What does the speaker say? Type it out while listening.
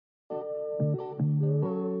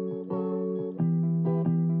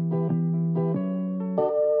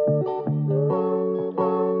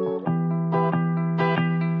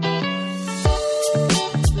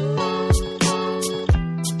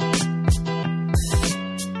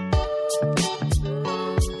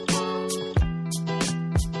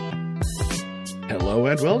Hello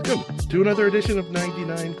and welcome to another edition of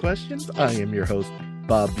 99 Questions. I am your host,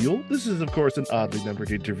 Bob Buell. This is, of course, an oddly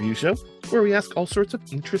numbered interview show where we ask all sorts of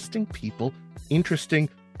interesting people, interesting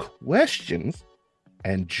questions.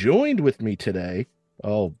 And joined with me today,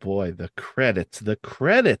 oh boy, the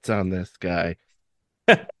credits on this guy.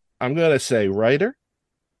 I'm going to say writer.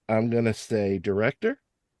 I'm going to say director.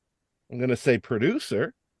 I'm going to say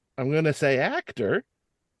producer. I'm going to say actor.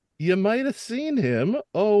 You might have seen him.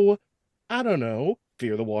 Oh, I don't know.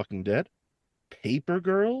 Fear the Walking Dead, Paper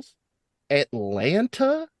Girls,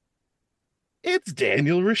 Atlanta. It's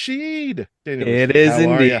Daniel Rashid. Daniel It Rashid, is how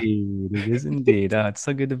are you? indeed. It is indeed. Oh, it's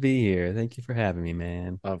so good to be here. Thank you for having me,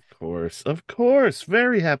 man. Of course.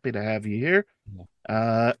 Very happy to have you here.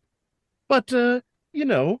 Yeah. But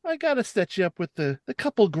I gotta set you up with the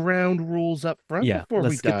couple ground rules up front Yeah, before we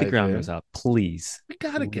let's get the dive ground rules in. out, please. We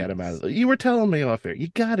gotta get them out of Please. the. You were telling me off air. You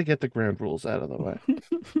gotta get the ground rules out of the way.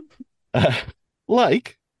 Uh,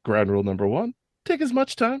 like ground rule number one, take as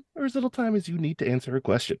much time or as little time as you need to answer a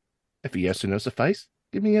question. If a yes or no suffice,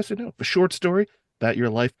 give me a yes or no. If a short story about your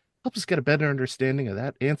life helps us get a better understanding of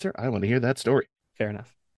that answer, I want to hear that story. Fair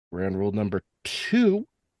enough. Ground rule number two,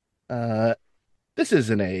 this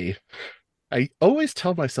isn't a. I always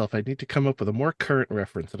tell myself I need to come up with a more current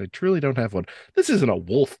reference, and I truly don't have one. This isn't a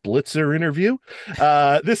Wolf Blitzer interview.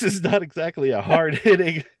 This is not exactly a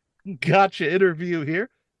hard-hitting gotcha interview here.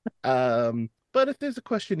 But if there's a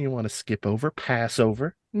question you want to skip over, pass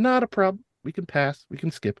over, not a problem. We can pass, we can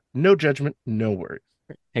skip. No judgment, no worries.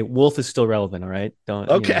 Hey, Wolf is still relevant, all right?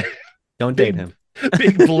 Okay. Don't date Big him.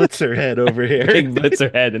 big blitzer head over here. Big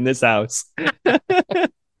blitzer head in this house.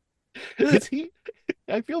 Is he?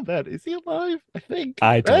 I feel bad. Is he alive? I think.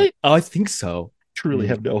 I don't. Right? Oh, I think so. Truly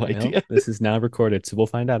have no Well, idea. this is now recorded, so we'll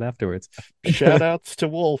find out afterwards. Shout outs to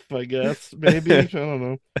Wolf, I guess. Maybe. I don't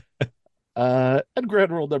know. And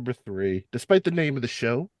ground rule number three, despite the name of the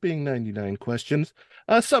show being 99 questions,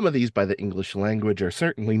 some of these by the English language are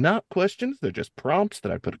certainly not questions. They're just prompts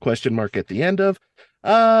that I put a question mark at the end of.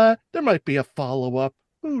 There might be a follow-up.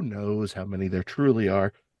 Who knows how many there truly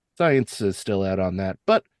are. Science is still out on that.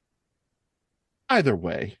 But either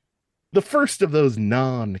way, the first of those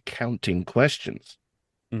non-counting questions.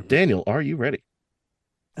 Mhm. Daniel, are you ready?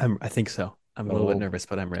 I think so. I'm a little bit nervous,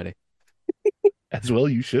 but I'm ready. As well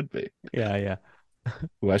you should be. Yeah.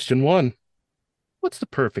 Question one. What's the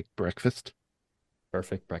perfect breakfast?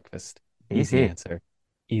 Perfect breakfast. Mhm.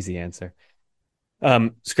 Easy answer.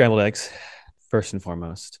 Scrambled eggs, first and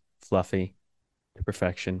foremost. Fluffy to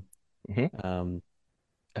perfection. Mhm. Um,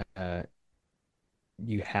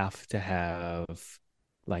 you have to have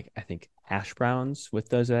I think hash browns with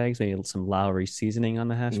those eggs, maybe some Lowry seasoning on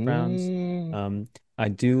the hash browns. Mm. I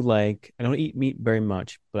don't eat meat very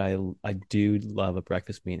much, but I do love a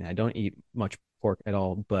breakfast meat. And I don't eat much pork at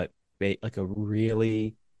all, but like a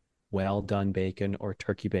really well done bacon or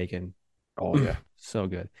turkey bacon. Oh yeah. So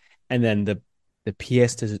good. And then the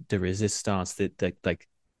pièce de resistance that like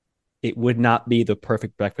it would not be the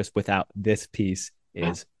perfect breakfast without this piece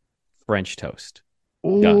is French toast.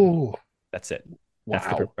 Done. Oh, That's it. That's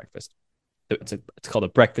the wow. perfect breakfast. It's called a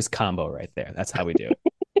breakfast combo right there. That's how we do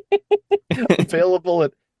it. Available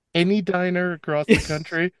at any diner across the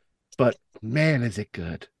country, but man, is it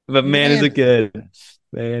good. But man, is Man, it is it good. good.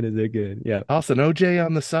 Man, is it good. Yeah. Toss an OJ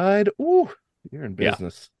on the side. Ooh, you're in Yeah.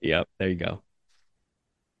 business. Yep. There you go.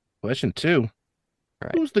 Question two. All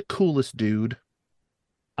right. Who's the coolest dude?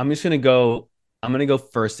 I'm just gonna go. I'm gonna go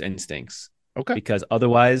first instincts Okay. because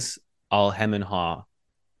otherwise I'll hem and haw,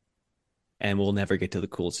 and we'll never get to the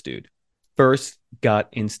coolest dude. First gut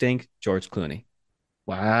instinct, George Clooney.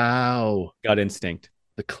 Wow. Gut instinct,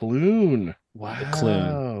 The Clune. the Clune.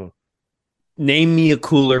 Wow. Name me a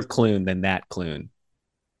cooler Clune than that Clune.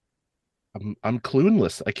 I'm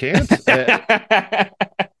clueless. I can't.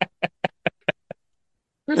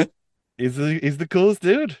 He's the coolest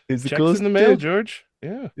dude. He's the Checks in coolest the mail, dude. George.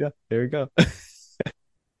 Yeah. Yeah, there we go.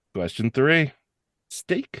 Question three.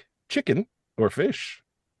 Steak, chicken, or fish?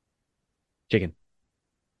 Chicken.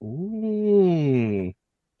 Ooh.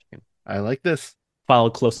 Chicken. I like this.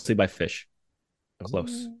 Followed closely by fish.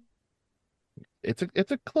 Close. Ooh.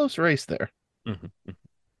 It's a close race there. Mm-hmm.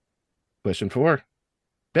 Question four.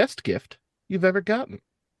 Best gift you've ever gotten?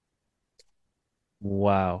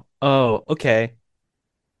 Wow. Oh, okay.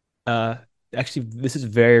 Uh, Actually, this is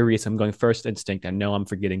very recent. I'm going first instinct. I know I'm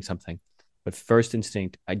forgetting something. But first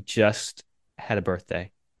instinct, I just had a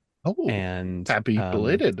birthday, Oh, and happy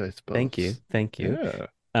belated, I thank you, suppose. thank you.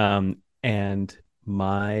 Yeah. And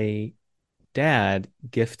my dad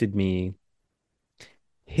gifted me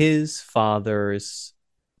his father's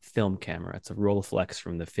film camera. It's a Rolleiflex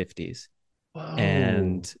from the 50s. Whoa.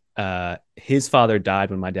 And his father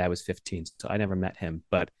died when my dad was 15, so I never met him,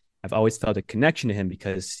 but I've always felt a connection to him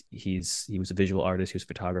because he was a visual artist, he was a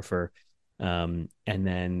photographer. And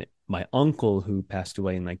then my uncle, who passed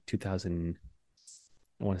away in like 2000,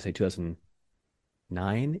 I want to say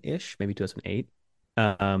 2009 ish, maybe 2008.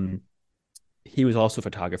 Um, he was also a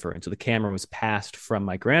photographer, and so the camera was passed from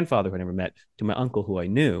my grandfather, who I never met, to my uncle, who I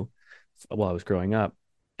knew while I was growing up.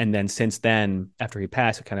 And then since then, after he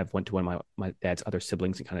passed, I kind of went to one of my dad's other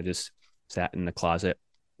siblings and kind of just sat in the closet.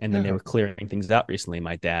 And then they Yeah. were clearing things out recently.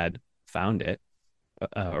 My dad found it,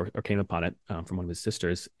 or came upon it from one of his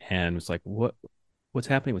sisters, and was like, what's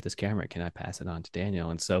happening with this camera? Can I pass it on to Daniel?"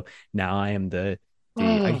 And so now I am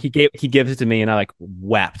Oh, he gives it to me, and I like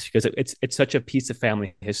wept because it's such a piece of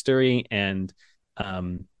family history, and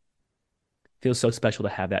um feels so special to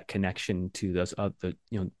have that connection to those the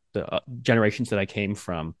generations that I came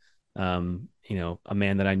from. A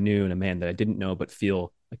man that I knew and a man that I didn't know but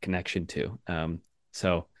feel a connection to.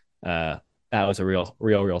 So that was a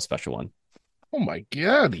real special one. oh my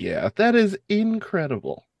God. Yeah. That is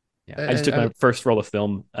incredible. Yeah, I just took I, my first roll of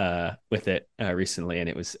film with it recently, and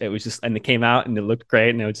it was just, and it came out and it looked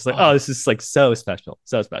great, and it was just like, oh, oh, this is like so special,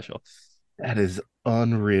 so special. that is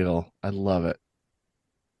unreal. I love it.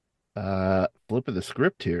 Flipping the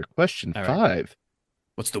script here. Question All right, 5.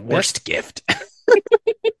 what's the Best worst gift?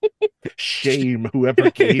 shame whoever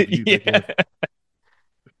gave you the Yeah. gift.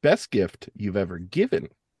 Best gift you've ever given.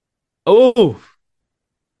 Oh,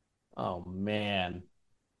 oh man.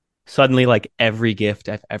 Suddenly, like every gift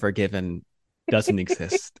I've ever given doesn't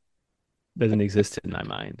exist. Doesn't exist in my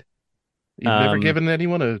mind. You've never Um, given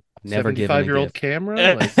anyone a I've never given a 75-year-old gift.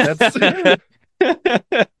 camera? Like that's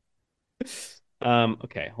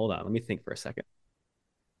Okay, hold on. Let me think for a second.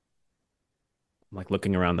 I'm like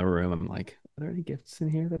looking around the room. I'm like, are there any gifts in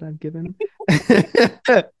here that I've given?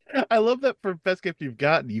 I love that for best gift you've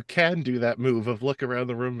gotten, you can do that move of look around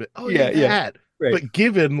the room. Oh yeah, Yeah, yeah. that. Right. But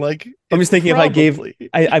given like I'm it just thinking if I gave probably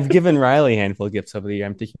I've given Riley a handful of gifts over the year.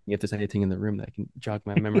 I'm thinking if there's anything in the room that can jog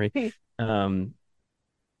my memory. Um,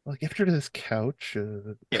 I'll gift her to this couch.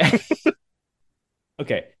 yeah.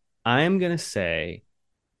 Okay. I'm gonna say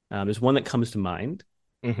there's one that comes to mind.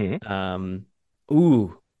 Hmm. Um,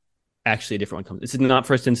 ooh, actually, a different one comes. This is not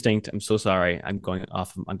first instinct. I'm so sorry. I'm going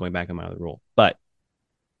back on my other rule, but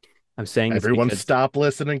I'm saying this Everyone because stop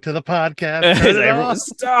listening to the podcast. Turn it everyone off.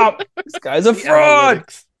 stop. This guy's a The fraud.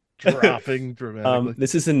 analytics dropping dramatically.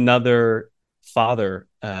 This is another father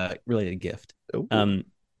related gift. Oh, Um,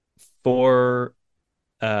 for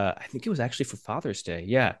I think it was actually for Father's Day.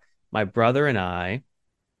 Yeah, my brother and I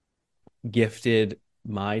gifted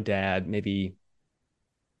my dad maybe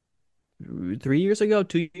 3 years ago,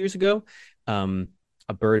 2 years ago, um,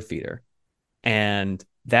 a bird feeder. And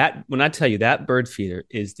that, when I tell you that bird feeder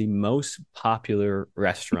is the most popular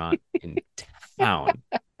restaurant in town.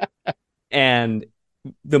 And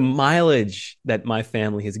the mileage that my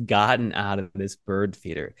family has gotten out of this bird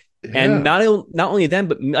feeder. And yeah. not only then,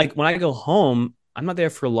 but like when I go home, I'm not there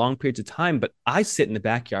for long periods of time, but I sit in the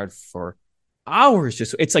backyard for hours.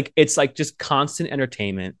 Just it's like just constant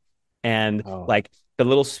entertainment. And Oh, like the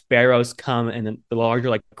little sparrows come, and then the larger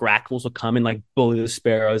like grackles will come and like bully the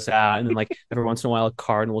sparrows out. And then like every once in a while a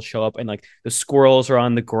cardinal will show up, and like the squirrels are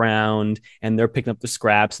on the ground and they're picking up the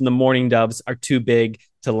scraps. And the mourning doves are too big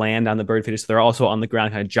to land on the bird feeder, so they're also on the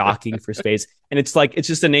ground kind of jockeying for space. And it's like it's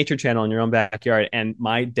just a nature channel in your own backyard. And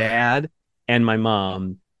my dad and my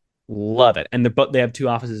mom love it. And they have two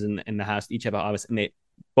offices in the house. Each have an office, and they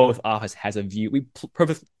both office has a view. We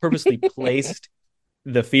purposely placed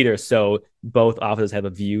the feeder so both offices have a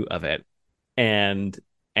view of it, and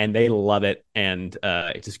they love it, and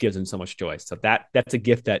it just gives them so much joy. So that's a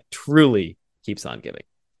gift that truly keeps on giving.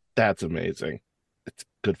 that's amazing. It's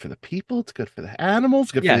good for the people. It's good for the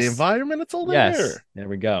animals. Good for the Yes, environment. It's all yes, there. there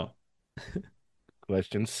we go.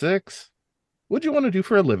 Question 6. What'd you want to do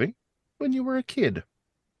for a living when you were a kid?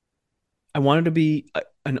 I wanted to be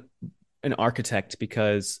an architect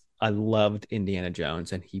because I loved Indiana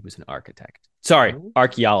Jones and he was an architect. Sorry, Oh,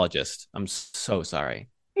 archaeologist. I'm so sorry.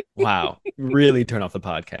 Wow, really turn off the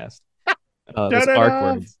podcast. Those turn it arc off.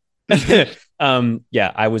 words.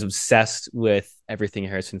 Yeah, I was obsessed with everything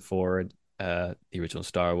Harrison Ford, the original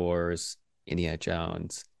Star Wars, Indiana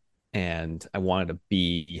Jones, and I wanted to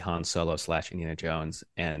be Han Solo / Indiana Jones,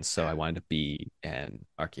 and so I wanted to be an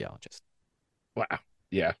archaeologist. Wow.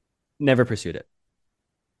 Yeah. never pursued it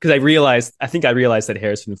because I think I realized that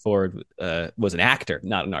Harrison Ford was an actor,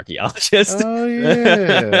 not an archaeologist. Oh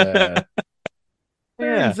yeah.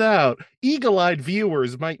 Yeah. Turns out eagle-eyed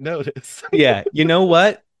viewers might notice. Yeah. You know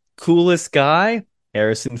what? Coolest guy,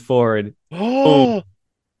 Harrison Ford. Boom, Oh,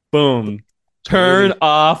 boom. Turn Clooney.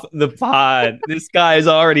 off the pod. This guy is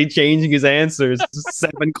already changing his answers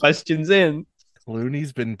 7 questions in.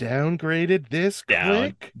 Clooney's been downgraded this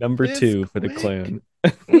Down. quick. Number This 2 for the quick. clone.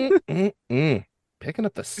 Mm-mm-mm. Picking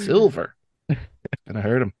up the silver. Gonna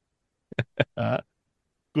hurt him. Uh,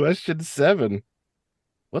 question 7.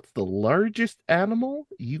 What's the largest animal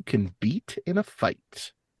you can beat in a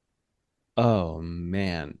fight? Oh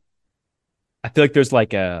man. I feel like there's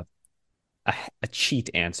like a cheat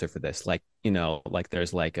answer for this. Like, like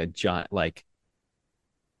there's like a giant like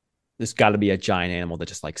there's got to be a giant animal that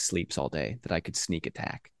just like sleeps all day that I could sneak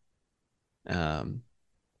attack. Um,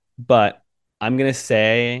 but I'm gonna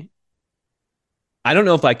say I don't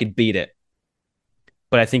know if I could beat it,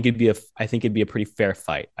 but I think it'd be a pretty fair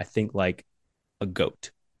fight. I think like a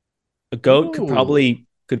goat. A goat Ooh.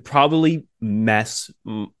 could probably mess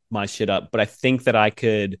my shit up, but I think that I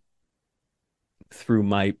could through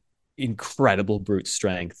my incredible brute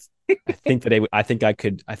strength. I think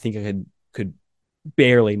I could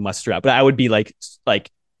barely muster out, but I would be like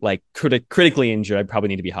critically injured. I'd probably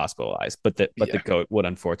need to be hospitalized, but the Yeah. goat would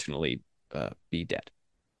unfortunately be dead.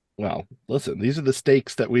 Well, listen, these are the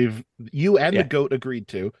stakes that you and the Yeah. goat agreed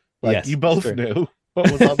to. Like, you Yes. both Sure. knew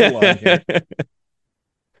what was on the line here.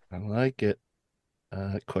 I like it.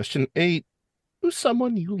 Question 8. Who's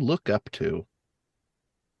someone you look up to?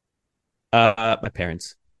 My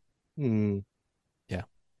parents. Hmm. Yeah,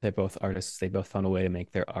 they're both artists. They both found a way to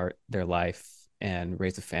make their art their life and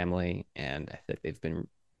raise a family, and I think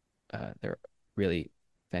they're really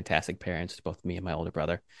fantastic parents to both me and my older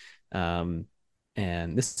brother. Um,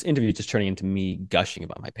 and this interview is just turning into me gushing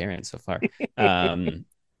about my parents so far. Um,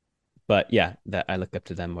 but yeah, that I look up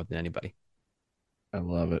to them more than anybody. I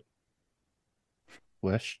love it.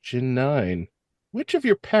 Question 9. Which of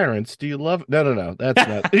your parents do you love? No, no, no. That's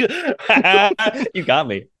not. You got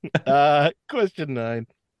me. Question 9.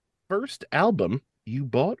 First album you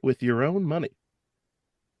bought with your own money.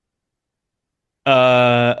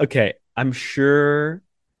 Okay. I'm sure.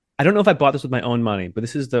 I don't know if I bought this with my own money, but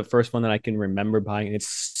this is the first one that I can remember buying, and it's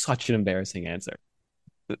such an embarrassing answer.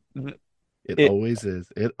 It It always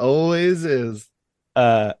is. It always is.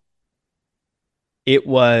 uh it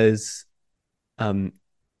was um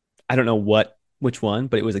I don't know which one,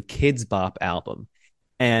 but it was a Kids Bop album.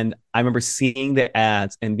 And I remember seeing the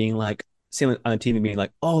ads and being like, seeing on the TV being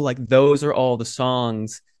like, oh, like those are all the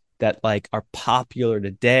songs that like are popular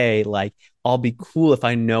today. Like, I'll be cool if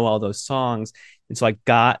I know all those songs. And so I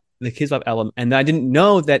got the Kids Bop album, and I didn't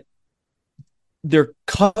know that they're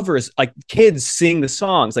covers, like kids sing the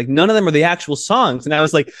songs. Like none of them are the actual songs. And I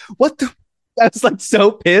was like, what the I was like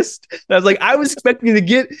so pissed. I was like, I was expecting to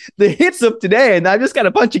get the hits of today, and I just got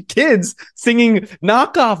a bunch of kids singing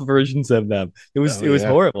knockoff versions of them. Oh, It was yeah.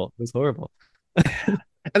 horrible. It was horrible.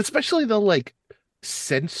 And especially they'll like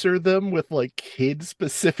censor them with like kid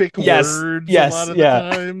specific Yes, words a lot yes, of the yeah,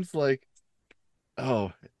 times. Like,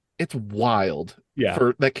 oh, it's wild yeah.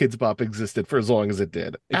 for that Kids Bop existed for as long as it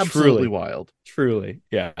did. Absolutely Truly, wild. truly,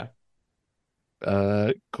 yeah.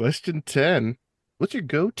 Question 10. What's your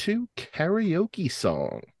go-to karaoke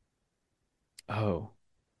song? Oh,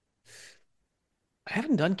 I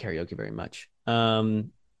haven't done karaoke very much.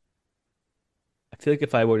 I feel like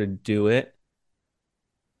if I were to do it,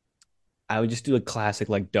 I would just do a classic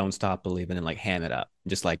like "Don't Stop Believing" and like ham it up,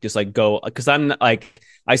 just like go because I'm not, like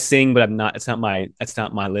I sing, but I'm not. It's not my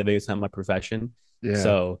living. It's not my profession. Yeah.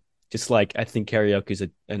 So just like I think karaoke is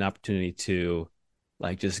an opportunity to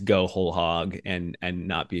like just go whole hog and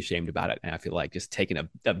not be ashamed about it. And I feel like just taking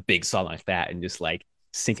a big song like that and just like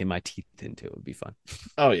sinking my teeth into it would be fun.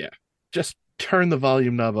 Oh yeah. Just turn the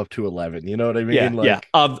volume knob up to 11. You know what I Yeah, mean? yeah. Like,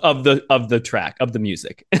 Of the track of the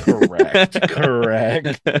music. correct.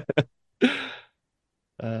 Correct.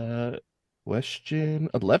 Uh, question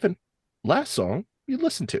 11. Last song you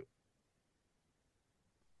listened to.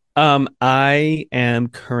 I am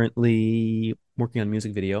currently working on a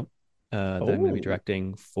music video that I'm going to be Oh,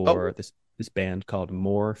 directing oh, for this band called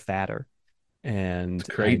More Fatter, it's and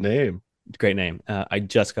a great name. great name. I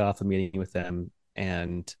just got off a meeting with them,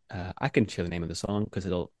 and I can share the name of the song because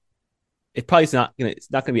it probably is not gonna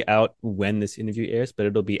it's not gonna be out when this interview airs, but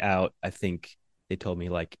it'll be out. I think they told me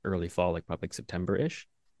like early fall, like probably like September ish.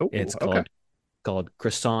 Oh, It's okay. called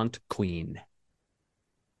Croissant Queen,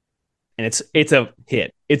 and it's a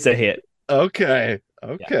hit. It's a hit. Okay.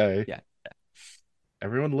 Yeah, Okay. yeah.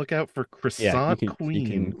 Everyone look out for Yeah, Croissant you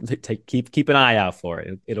Queen. can take keep an eye out for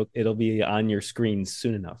it. It'll be on your screen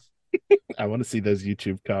soon enough. I want to see those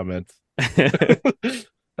YouTube comments.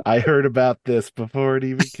 I heard about this before it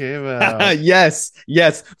even came out. Yes,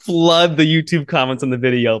 yes. Flood the YouTube comments on the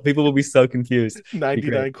video. People will be so confused. Be great.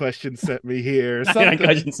 99 questions sent me here. 99 Something.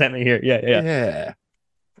 questions sent me here. Yeah, yeah. Yeah.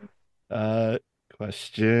 Uh,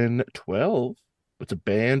 question 12. What's a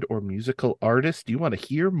band or musical artist you want to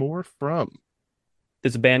hear more from?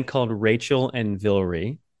 There's a band called Rachel and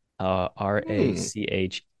Vilry, Hmm.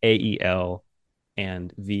 Rachael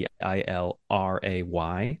and Vilray.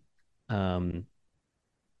 Um,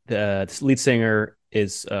 the lead singer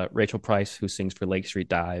is Rachel Price, who sings for Lake Street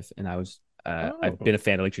Dive, and I've Oh. been a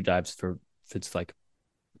fan of Lake Street Dives for it's like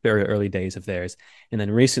very early days of theirs, and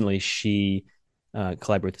then recently she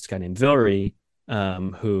collaborated with this guy named Vilry,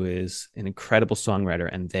 who is an incredible songwriter,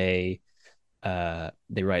 and they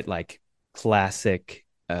write classic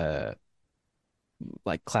uh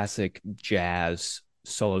classic jazz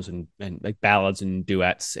solos and like ballads and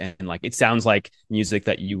duets, and like it sounds like music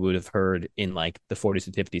that you would have heard in like the 40s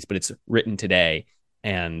and 50s, but it's written today,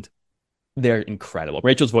 and they're incredible.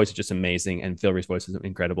 Rachel's voice is just amazing, and Philry's voice is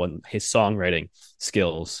incredible, and his songwriting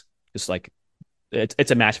skills just like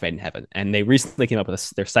it's a match made in heaven. And they recently came up with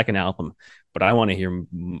their second album, but I want to hear.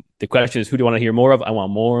 The question is, who do I want to hear more of? I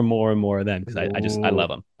want more and more and more of them because I love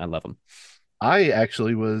Oh. them. I love them. I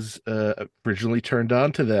actually was originally turned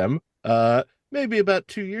on to them maybe about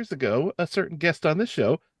 2 years ago. A certain guest on this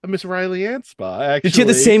show, Miss Riley Anspa, Did you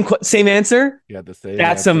have the actually same answer? you had the same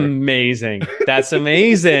That's answer. amazing. That's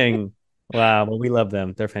amazing. Wow. Well, we love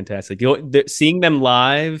them. They're fantastic. Seeing them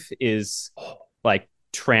live is like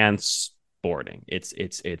transporting.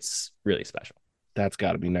 It's really special. That's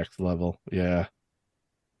got to be next level. Yeah.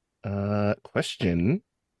 Question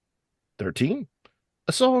 13.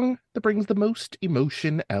 A song that brings the most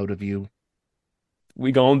emotion out of you.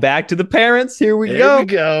 We going back to the parents. Here we There we go.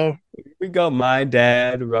 go. Here we go. My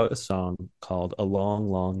dad wrote a song called "A Long,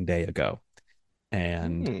 Long Day Ago,"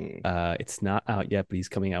 and Hmm. it's not out yet, but he's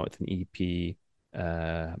coming out with an EP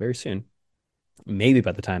very soon. Maybe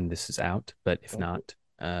by the time this is out, but if Oh, not,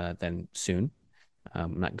 then soon.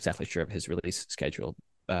 I'm not exactly sure of his release schedule.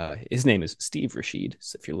 His name is Steve Rashid,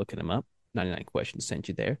 so if you're looking him up, 99 Questions sent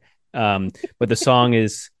you there. But the song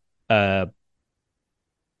is uh,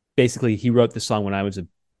 basically he wrote the song when I was a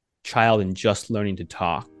child and just learning to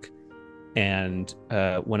talk. And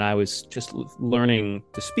when I was just learning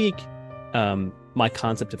to speak, my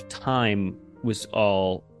concept of time was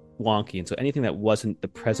all wonky. And so anything that wasn't the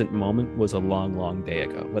present moment was a long, long day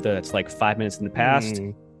ago, whether that's like 5 minutes in the past,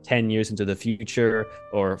 hmm. 10 years into the future,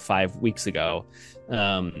 or 5 weeks ago.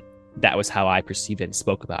 That was how I perceived it and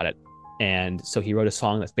spoke about it. And so he wrote a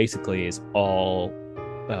song that basically is all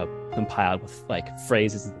compiled with like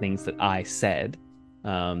phrases and things that I said.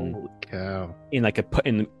 Um, Holy cow. in like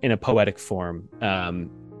in a poetic form. I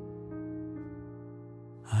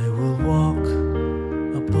will walk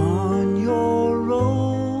upon your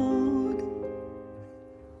road.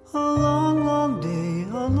 A long, long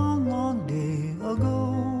day ago.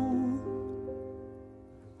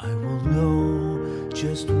 I will know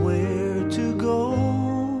just where to go.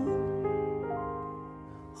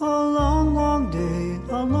 A long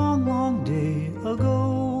day ago.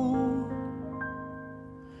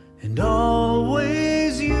 And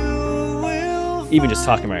always you will. Even just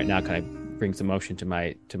talking right now kind of brings emotion to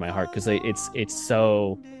my heart because it's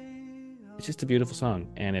just a beautiful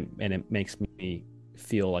song, and it makes me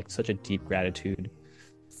feel like such a deep gratitude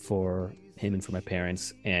for him and for my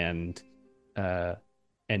parents, uh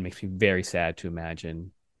and makes me very sad to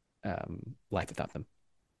imagine life without them.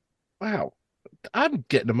 Wow. I'm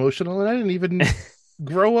getting emotional and I didn't even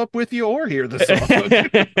grow up with you or hear the song.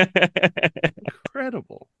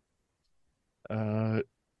 Incredible. Uh,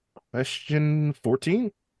 question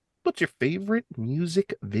 14. What's your favorite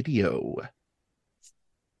music video?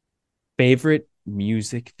 Favorite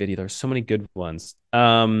music video? There's so many good ones.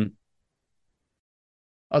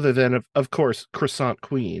 Other than, of course, Croissant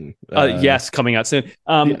Queen. Yes, coming out soon.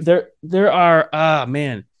 Yes. There are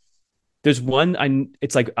man, there's one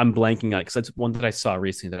it's like I'm blanking on because that's one that I saw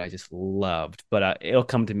recently that I just loved, but it'll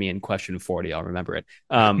come to me in question 40. I'll remember it.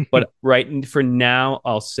 But right for now,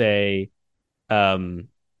 I'll say, um,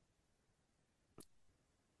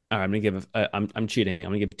 all right, I'm gonna give. I'm cheating. I'm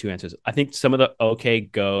gonna give two answers. I think some of the OK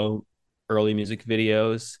Go early music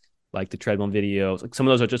videos, like the treadmill videos, like some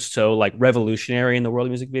of those are just so like revolutionary in the world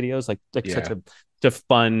of music videos, like Yeah. such a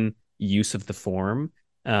fun use of the form.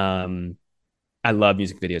 Um, I love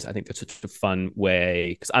music videos. I think that's such a fun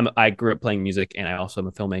way because I grew up playing music and I also am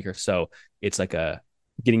a filmmaker, so it's like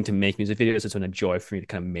getting to make music videos, it's been a joy for me to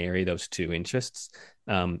kind of marry those two interests.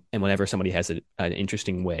 And whenever somebody has an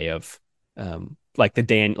interesting way of like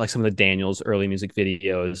some of the Daniels early music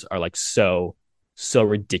videos are like so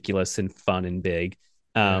ridiculous and fun and big.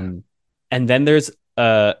 Yeah. And then there's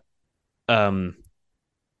um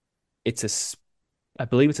it's I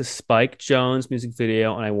believe it's a Spike Jones music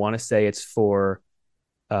video, and I want to say it's for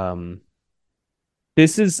um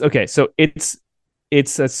this is okay, so it's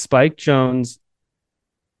a Spike Jones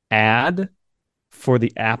ad for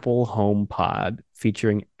the Apple HomePod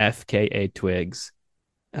featuring FKA Twigs.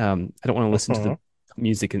 I don't want to listen to the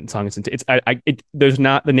music and songs. There's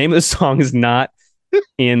not, the name of the song is not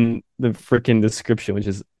in the freaking description, which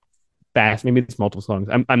is fast. Maybe it's multiple songs.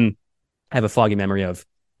 I have a foggy memory of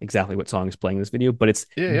exactly what song is playing in this video, but it's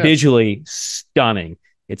visually stunning.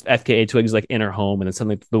 It's FKA Twigs like in her home, and then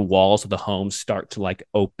suddenly the walls of the home start to like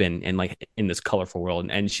open and like in this colorful world.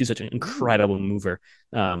 And she's such an incredible mover.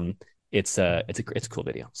 It's a cool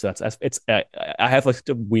video. So I have like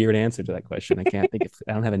a weird answer to that question. I can't think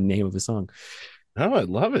I don't have a name of the song. Oh, I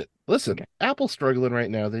love it. Listen, okay. Apple's struggling right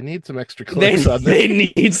now. They need some extra clicks on this. They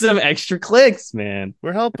need some extra clicks, man.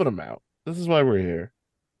 We're helping them out. This is why we're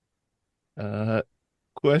here.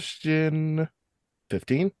 Question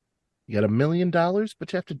 15. You got $1 million,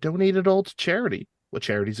 but you have to donate it all to charity. What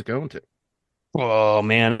charity is it going to? Oh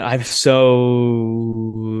man, I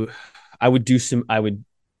would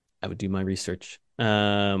do my research.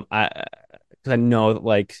 Because I know that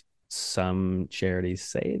like some charities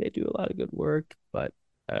say they do a lot of good work, but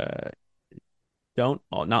not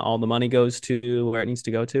all the money goes to where it needs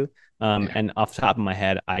to go to. And off the top of my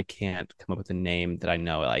head, I can't come up with a name that I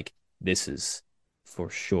know like this is for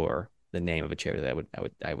sure the name of a charity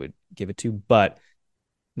that I would give it to. But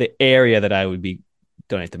the area that I would be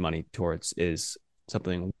donate the money towards is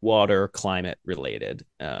something water climate related.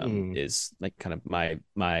 Is like kind of my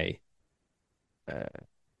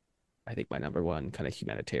I think my number one kind of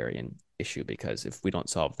humanitarian issue, because if we don't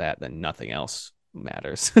solve that, then nothing else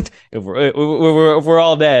matters. if we're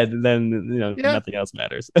all dead, then nothing else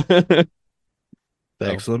matters.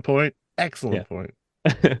 Excellent point. Excellent point.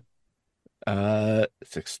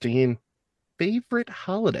 16. Favorite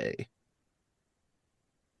holiday?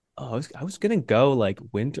 Oh, I was gonna go like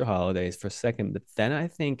winter holidays for a second, but then I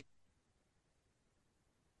think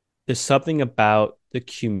there's something about the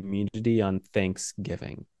community on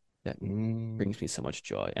Thanksgiving that brings me so much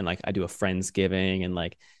joy. And like I do a Friendsgiving and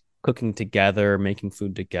like cooking together, making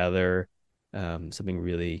food together. Something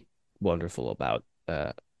really wonderful about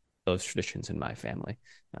those traditions in my family.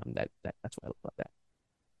 That's why I love that.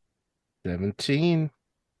 17.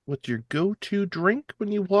 What's your go-to drink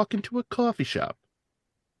when you walk into a coffee shop?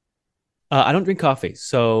 I don't drink coffee,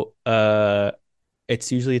 so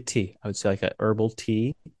it's usually a tea. I would say like a herbal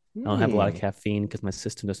tea. I don't have a lot of caffeine because my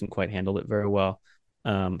system doesn't quite handle it very well.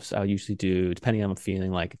 So I'll usually do, depending on how I'm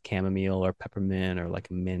feeling, like chamomile or peppermint or like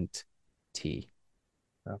mint tea.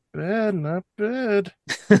 Not bad, not bad.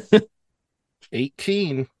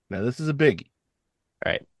 18. Now this is a biggie.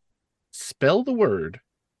 All right. Spell the word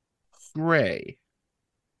gray.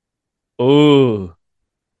 Oh.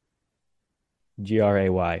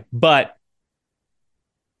 Gray. But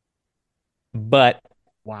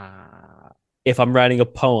wow. If I'm writing a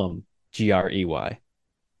poem, Grey.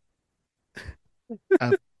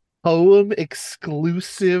 A poem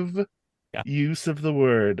exclusive use of the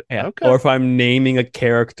word. Yeah. Okay. Or if I'm naming a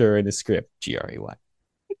character in a script, Grey.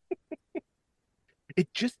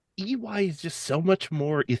 EY is just so much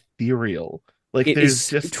more ethereal. Like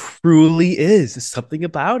it truly is. There's something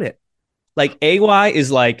about it. Like AY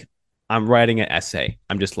is like, I'm writing an essay.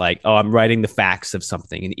 I'm just like, oh, I'm writing the facts of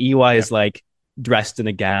something. And EY is like dressed in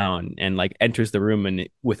a gown and like enters the room and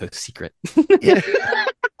with a secret.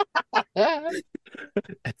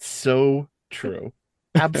 It's so true.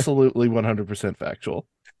 Absolutely 100% factual.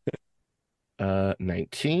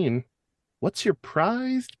 19. What's your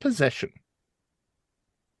prized possession?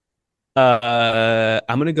 I'm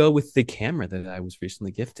gonna go with the camera that I was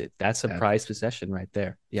recently gifted. That's a prized possession right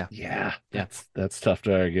there. Yeah. That's tough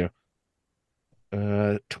to argue.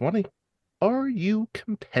 20. Are you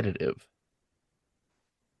competitive?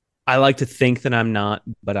 I like to think that I'm not,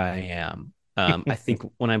 but I am. I think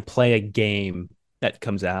when I play a game that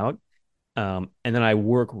comes out, and then I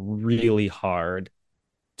work really hard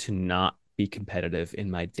to not be competitive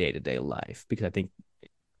in my day-to-day life, because I think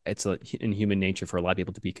it's in human nature for a lot of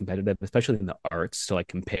people to be competitive, especially in the arts, to like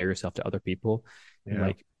compare yourself to other people. Yeah.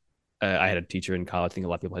 Like I had a teacher in college. I think a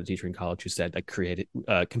lot of people had a teacher in college who said like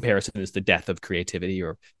comparison is the death of creativity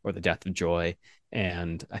or the death of joy.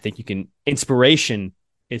 And I think inspiration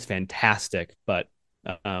is fantastic, but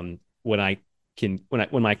when I can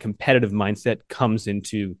when my competitive mindset comes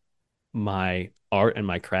into my art and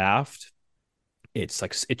my craft, it's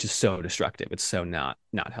just so destructive. It's so not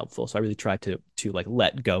helpful. So I really try to like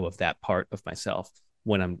let go of that part of myself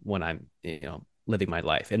when I'm living my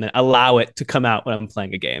life, and then allow it to come out when I'm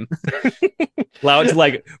playing a game. Allow it to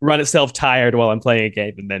like run itself tired while I'm playing a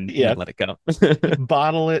game, and then let it go.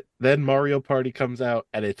 Bottle it, then Mario Party comes out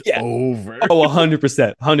and it's over. Oh,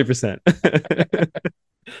 100%. 100%.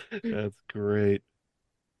 That's great.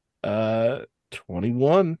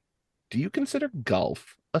 21. Do you consider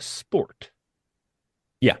golf a sport?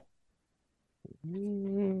 Yeah.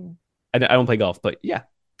 I don't play golf, but yeah,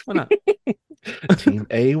 why not? Team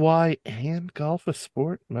AY and golf a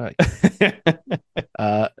sport? Nice.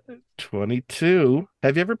 22.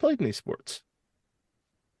 Have you ever played any sports?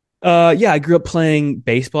 Yeah, I grew up playing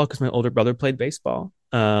baseball because my older brother played baseball.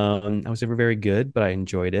 I was never very good, but I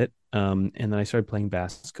enjoyed it. And then I started playing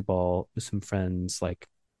basketball with some friends, like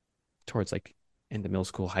towards like into middle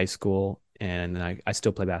school, high school, and then I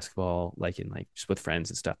still play basketball like in like just with friends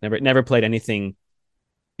and stuff. Never played anything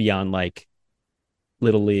beyond like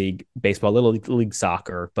little league baseball, little league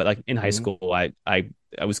soccer. But like in high school, I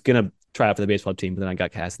was gonna try out for the baseball team, but then I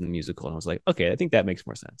got cast in the musical, and I was like, okay, I think that makes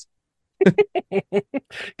more sense.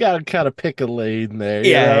 Gotta kind of pick a lane there.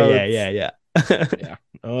 Yeah. Yeah.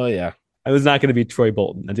 Oh yeah. I was not going to be Troy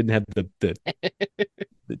Bolton. I didn't have the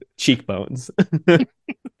cheekbones.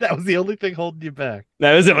 That was the only thing holding you back.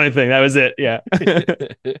 That was the only thing. That was it. Yeah.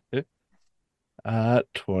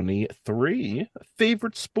 23.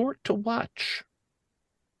 Favorite sport to watch?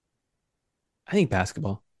 I think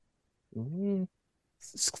basketball.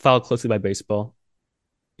 It's followed closely by baseball.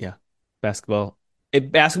 Yeah, basketball.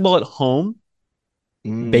 Basketball at home,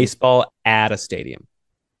 baseball at a stadium.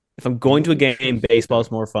 If I'm going to a game, baseball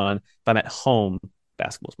is more fun. If I'm at home,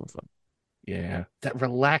 basketball is more fun. Yeah, that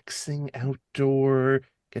relaxing outdoor,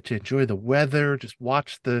 get to enjoy the weather, just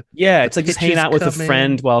watch the it's like just hanging out with a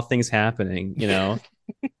friend while things happening,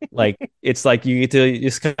 like it's like you get to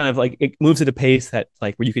just kind of like it moves at a pace that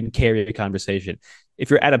like where you can carry a conversation.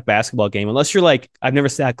 If you're at a basketball game, unless you're like I've never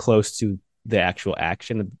sat close to the actual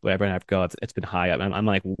action, wherever I go, it's been high up. I'm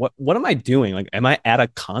like, what am I doing? Like, am I at a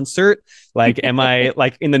concert? Like, am I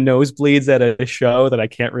like in the nosebleeds at a show that I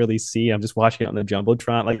can't really see? I'm just watching it on the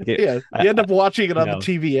jumbotron. Like, you end up watching it on the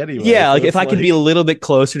TV anyway. Yeah, so like if I could be a little bit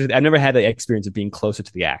closer to, I've never had the experience of being closer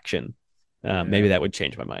to the action. Maybe that would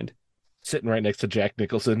change my mind. Sitting right next to Jack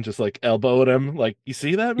Nicholson, just like elbowing him, like, you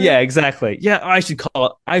see that, man? Yeah, exactly. Yeah, I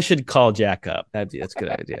should call Jack up. That's a good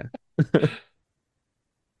idea.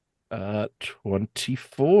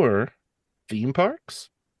 24. Theme parks?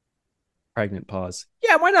 Pregnant pause.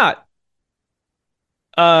 Yeah, why not?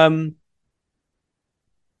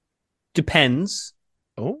 Depends.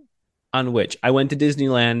 On which. I went to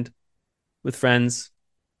Disneyland with friends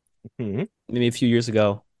maybe a few years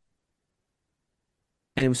ago.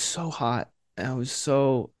 And it was so hot. I was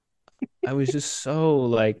just so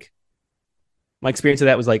like, my experience of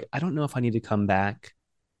that was like, I don't know if I need to come back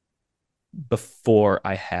before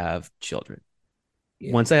I have children.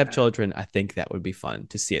 Yeah. Once I have children, I think that would be fun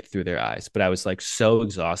to see it through their eyes. But I was like so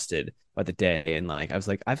exhausted by the day. And like, I was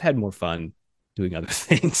like, I've had more fun doing other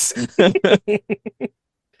things.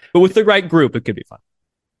 But with the right group, it could be fun.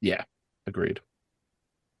 Yeah, agreed.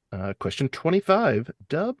 Question 25,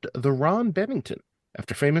 dubbed the Ron Bennington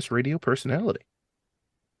after famous radio personality.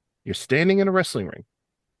 You're standing in a wrestling ring,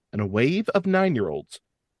 and a wave of 9-year-olds,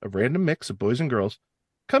 a random mix of boys and girls,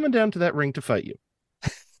 coming down to that ring to fight you.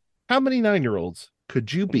 How many 9-year-olds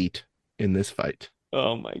could you beat in this fight?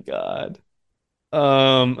 Oh my God.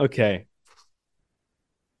 Okay.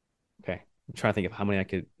 I'm trying to think of how many I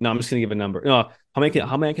could. No, I'm just gonna give a number. No, how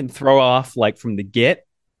many I can throw off like from the get?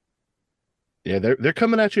 Yeah, they're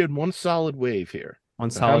coming at you in one solid wave here.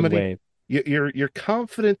 One solid wave. You're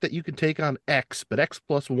confident that you can take on X, but X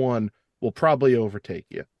plus 1 will probably overtake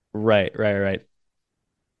you. Right.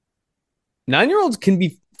 9-year-olds can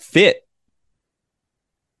be fit.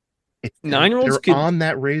 9-year-olds they're on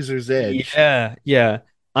that razor's edge. Yeah.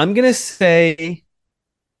 I'm gonna say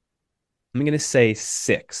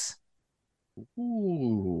 6.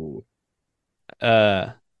 Ooh.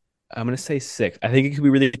 I'm gonna say 6. I think it could be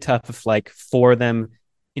really tough if like 4 of them,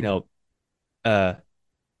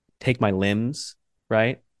 take my limbs,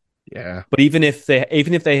 right? Yeah. But even if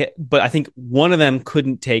they, but I think one of them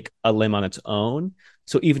couldn't take a limb on its own.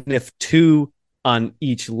 So even if 2 on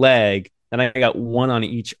each leg, then I got 1 on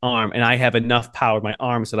each arm, and I have enough power in my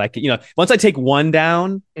arm so that I can, once I take 1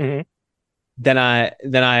 down, then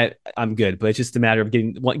I'm good. But it's just a matter of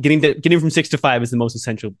getting from 6 to 5 is the most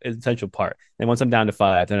essential part. And once I'm down to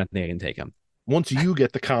 5, then I think I can take him. once you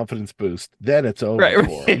get the confidence boost, then it's over Right,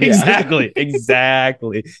 for him. exactly,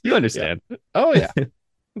 exactly. You understand. Yeah. Oh yeah.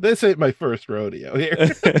 This ain't my first rodeo here.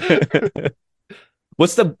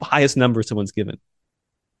 What's the highest number someone's given?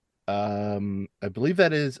 I believe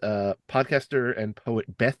that is podcaster and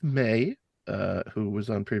poet Beth May, who was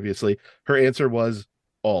on previously. Her answer was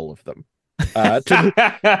all of them.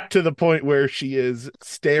 To the point where she is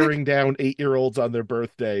staring down 8-year-olds on their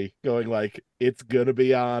birthday, going like, "It's gonna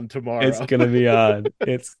be on tomorrow." It's gonna be on.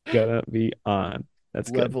 It's gonna be on. That's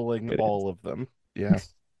leveling good. all of them. Yeah.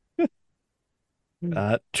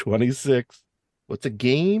 26. What's a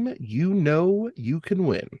game you know you can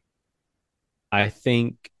win? I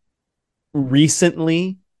think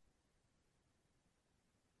recently.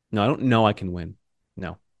 No, I don't know I can win.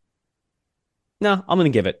 No. No, I'm gonna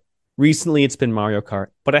give it. Recently it's been Mario Kart,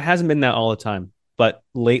 but it hasn't been that all the time. But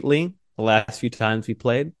lately, the last few times we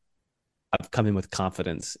played, I've come in with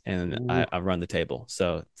confidence and I've run the table.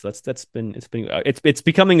 So it's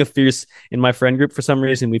becoming a fierce in my friend group for some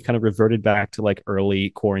reason. We've kind of reverted back to like early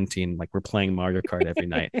quarantine, like we're playing Mario Kart every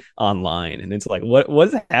night online, and it's like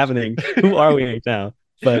what's happening? Who are we right now?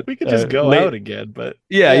 But we could just go out again. But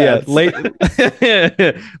yeah. Lately,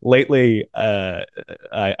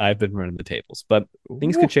 I've been running the tables, but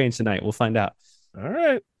things could change tonight. We'll find out. All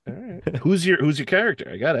right. Who's your character?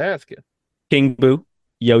 I gotta ask you. King Boo,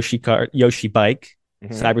 Yoshi Bike,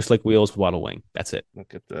 Cyber Slick Wheels, Waddle Wing. That's it.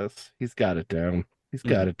 Look at this. He's got it down. He's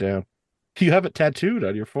got it down. You have it tattooed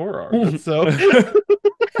on your forearm. So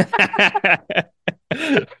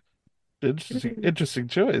interesting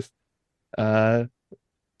choice.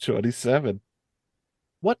 27.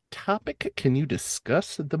 What topic can you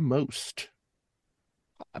discuss the most?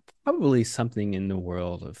 Probably something in the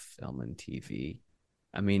world of film and TV.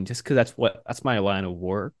 I mean, just because that's my line of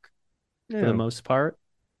work for the most part.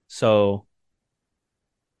 So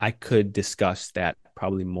I could discuss that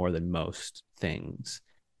probably more than most things.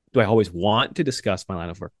 Do I always want to discuss my line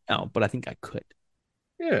of work? No, but I think I could.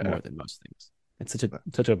 Yeah, more than most things. It's such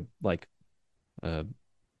a like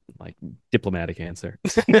diplomatic answer.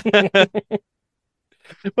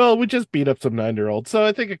 Well, we just beat up some 9-year-olds, so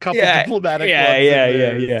I think a couple diplomatic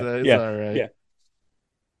ones is all right. Yeah.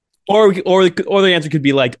 Or the answer could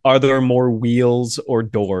be like, are there more wheels or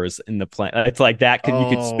doors in the plane? It's like that. You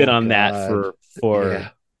could spin on that for. Yeah.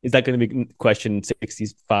 Is that going to be question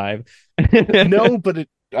 65? No, but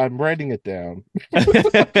I'm writing it down.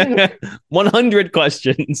 100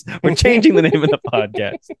 questions. We're changing the name of the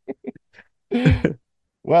podcast.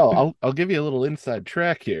 Well, I'll give you a little inside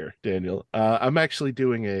track here, Daniel. I'm actually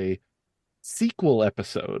doing a sequel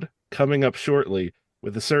episode coming up shortly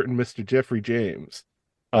with a certain Mr. Jeffrey James.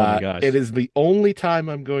 Oh my gosh. It is the only time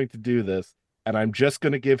I'm going to do this, and I'm just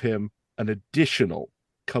going to give him an additional,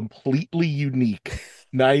 completely unique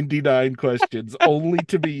 99 questions only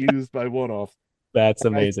to be used by one-offs. That's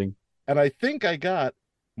amazing. And I think I got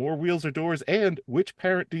more wheels or doors and which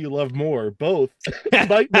parent do you love more? Both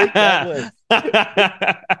might make that list.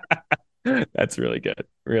 That's really good.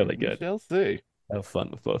 Really good. We shall see. Have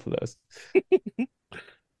fun with both of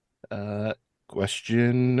those.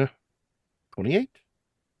 Question 28.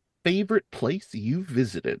 Favorite place you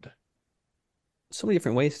visited? So many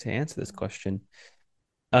different ways to answer this question.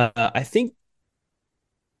 I think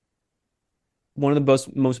one of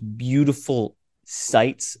the most beautiful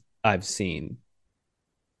sights I've seen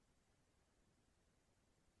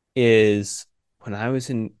is when I was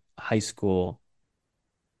in high school,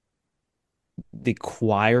 the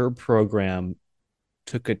choir program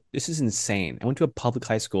this is insane. I went to a public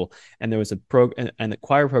high school and there was and the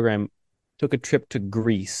choir program took a trip to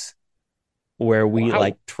Greece where we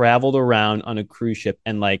traveled around on a cruise ship,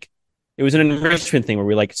 and it was an enrichment thing where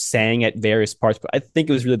we sang at various parts. But I think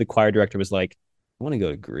it was really the choir director was like, I want to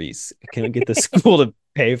go to Greece. Can we get the school to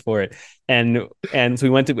pay for it? And so we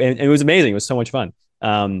went to, and it was amazing. It was so much fun.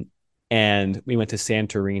 And we went to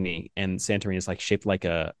Santorini, and Santorini is shaped like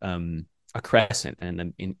a crescent. And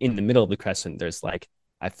then in the middle of the crescent, there's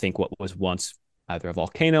I think what was once either a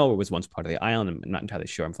volcano or was once part of the island. I'm not entirely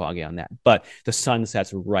sure. I'm foggy on that, but the sun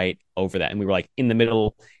sets right over that. And we were in the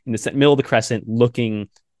middle of the crescent, looking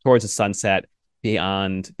towards the sunset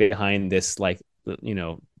behind this,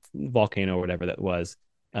 volcano or whatever that was.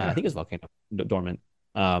 I think it was volcano dormant.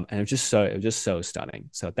 And it was just so stunning.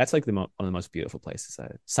 So that's one of the most beautiful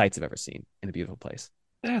sights I've ever seen in a beautiful place.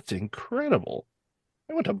 That's incredible.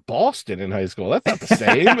 I went to Boston in high school. That's not the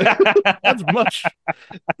same. That's much.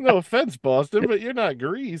 No offense, Boston, but you're not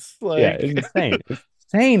Greece. Yeah, it's insane. It's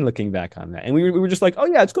insane looking back on that. And we were just oh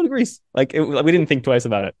yeah, let's go to Greece. We didn't think twice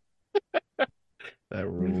about it. That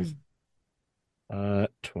rules.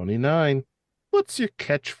 29. What's your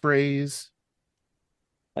catchphrase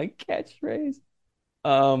Like catchphrase.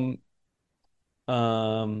 Um,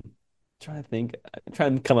 um, trying to think. I'm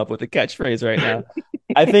trying to come up with a catchphrase right now.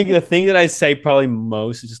 I think the thing that I say probably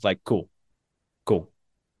most is just like cool, cool.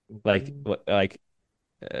 Like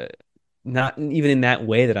uh, not even in that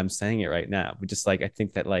way that I'm saying it right now, but just like I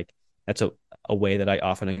think that like that's a way that I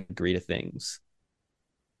often agree to things.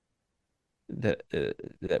 That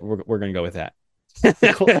that we're gonna go with that.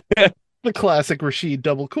 The, cl- the classic Rashid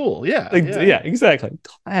double cool. Yeah, Like, yeah. yeah, exactly.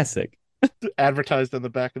 Classic. Advertised on the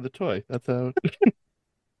back of the toy. That's how.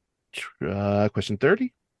 Question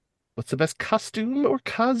 30. What's the best costume or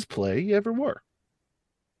cosplay you ever wore?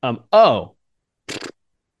 Oh,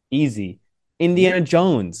 easy. Indiana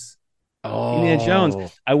Jones. Indiana Jones.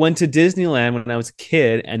 Oh, I went to Disneyland when I was a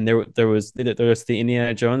kid, and there was the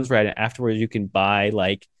Indiana Jones ride. And afterwards, you can buy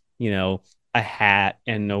like a hat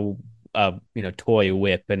and a toy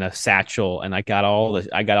whip and a satchel, and I got all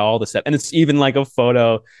the stuff, and it's even like a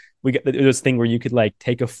photo. We got this thing where you could like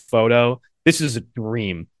take a photo. This is a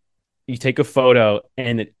dream. You take a photo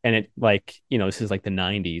and it like this is like the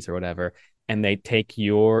 90s or whatever, and they take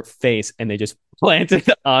your face and they just plant it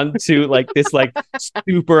onto like this like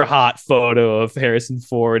super hot photo of Harrison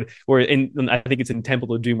Ford where I think it's in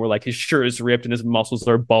Temple of Doom where like his shirt is ripped and his muscles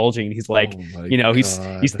are bulging. He's like, oh my he's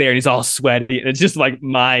God. there and he's all sweaty, and it's just like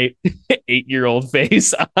my 8-year-old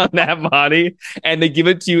face on that body, and they give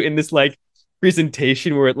it to you in this like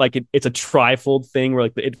presentation where it's a trifold thing where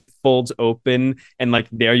like it folds open, and like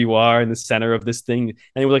there you are in the center of this thing,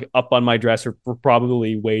 and it was like up on my dresser for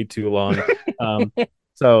probably way too long. um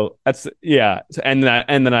so that's yeah. So, and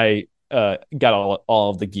then I got all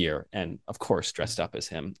of the gear, and of course dressed up as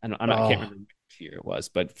him. And I can't Oh, remember which year it was,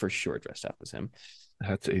 but for sure dressed up as him.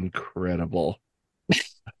 that's incredible.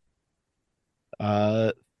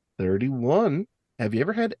 Uh, 31. Have you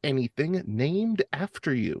ever had anything named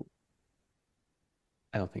after you?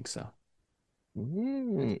 I don't think so.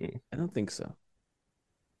 Mm, I don't think so.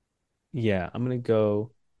 Yeah, I'm gonna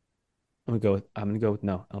go with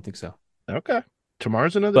no, I don't think so. okay.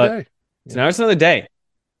 Tomorrow's another But day. so Yeah. now it's another day.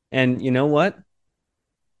 And you know what?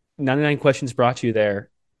 99 questions brought you there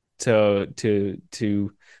to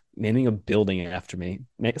naming a building after me.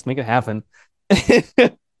 Let's make it happen. You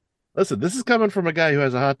Listen, this is coming from a guy who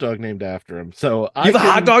has a hot dog named after him. So I have a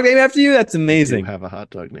hot can dog named after you? That's I do amazing. have a hot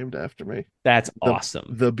dog named after me. That's The awesome.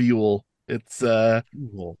 the Buell. It's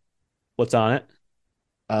Cool. What's on it?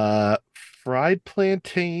 uh fried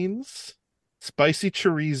plantains, spicy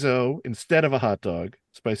chorizo instead of a hot dog,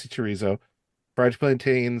 spicy chorizo, fried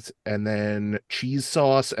plantains, and then cheese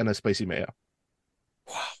sauce and a spicy mayo.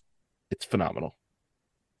 Wow. It's phenomenal.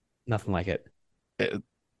 Nothing like it. Uh,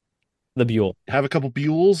 The Buell. Have a couple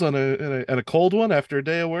Buells on a cold one after a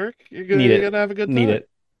day of work. Need You're it. gonna have a good Need time. it.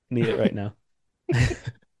 Need it right now.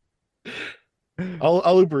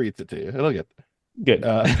 I'll Uber Eats it to you. It'll get Good.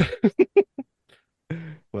 there.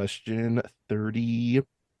 Question 32.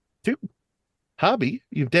 Hobby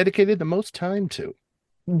you've dedicated the most time to.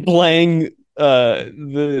 Playing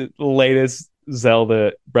the latest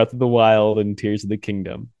Zelda, Breath of the Wild and Tears of the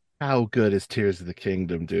Kingdom. How good is Tears of the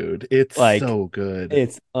Kingdom, dude? It's Like so good.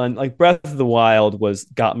 it's like Breath of the Wild was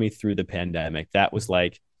got me through the pandemic. That was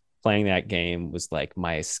like playing that game was like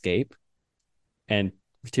my escape. And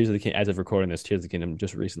Tears of the Kingdom, as of recording this, Tears of the Kingdom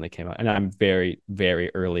just recently came out, and I'm very,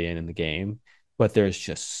 very early in the game, but there's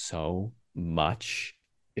just so much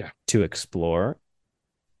Yeah. to explore,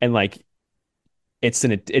 and like it's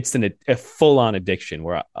a full on addiction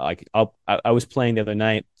where I was playing the other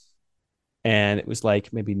night, and it was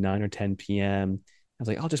like maybe 9 or 10 p.m. I was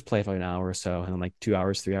like, I'll just play for an hour or so, and then like 2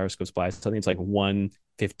 hours, 3 hours goes by. Suddenly it's like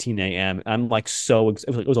 1:15 a.m. I'm like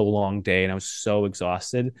it was a long day, and I was so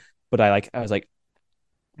exhausted. But I was like,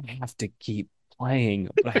 I have to keep playing,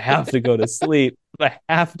 but I have to go to sleep. But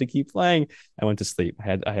I have to keep playing. I went to sleep. I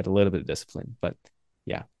had a little bit of discipline, but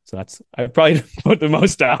yeah. So I probably put the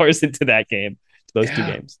most hours into that game, to those two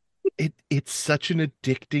Yeah. games. It's such an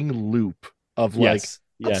addicting loop of like, Yes,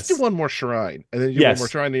 I'll just do yes, one more shrine. And then you do one more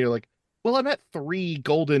yes. shrine, and you're like, well, I'm at three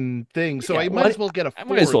golden things, so Yeah. I might Well, as well get a I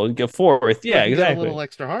might as fourth well go fourth. so I Yeah, can get a exactly. little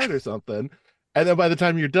extra heart or something. And then by the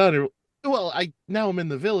time you're done, well, I'm in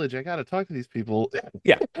the village. I gotta talk to these people.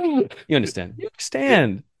 Yeah, you understand. You It's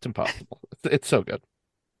understand. impossible. It's so good.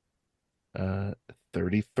 Uh,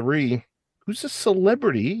 33. Who's a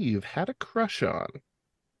celebrity you've had a crush on?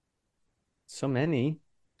 So many.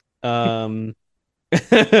 Um,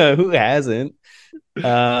 who hasn't?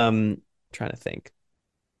 Trying to think.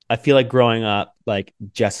 I feel like growing up, like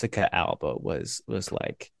Jessica Alba was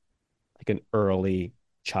like an early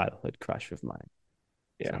childhood crush of mine.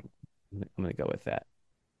 So Yeah. I'm gonna go with that.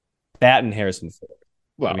 That and Harrison Ford. I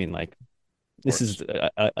Well, mean, like This is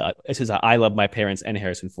a I love my parents and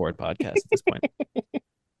Harrison Ford podcast at this point.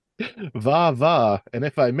 Va va, and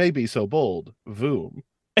if I may be so bold, voom.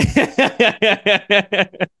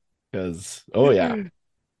 Because, oh yeah.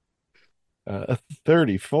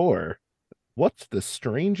 34. What's the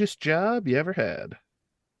strangest job you ever had?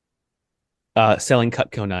 Selling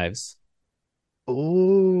Cutco knives.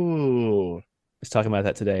 Oh. I was talking about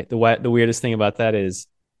that today. The weirdest thing about that is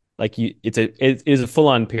like it is a full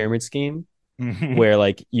on pyramid scheme where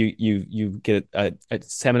like you get a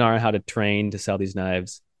seminar on how to train to sell these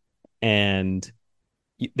knives, and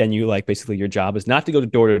then you like basically your job is not to go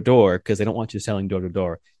door to door because they don't want you selling door to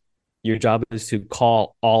door. Your job is to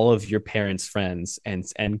call all of your parents' friends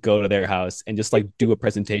and go to their house and just like do a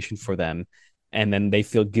presentation for them, and then they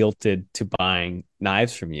feel guilted to buying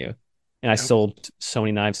knives from you. And I sold so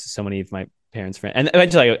many knives to so many of my parents' friends, and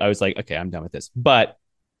eventually I was like, okay, I'm done with this. But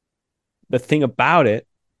the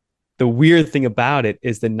weird thing about it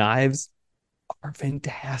is the knives are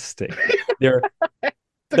fantastic. They're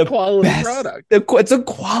the quality best. Product. It's a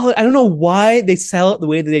quality. I don't know why they sell it the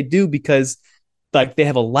way that they do, because like they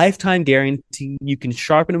have a lifetime guarantee. You can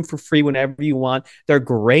sharpen them for free whenever you want. They're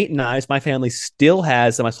great knives. My family still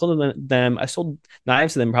has them. I sold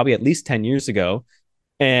knives to them probably at least 10 years ago,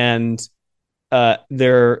 and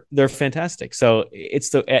they're fantastic. So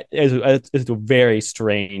it's a very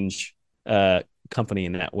strange company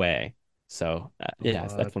in that way. So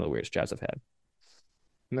that's one of the weirdest jobs I've had.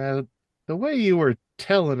 Now, the way you were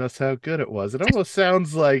telling us how good it almost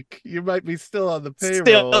sounds like you might be still on the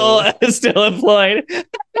payroll. Still employed.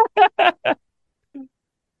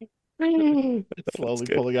 Slowly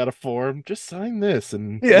pulling out a form. Just sign this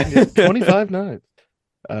and 25 knives.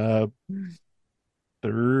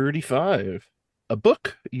 35. A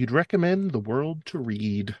book you'd recommend the world to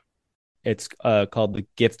read. It's called The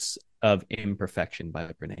Gifts of Imperfection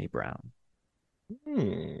by Brene Brown.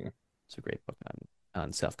 It's a great book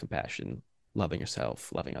on self-compassion, loving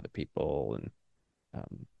yourself, loving other people, and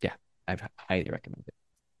I highly recommend it.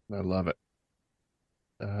 I love it.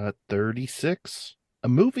 36. A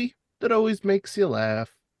movie that always makes you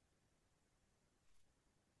laugh.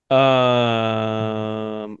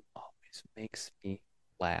 Always makes me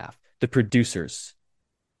laugh. The Producers.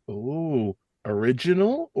 Oh,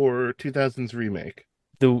 original or 2000s remake?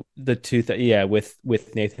 The two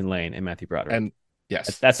with Nathan Lane and Matthew Broderick. And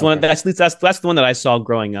yes, that's the one. That's the one that I saw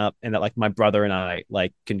growing up, and that like my brother and I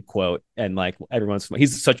like can quote, and like everyone's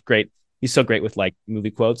he's so great with like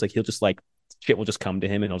movie quotes. Like he'll just like shit will just come to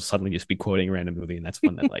him, and he'll suddenly just be quoting a random movie, and that's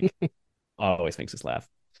one that like always makes us laugh.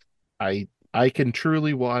 I can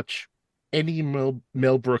truly watch any Mel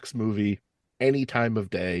Brooks movie any time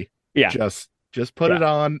of day. Yeah, just put it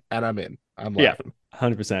on, and I'm in. I'm laughing.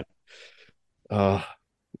 100%.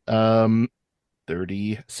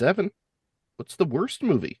 37. What's the worst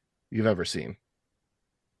movie you've ever seen?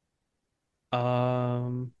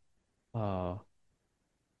 Don't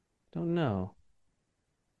know.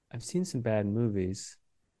 I've seen some bad movies.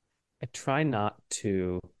 I try not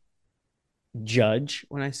to judge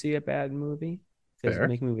when I see a bad movie, because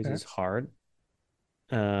making movies is hard.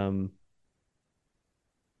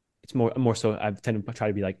 It's more so I tend to try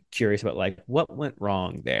to be like curious about like what went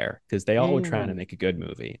wrong there, because they all were trying to make a good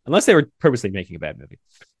movie, unless they were purposely making a bad movie.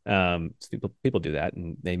 So people do that,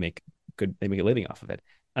 and they make a living off of it.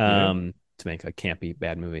 To make a campy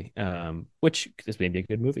bad movie, which is maybe a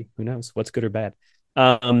good movie. Who knows what's good or bad?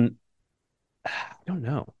 I don't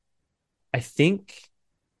know. I think.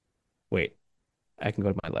 Wait, I can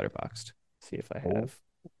go to my Letterboxd, see if I have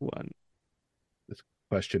one. This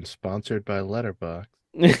question sponsored by Letterboxd.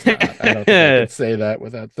 I don't think I can say that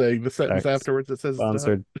without saying the sentence afterwards that says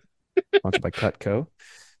sponsored by Cutco.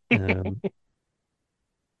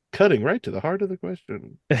 Cutting right to the heart of the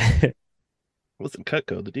question. Listen,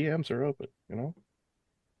 Cutco, the DMs are open,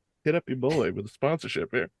 hit up your boy with a sponsorship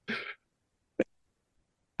here.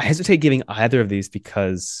 I hesitate giving either of these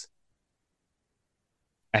because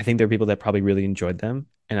I think there are people that probably really enjoyed them,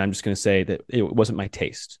 and I'm just going to say that it wasn't my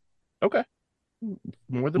taste. Okay.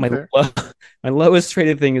 More than fair. My lowest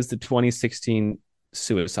rated thing is the 2016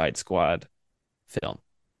 Suicide Squad film.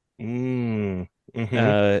 I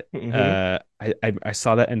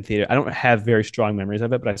saw that in theater. I don't have very strong memories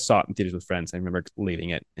of it, but I saw it in theaters with friends. I remember leaving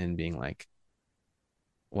it and being like,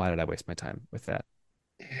 why did I waste my time with that?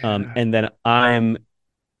 And then I'm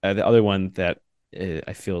the other one that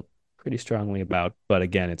I feel pretty strongly about, but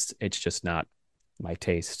again, it's just not my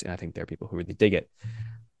taste, and I think there are people who really dig it.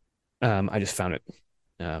 I just found it.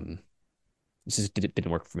 This just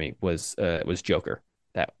didn't work for me. Was Joker?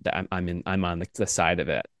 That I'm on the side of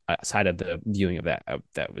it, side of the viewing of that.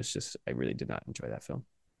 That was just, I really did not enjoy that film.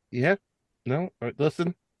 Yeah, No,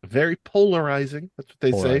 listen, very polarizing. That's what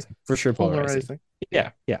they say. Polarizing, for sure. Polarizing. Polarizing. Yeah,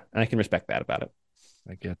 Yeah, yeah, and I can respect that about it.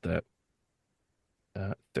 I get that.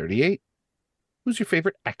 38. Who's your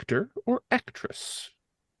favorite actor or actress?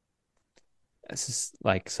 This is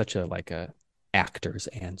like such a actor's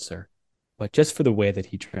answer, but just for the way that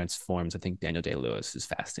he transforms, I think Daniel Day-Lewis is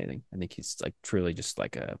fascinating. I think he's like truly just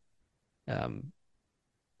like um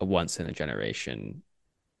a once in a generation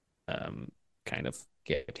kind of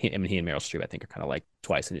gift. I mean, he and Meryl Streep, I think, are kind of like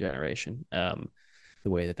twice in a generation. The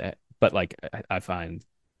way but like I find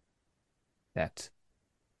that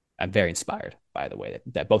I'm very inspired by the way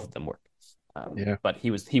that both of them work. Yeah. But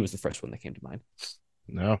he was the first one that came to mind.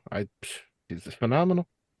 No, he's phenomenal.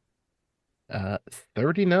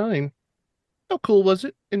 39. How cool was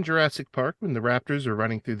it in Jurassic Park when the raptors are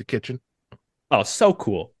running through the kitchen? Oh, so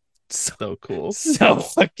cool. So, So cool. so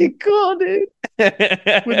fucking cool, dude.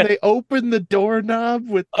 When they open the doorknob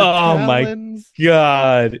with the Oh my talons,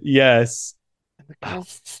 God. Yes. and the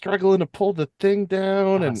girl's struggling to pull the thing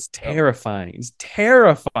down, Oh, and it's terrifying. It's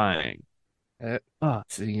terrifying. that Oh.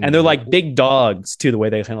 scene And they're is like big dogs too, the way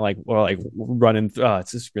they kind of like were like running. Oh,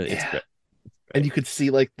 it's just really, it's yeah. great. And you could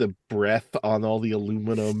see like the breath on all the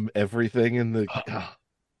aluminum, everything in the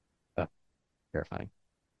Oh, terrifying.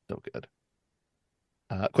 so good.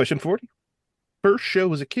 Question 40. First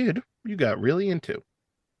show as a kid you got really into.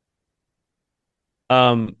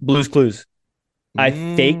 Blue's Clues. I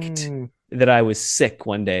faked Mm. that I was sick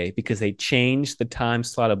one day because they changed the time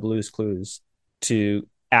slot of Blue's Clues to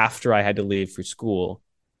after I had to leave for school,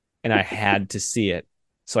 and I had to see it.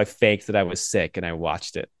 So I faked that I was sick and I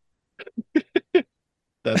watched it.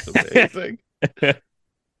 That's amazing.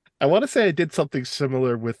 I want to say I did something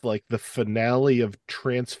similar with like the finale of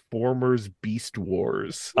Transformers Beast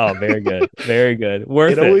Wars. Oh, very good. Very good.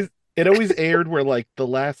 Worth It it. always aired where like the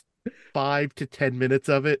last 5 to 10 minutes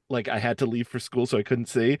of it, like I had to leave for school so I couldn't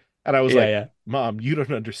see. And I was Yeah, like, yeah. Mom, you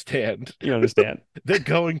don't understand. You understand. They're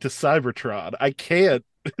going to Cybertron. I can't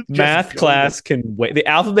just Math go there. class can wait. The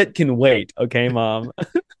alphabet can wait. Okay, mom.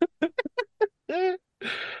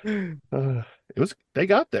 It was they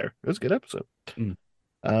got there. It was a good episode. Mm.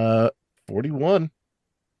 41.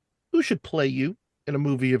 Who should play you in a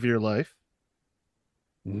movie of your life?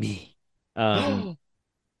 Me. I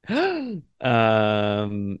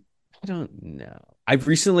don't know.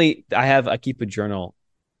 I keep a journal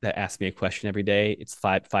that asks me a question every day. It's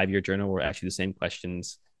five-year journal where I ask you the same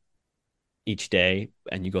questions each day,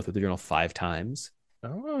 and you go through the journal 5 times.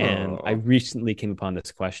 And I Oh, recently came upon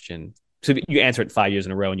this question. So you answer it 5 years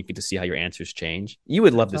in a row, and you get to see how your answers change. You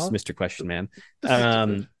would love that's this, all. Mr. Question Man. This is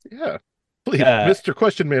Um, yeah. Please, uh, Mr.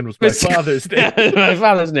 Question Man was my father's name. my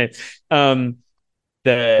father's name. Um,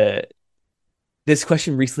 the this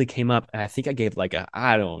question recently came up, and I think I gave like a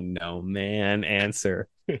I don't know, man, answer.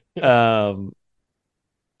 Um,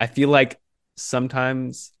 I feel like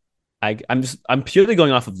sometimes I'm purely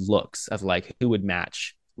going off of looks of like who would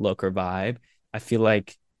match look or vibe. I feel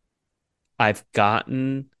like I've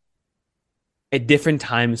gotten at different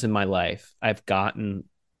times in my life, I've gotten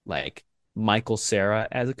like Michael Sarah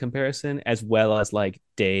as a comparison, as well as like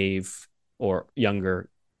Dave or younger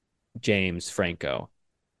James Franco.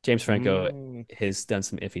 James Franco Mm, has done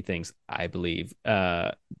some iffy things, I believe.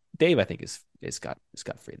 Dave, I think, is got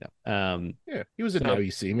free though. yeah, he was in Now So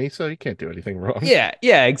You See Me, so you can't do anything wrong. yeah,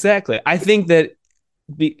 yeah, exactly. I think that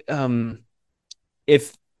the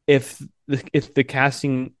if if the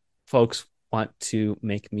casting folks want to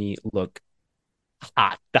make me look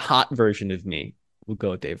hot, the hot version of me, we'll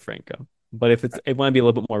go with Dave Franco. But if it want to be a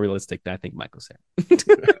little bit more realistic, then I think Michael Sarah.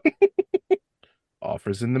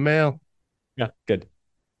 Offers in the mail. Yeah, good.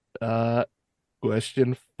 Uh,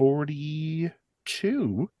 question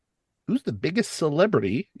 42. Who's the biggest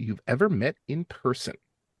celebrity you've ever met in person?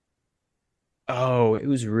 Oh, it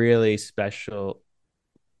was really special.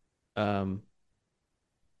 Um,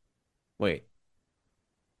 Wait,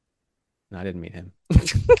 no, I didn't meet him.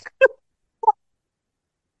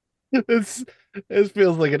 This this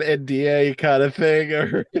feels like an NDA kind of thing,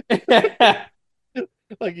 or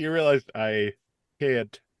like you realize I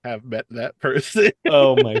can't have met that person.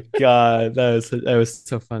 Oh my God, that was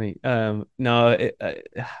so funny. No,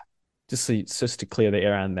 just to clear the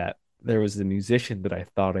air on that, there was a musician that I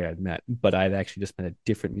thought I had met, but I'd actually just met a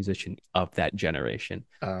different musician of that generation.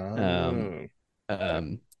 Um, Oh,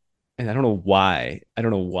 um, and I don't know why. I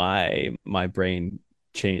don't know why my brain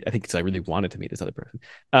changed. I think because I really wanted to meet this other person.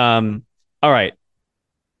 All right,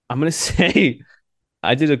 I'm gonna say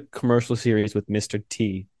I did a commercial series with Mr.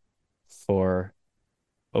 T for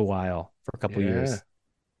a while, for a couple yeah. years,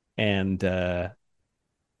 and I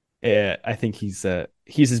think he's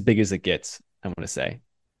as big as it gets. I'm gonna say.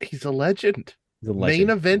 He's a legend. He's a Main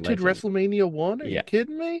legend. evented Legend. WrestleMania 1? Are you Yeah.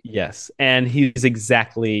 kidding me? Yes. And he's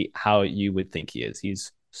exactly how you would think he is.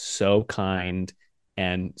 He's so kind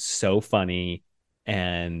and so funny.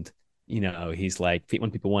 And, he's like,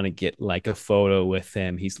 when people want to get like a photo with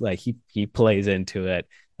him, he's like, he plays into it.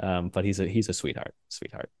 But he's a sweetheart.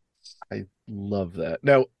 I love that.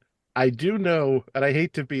 Now, I do know, and I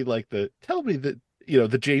hate to be like tell me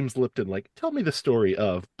the James Lipton, like, tell me the story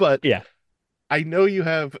of, but Yeah. I know you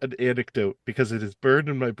have an anecdote because it is burned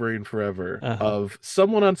in my brain forever Uh-huh. of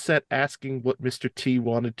someone on set asking what Mr. T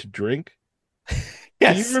wanted to drink. Do you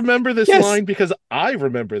Yes. remember this Yes. line? Because I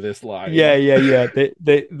remember this Yeah, line. yeah.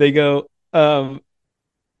 They go, they're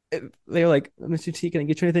like, Mr. T, can I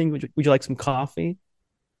get you anything? Would you like some coffee?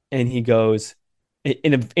 And he goes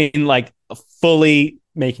in like fully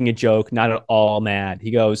making a joke, not at all mad.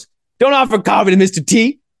 He goes, "Don't offer coffee to Mr.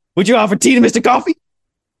 T. Would you offer tea to Mr. Coffee?"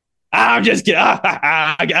 I'm just kidding.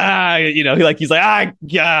 He's like,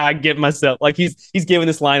 I get myself like he's given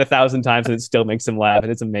this line 1,000 times and it still makes him laugh,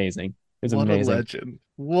 and it's amazing. It's What a amazing. legend.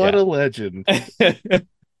 What Yeah. a legend.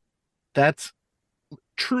 That's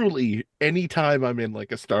truly anytime I'm in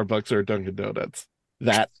like a Starbucks or a Dunkin' Donuts,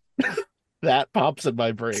 that that pops in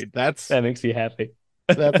my brain. That's That makes me happy.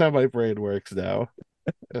 that's how my brain works now.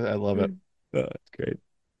 I love it. Oh, that's great.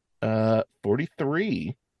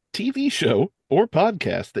 43 TV show or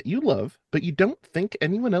podcast that you love, but you don't think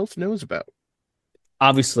anyone else knows about.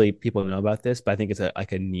 Obviously, people know about this, but I think it's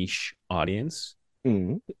like a niche audience.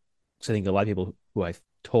 Mm. So I think a lot of people who I've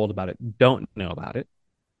told about it don't know about it.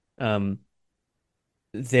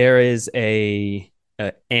 There is a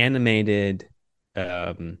animated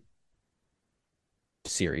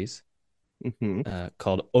series Mm-hmm.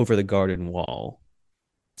 called Over the Garden Wall.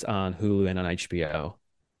 It's on Hulu and on HBO,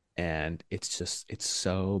 and it's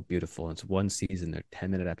so beautiful. It's one season. They're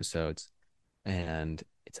 10-minute episodes, and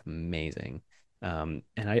it's amazing. And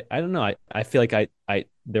I don't know. I feel like I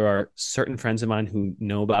there are certain friends of mine who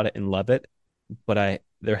know about it and love it, but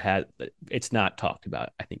it's not talked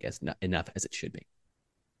about, I think, as not enough as it should be.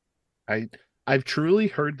 I've truly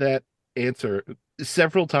heard that answer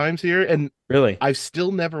several times here, and Really? I've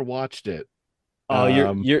still never watched it. Oh,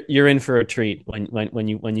 you're in for a treat when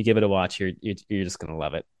you give it a watch. You're just gonna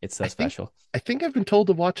love it. It's so special. I think I've been told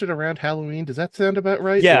to watch it around Halloween. Does that sound about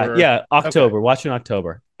right? Yeah, Or... yeah. October. Okay. Watch in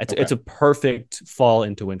October. It's a perfect fall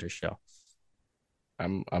into winter show.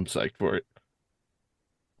 I'm psyched for it.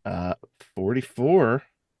 44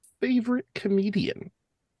 favorite comedian.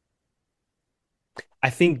 I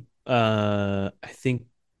think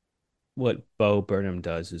what Bo Burnham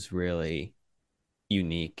does is really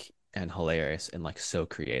unique and hilarious and like so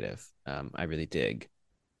creative. I really dig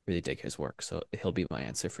his work. So he'll be my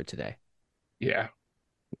answer for today. Yeah.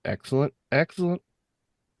 Excellent.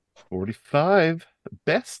 45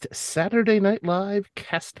 best Saturday Night Live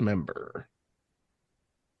cast member.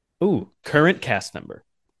 Ooh, current cast member.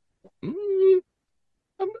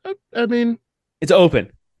 I mean, it's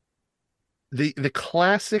open. The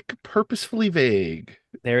classic purposefully vague.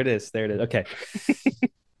 There it is. Okay.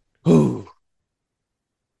 Ooh.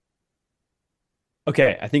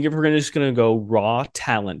 Okay, I think if we're just gonna go raw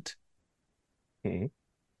talent, I'm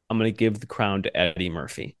gonna give the crown to Eddie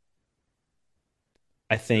Murphy.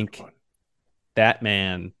 I think that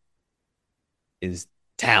man is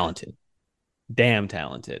talented, damn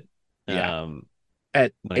talented. Yeah.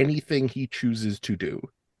 At anything he chooses to do.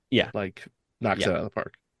 Yeah. Like knocks it out of the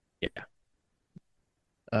park. Yeah.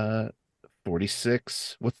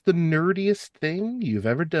 46. What's the nerdiest thing you've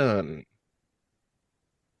ever done?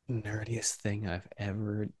 Nerdiest thing I've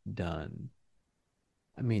ever done.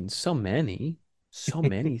 I mean, so many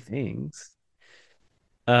things.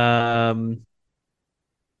 Such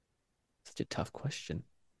a tough question.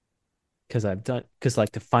 Because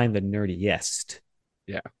like to find the nerdiest.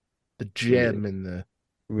 Yeah. The gem in the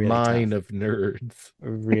really mine tough. of nerds.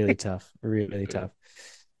 Really tough. Really tough.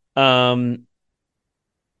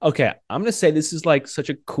 Okay, I'm gonna say this is like such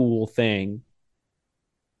a cool thing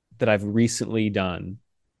that I've recently done.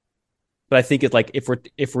 But I think it's like if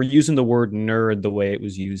we're using the word nerd the way it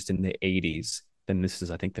was used in the 80s, then this is,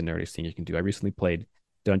 I think, the nerdiest thing you can do. I recently played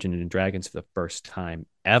Dungeons and Dragons for the first time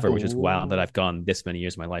ever, which is wild that I've gone this many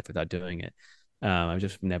years of my life without doing it. I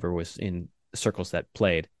just never was in circles that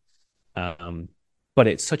played. But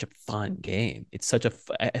it's such a fun game. It's such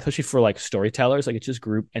especially for like storytellers, like it's just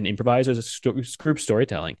group and improvisers, it's group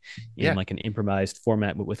storytelling in like an improvised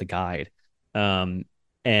format with a guide.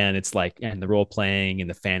 And it's like, and the role playing and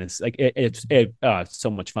the fantasy, like it's so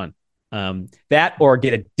much fun. That or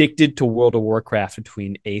get addicted to World of Warcraft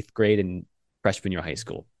between 8th grade and freshman year of high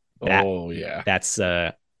school. That's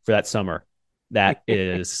for that summer. That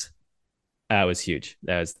was huge.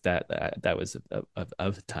 That was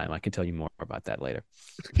of the time. I can tell you more about that later.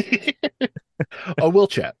 Oh, we'll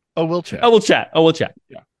chat. We'll chat. We'll chat.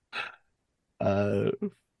 Yeah.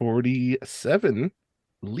 47.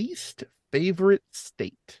 Least favorite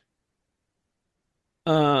state.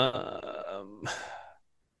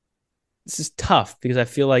 This is tough because I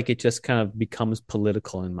feel like it just kind of becomes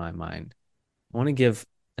political in my mind. I want to give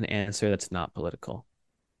an answer that's not political.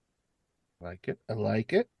 I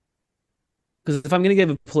like it. Because if I'm going to give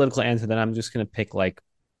a political answer, then I'm just going to pick like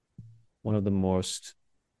one of the most,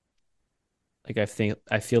 like I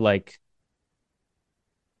feel like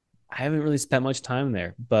I haven't really spent much time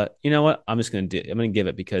there, but you know what? I'm going to give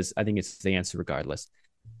it because I think it's the answer regardless.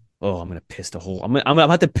 Oh, I'm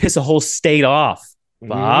about to piss a whole state off,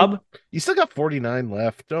 Bob. You still got 49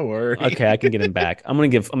 left. Don't worry. Okay, I can get him back. I'm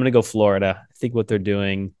gonna go Florida. I think what they're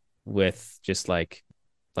doing with just like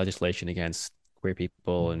legislation against queer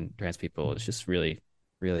people and trans people is just really,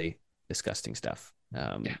 really disgusting stuff. Yeah,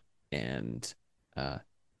 I'm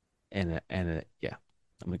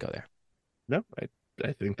gonna go there. No,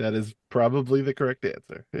 I think that is probably the correct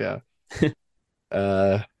answer. Yeah.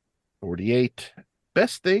 48.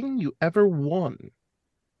 Best thing you ever won.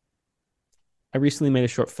 I recently made a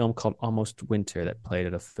short film called Almost Winter that played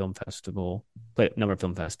at a number of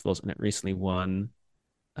film festivals, and it recently won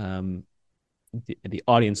the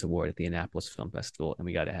audience award at the Annapolis Film Festival, and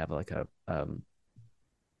we got to have like a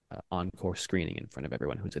encore screening in front of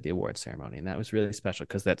everyone who's at the award ceremony, and that was really special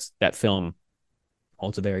because that film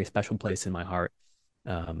holds a very special place in my heart,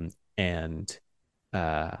 and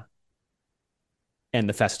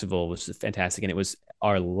the festival was fantastic, and it was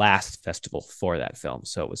our last festival for that film,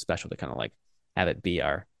 so it was special to kind of like have it be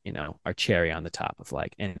our cherry on the top of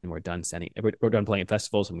like, and we're done playing at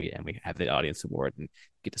festivals, and we have the audience award and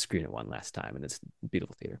get to screen it one last time, and it's a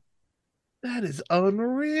beautiful theater. That is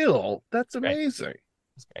unreal. That's amazing.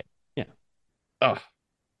 That's great. Yeah.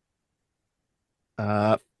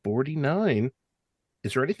 49.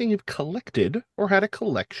 Is there anything you've collected or had a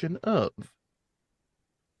collection of?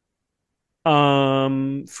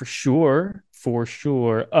 For sure.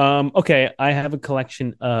 Okay, I have a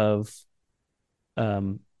collection of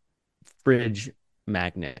fridge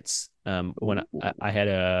magnets. When I had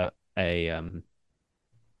a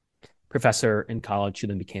professor in college who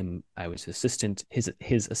then I was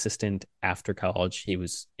his assistant after college. He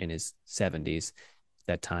was in his 70s at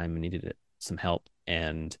that time and needed some help,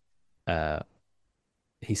 and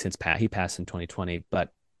he passed in 2020,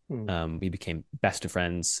 but we became best of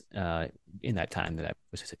friends in that time that I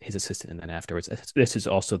was his assistant, and then afterwards. This is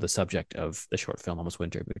also the subject of the short film Almost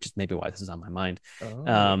Winter, which is maybe why this is on my mind.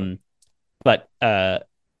 But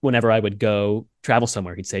whenever I would go travel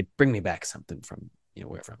somewhere, he'd say, "Bring me back something from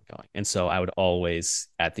wherever I'm going," and so I would always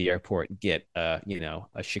at the airport get a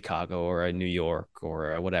Chicago or a New York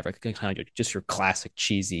or whatever, kind of just your classic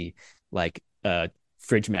cheesy like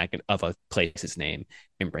fridge magnet of a place's name,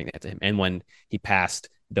 and bring that to him. And when he passed,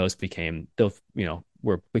 those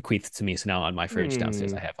were bequeathed to me. So now on my fridge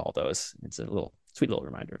downstairs, I have all those. It's a sweet little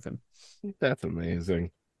reminder of him. That's amazing.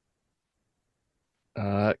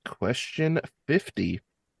 Question 50.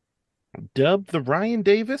 Dubbed the Ryan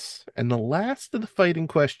Davis and the last of the fighting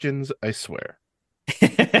questions, I swear.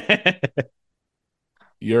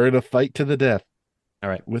 You're in a fight to the death. All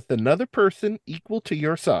right. With another person equal to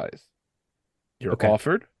your size. You're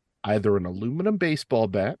offered either an aluminum baseball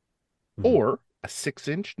bat or a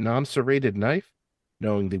 6-inch non-serrated knife,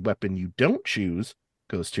 knowing the weapon you don't choose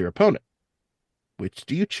goes to your opponent. Which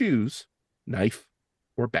do you choose, knife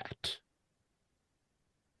or bat?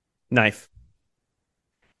 Knife.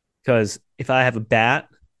 Because if I have a bat,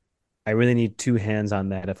 I really need two hands on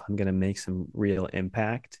that if I'm going to make some real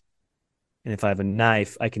impact. And if I have a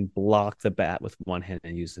knife, I can block the bat with one hand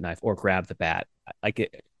and use the knife, or grab the bat.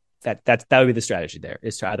 That would be the strategy there,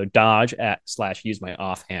 is to either dodge / use my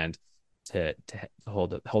offhand to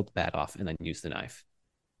hold the bat off and then use the knife.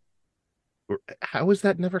 How has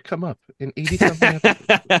that never come up in 80-something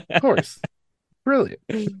episodes? Of course. Brilliant.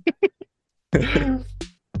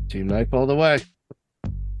 Team knife all the way.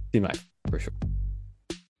 Team knife, for sure.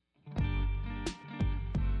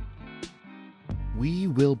 We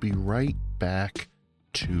will be right back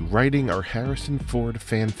to writing our Harrison Ford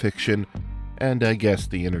fan fiction and I guess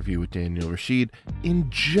the interview with Daniel Rashid in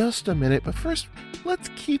just a minute. But first, let's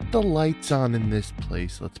keep the lights on in this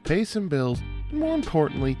place. Let's pay some bills. And more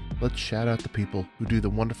importantly, let's shout out the people who do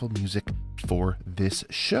the wonderful music for this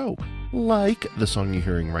show. Like the song you're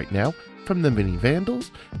hearing right now from the Mini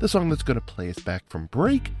Vandals, the song that's going to play us back from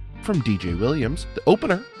break from DJ Williams, the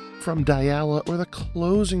opener from Diala, or the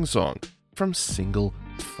closing song from Single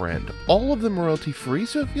friend. All of them royalty free,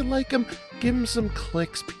 so if you like them, give them some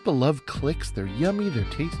clicks. People love clicks. They're yummy, they're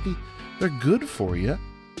tasty, they're good for you.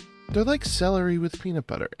 They're like celery with peanut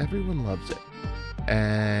butter. Everyone loves it.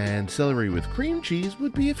 And celery with cream cheese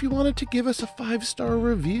would be if you wanted to give us a 5-star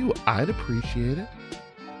review. I'd appreciate it.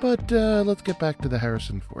 But let's get back to the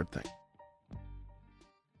Harrison Ford thing.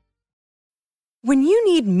 When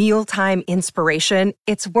you need mealtime inspiration,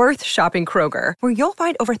 it's worth shopping Kroger, where you'll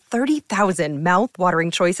find over 30,000 mouth-watering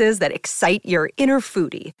choices that excite your inner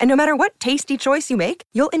foodie. And no matter what tasty choice you make,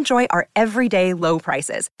 you'll enjoy our everyday low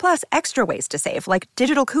prices, plus extra ways to save, like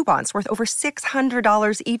digital coupons worth over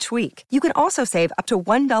 $600 each week. You can also save up to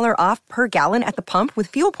 $1 off per gallon at the pump with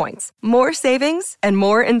fuel points. More savings and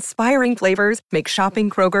more inspiring flavors make shopping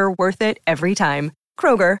Kroger worth it every time.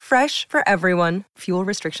 Kroger, fresh for everyone. Fuel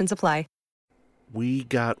restrictions apply. We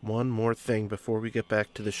got one more thing before we get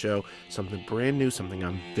back to the show. Something brand new, something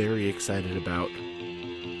I'm very excited about.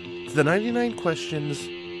 It's the 99 Questions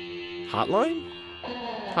hotline?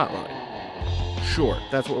 Hotline. Sure,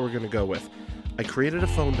 that's what we're going to go with. I created a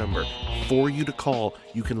phone number for you to call.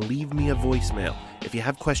 You can leave me a voicemail. If you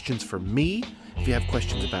have questions for me, if you have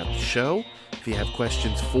questions about the show, if you have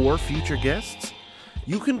questions for future guests,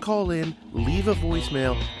 you can call in, leave a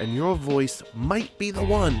voicemail, and your voice might be the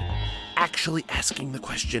one actually asking the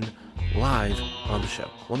question live on the show.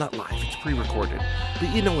 Well, not live, it's pre-recorded,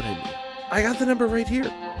 but you know what I mean. I got the number right here,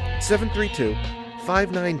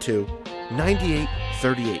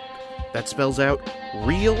 732-592-9838. That spells out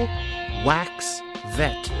Real Wax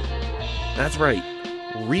Vet. That's right,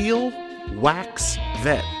 Real Wax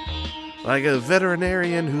Vet. Like a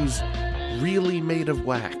veterinarian who's really made of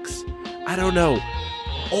wax. I don't know.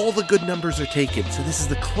 All the good numbers are taken, so this is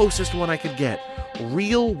the closest one I could get.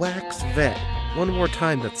 Real Wax Vet. One more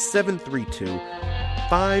time, that's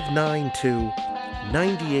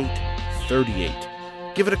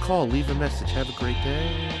 732-592-9838. Give it a call, leave a message. Have a great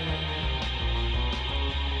day.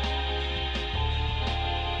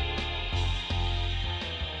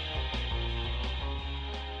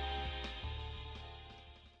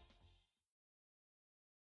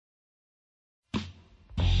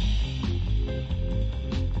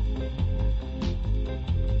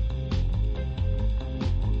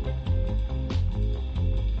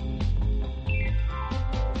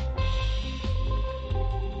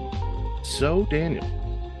 So, Daniel,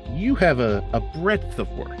 you have a breadth of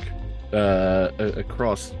work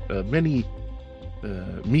across many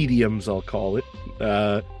mediums, I'll call it.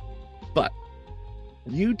 But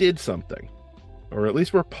you did something, or at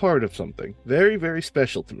least were part of something, very, very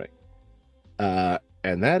special to me.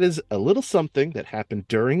 And that is a little something that happened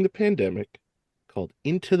during the pandemic called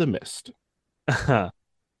Into the Mist. It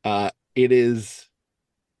is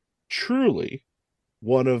truly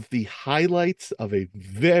one of the highlights of a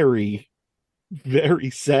very, very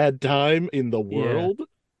sad time in the world.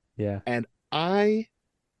 Yeah. And I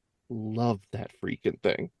love that freaking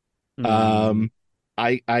thing.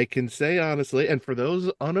 I can say honestly, and for those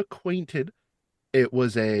unacquainted, it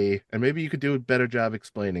was and maybe you could do a better job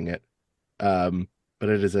explaining it. But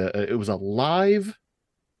it was a live,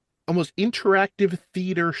 almost interactive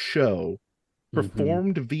theater show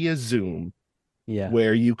performed via Zoom. Yeah.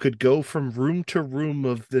 Where you could go from room to room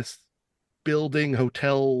of this building,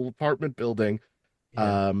 hotel, apartment building,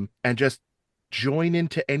 and just join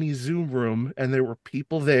into any Zoom room, and there were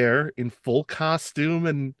people there in full costume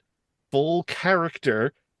and full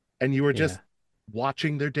character, and you were just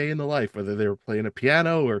watching their day in the life, whether they were playing a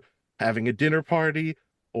piano or having a dinner party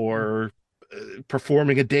or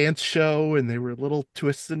performing a dance show, and there were little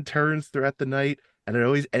twists and turns throughout the night, and it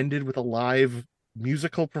always ended with a live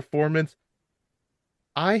musical performance.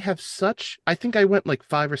 I think I went like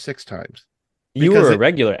 5 or 6 times. You were a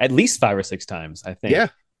regular, at least 5 or 6 times, I think. Yeah.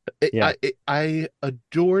 I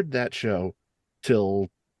adored that show and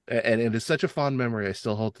it is such a fond memory I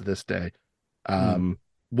still hold to this day.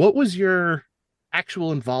 What was your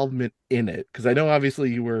actual involvement in it? Because I know obviously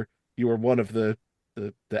you were one of the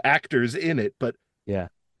actors in it, but yeah,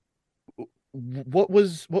 what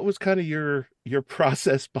was kind of your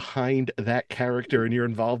process behind that character and your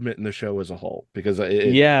involvement in the show as a whole? Because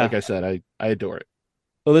like I said, I adore it.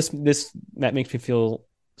 Well, that makes me feel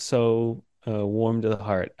so warm to the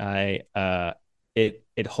heart.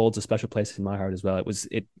 It holds a special place in my heart as well.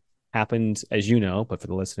 It happened, as you know, but for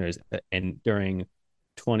the listeners, and during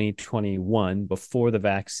 2021, before the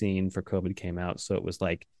vaccine for COVID came out. So it was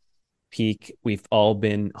like peak. We've all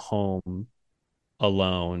been home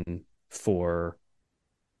alone for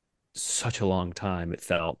such a long time, it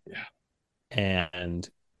felt. Yeah. And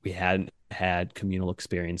we hadn't had communal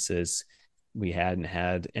experiences. We hadn't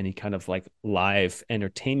had any kind of like live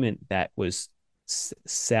entertainment that was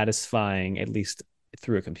satisfying, at least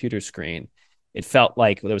through a computer screen. It felt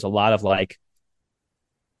like there was a lot of like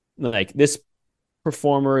this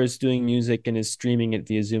performer is doing music and is streaming it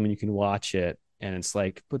via Zoom and you can watch it. And it's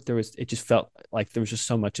like, but it just felt like there was just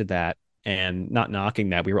so much of that, and not knocking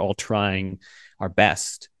that. We were all trying our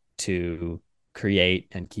best to create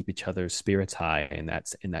and keep each other's spirits high in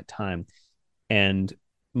that time. And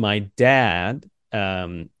my dad, he's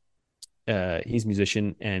a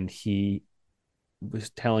musician, and he was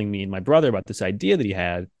telling me and my brother about this idea that he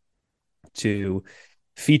had to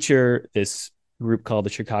feature this group called the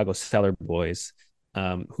Chicago Cellar Boys,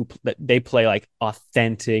 they play like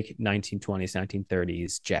authentic 1920s,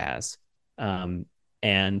 1930s jazz.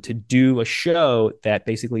 And to do a show that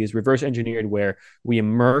basically is reverse engineered, where we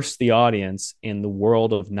immerse the audience in the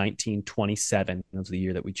world of 1927. That was the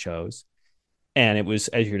year that we chose. And it was,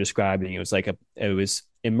 as you're describing, it was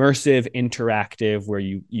immersive, interactive, where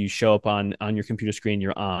you show up on your computer screen,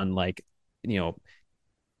 you're on like,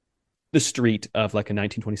 the street of like a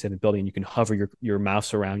 1927 building. You can hover your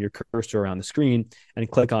mouse around, your cursor around the screen,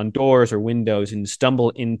 and click on doors or windows and stumble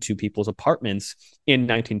into people's apartments in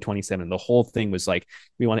 1927. The whole thing was like,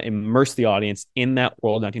 we want to immerse the audience in that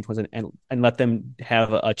world, 1927, and let them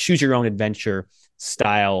have a choose your own adventure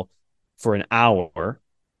style for an hour.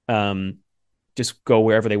 Just go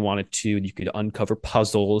wherever they wanted to. You could uncover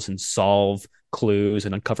puzzles and solve clues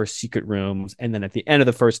and uncover secret rooms. And then at the end of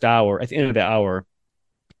the hour,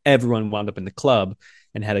 everyone wound up in the club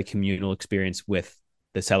and had a communal experience with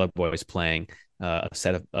the Cellar Boys playing a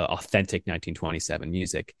set of authentic 1927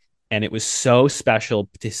 music. And it was so special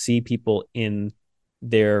to see people in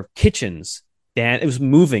their kitchens. And it was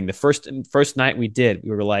moving. The first night we did,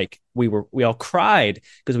 we all cried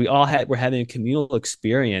because we're having a communal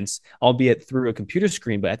experience, albeit through a computer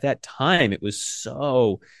screen. But at that time, it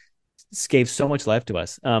gave so much life to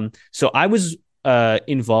us. So I was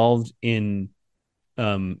involved in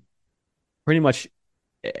pretty much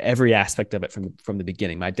every aspect of it from the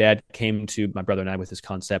beginning. My dad came to my brother and I with this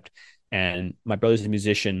concept, and my brother's a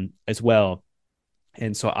musician as well.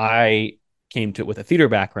 And so I came to it with a theater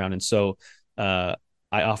background. And so I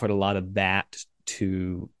offered a lot of that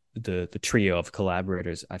to the trio of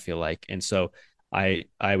collaborators, I feel like. And so I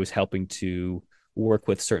was helping to work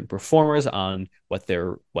with certain performers on what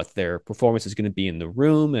their performance is going to be in the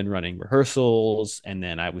room and running rehearsals. And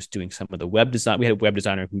then I was doing some of the web design. We had a web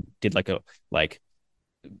designer who did like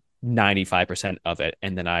 95% of it.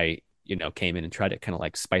 And then I, came in and tried to kind of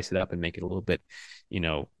like spice it up and make it a little bit,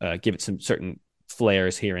 give it some certain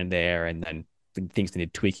flares here and there. And then things that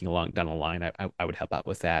need tweaking down the line, I would help out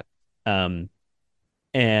with that. And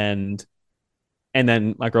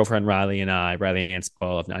then my girlfriend Riley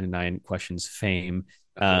Anspo of 99 Questions fame.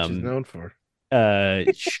 That's what she's known for.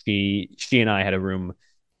 She and I had a room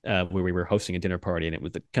where we were hosting a dinner party, and it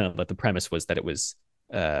was the premise was that it was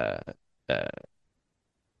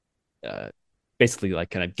basically like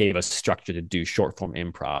kind of gave us structure to do short form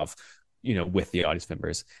improv, with the audience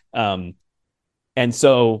members. And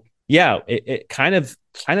so yeah, it kind of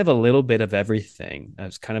a little bit of everything. I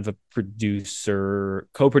was kind of a producer,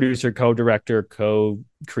 co-director,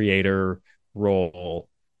 co-creator role.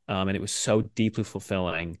 And it was so deeply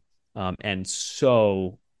fulfilling. And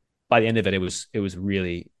so by the end of it, it was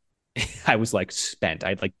really, I was like spent.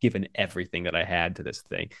 I'd like given everything that I had to this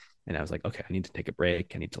thing. And I was like, okay, I need to take a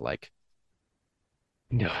break. I need to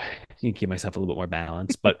give myself a little bit more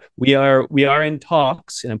balance. But we are in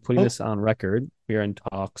talks, and I'm putting this on record. We are in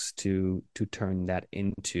talks to turn that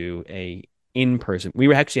into a in-person.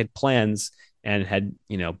 We actually had plans and had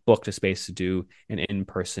booked a space to do an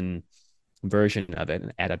in-person version of it,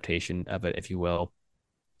 an adaptation of it, if you will,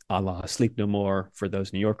 a la Sleep No More for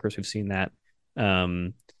those New Yorkers who've seen that.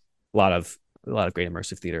 A lot of great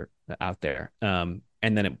immersive theater out there. And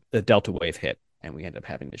then the Delta wave hit, and we ended up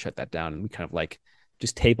having to shut that down. And we kind of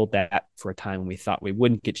just tabled that for a time when we thought we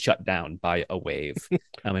wouldn't get shut down by a wave.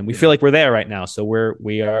 And we feel like we're there right now. So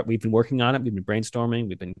we've been working on it. We've been brainstorming.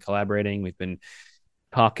 We've been collaborating. We've been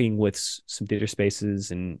talking with some theater spaces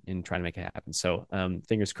and trying to make it happen. So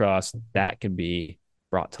fingers crossed that can be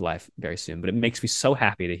brought to life very soon. But it makes me so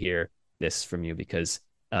happy to hear this from you, because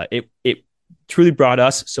it truly brought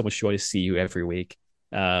us so much joy to see you every week.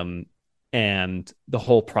 And the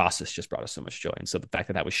whole process just brought us so much joy. And so the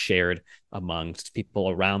fact that was shared amongst people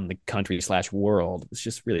around the country / world was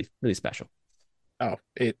just really, really special. Oh,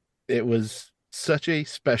 it was such a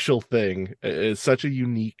special thing. It's such a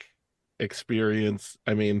unique experience.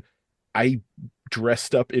 I mean, I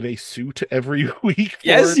dressed up in a suit every week.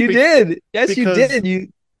 Yes, you did. Yes, you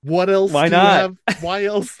did. What else? Why not? Why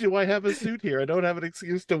else do I have a suit here? I don't have an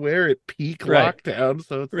excuse to wear it peak lockdown.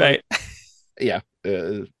 So it's right. Yeah,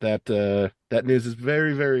 that news is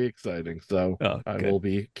very, very exciting. So Oh, I good, will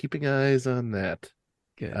be keeping eyes on that.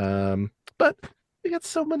 good. But we got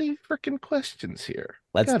so many freaking questions here.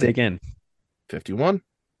 Let's Got it. dig in. 51.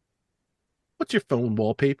 What's your phone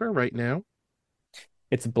wallpaper right now?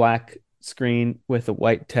 It's a black screen with a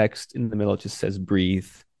white text in the middle. It just says "breathe."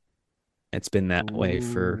 It's been that way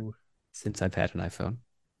for Ooh, since I've had an iPhone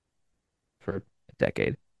for a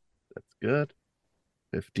decade. that's good.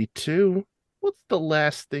 52. What's the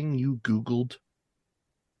last thing you Googled?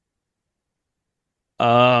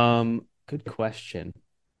 Good question.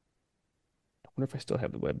 I wonder if I still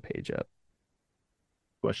have the web page up.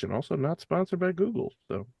 Question also not sponsored by Google.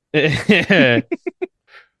 So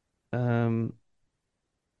Um,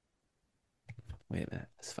 wait a minute.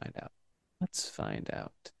 Let's find out. Let's find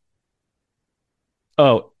out.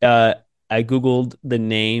 Oh, I Googled the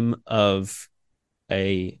name of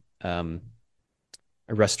a um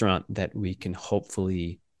a restaurant that we can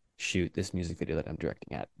hopefully shoot this music video that I'm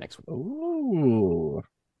directing at next week. ooh,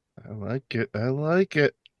 I like it. I like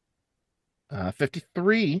it.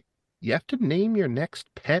 53. You have to name your next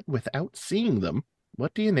pet without seeing them.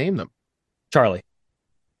 What do you name them? Charlie,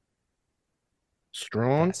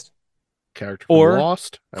 Strong, passed. character from Or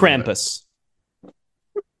Lost. I love it. Krampus.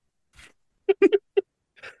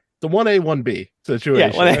 The 1A, 1B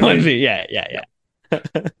Yeah, situation. well, I that would mean, be, yeah.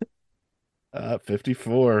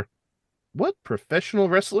 54. What professional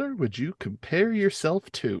wrestler would you compare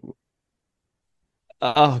yourself to?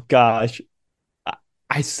 Oh gosh.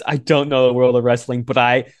 I, I don't know the world of wrestling, but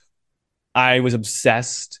I was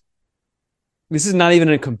obsessed. This is not even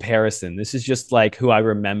a comparison. This is just like who I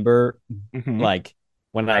remember, Hmm. like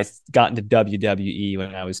when I got into WWE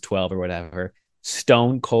when I was 12 or whatever.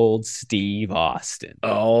 Stone Cold Steve Austin.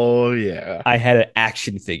 Oh, yeah. I had an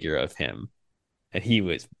action figure of him, and he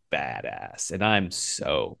was badass, and I'm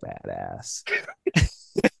so badass.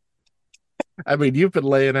 I mean, you've been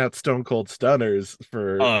laying out Stone Cold Stunners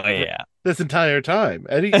Oh for yeah. this entire time.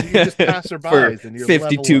 And you're just For passerbys and you're level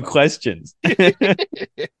 52 up. questions.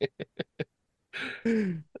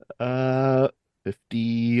 uh,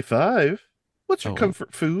 55. What's your Oh,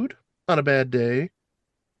 comfort food on a bad day?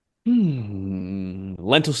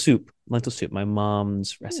 lentil soup. Lentil soup. My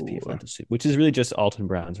mom's recipe of Ooh. lentil soup, which is really just Alton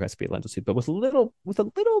Brown's recipe of lentil soup, but with a little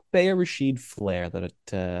Bayer Rashid flair that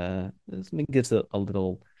it gives a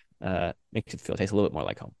little makes it feel taste a little bit more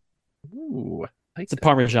like home. Ooh, I like It's a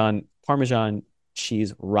that. Parmesan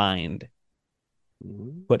cheese rind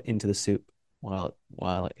Ooh. put into the soup while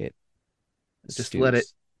it Just let it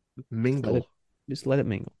stews. Just let mingle. it just let it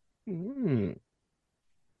mingle. Mm.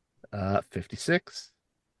 56.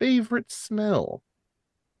 Favorite smell?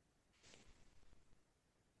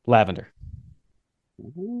 Lavender. I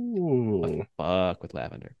Ooh. fuck with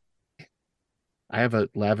lavender. I have a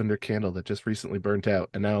lavender candle that just recently burnt out,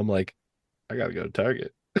 and now I'm like, I gotta go to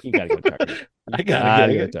Target. You gotta go to Target. You I gotta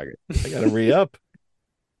gotta go to get, Target. I gotta re-up.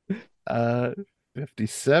 Uh,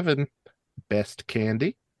 57. Best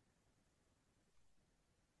candy?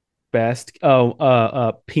 Best.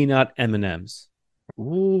 Peanut M&Ms.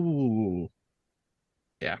 Ooh.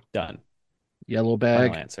 Yeah. Done. Yellow Final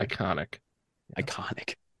bag, answer. iconic.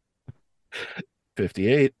 Iconic.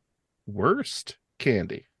 58. Worst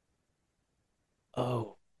candy.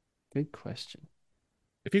 Oh, good question.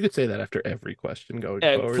 If you could say that after every question going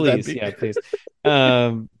forward, that'd Please, be. yeah, please.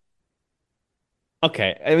 Um,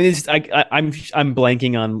 okay. I mean, I'm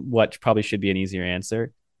blanking on what probably should be an easier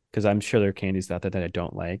answer because I'm sure there are candies out there that I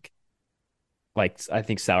don't like. Like I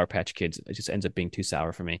think Sour Patch Kids, it just ends up being too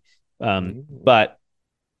sour for me. Ooh. But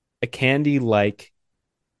a candy like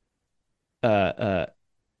uh uh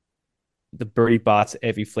the Birdie Bots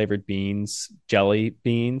every flavored beans, jelly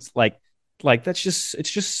beans, like that's just it's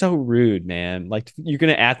just so rude, man. Like you're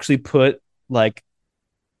gonna actually put like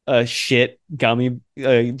a shit gummy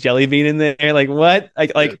jelly bean in there, like what?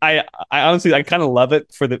 Yeah. I honestly I kind of love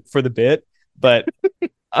it for the bit, but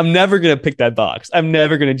I'm never gonna pick that box. I'm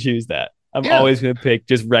never gonna choose that. I'm Yeah, always gonna pick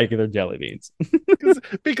just regular jelly beans.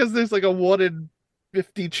 because there's like a 1 in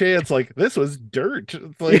 50 chance, like, this was dirt.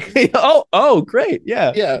 It's like, Oh, great,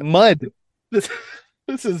 yeah, yeah, mud. this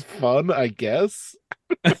this is fun, I guess.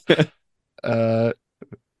 Uh,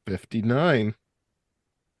 59.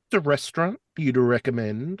 The restaurant you'd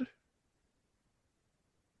recommend?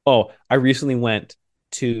 Oh, I recently went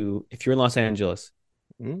to if you're in Los Angeles,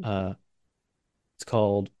 Mm, uh, it's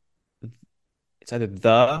called it's either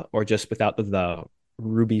the or just without the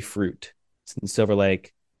Ruby Fruit. It's in Silver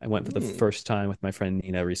Lake. I went for the mm. first time with my friend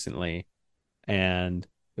Nina recently, and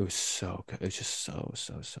it was so good. It was just so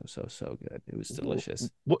good. It was delicious.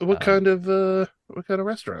 What Um, kind of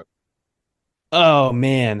restaurant? Oh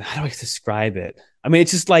man, how do I describe it? I mean,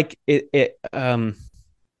 it's just like I'm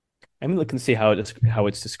looking to see how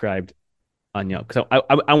it's described on Yelp because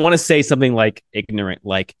I want to say something like ignorant,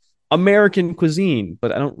 like American cuisine,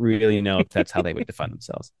 but I don't really know if that's how they would define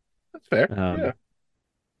themselves. That's fair. Yeah. Um,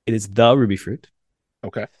 it is the ruby fruit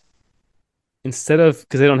Okay. instead of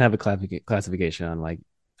because they don't have a classification on like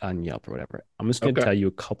on Yelp or whatever. I'm just going to Okay. tell you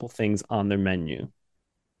a couple things on their menu,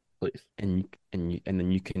 Please. and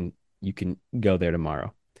then you can go there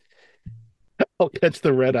tomorrow. I'll catch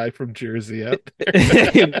the red eye from Jersey out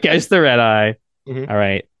Catch the red eye. there. All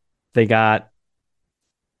right, they got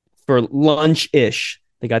for lunch-ish.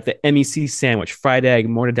 They got the MEC sandwich, fried egg,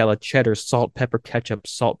 mortadella, cheddar, salt, pepper, ketchup,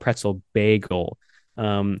 salt pretzel, bagel.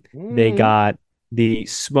 They Mm. got the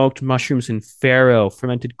smoked mushrooms and farro,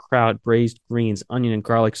 fermented kraut, braised greens, onion and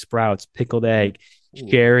garlic sprouts, pickled egg, Ooh.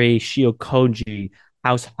 sherry, shiokoji,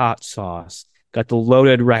 house hot sauce. Got the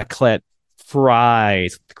loaded raclette,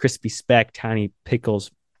 fries, crispy speck, tiny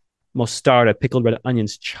pickles, mostarda, pickled red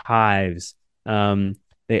onions, chives.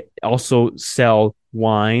 They also sell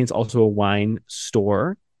wines, also a wine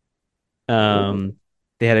store. Oh.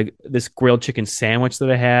 They had this grilled chicken sandwich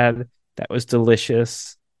that I had that was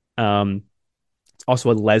delicious. It's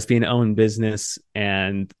also a lesbian owned business,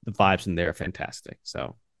 and the vibes in there are fantastic.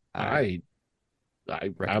 So I I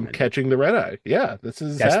I'm recommend it. catching the red eye. Yeah, this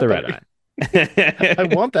is That's the red happening. I eye.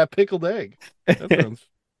 want that pickled egg. That sounds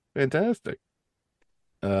fantastic.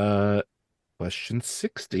 Uh, question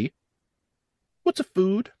 60. What's a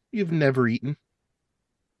food you've never eaten?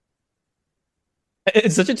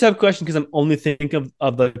 It's such a tough question because I'm only thinking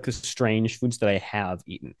of the strange foods that I have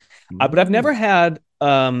eaten. But I've Mm, never had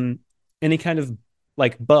any kind of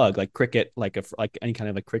like bug, like cricket, like any kind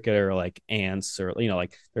of like cricket or like ants or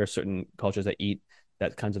like there are certain cultures that eat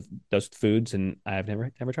that kinds of those foods, and I've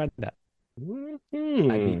never tried that.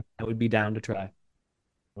 mhm. I would be down to try.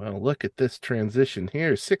 Well, look at this transition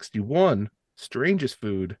here. 61. Strangest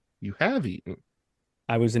food you have eaten.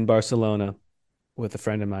 I was in Barcelona with a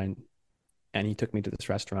friend of mine, and he took me to this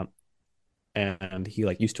restaurant, and he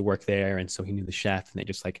like used to work there, and so he knew the chef, and they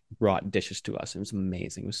just like brought dishes to us. It was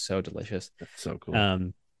amazing. It was so delicious. That's so cool.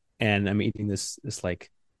 Um, and I'm eating this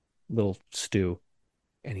like little stew,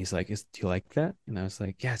 and he's like, "Do you like that?" And I was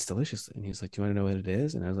like, "Yeah, it's delicious." And he's like, "Do you want to know what it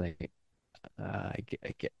is?" And I was like,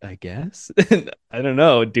 I guess. I don't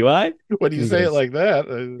know. Do I?" And When you he say it goes, like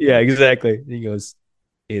that, "Yeah, exactly." And he goes,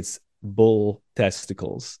 "It's bull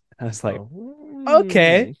testicles." I was like, oh,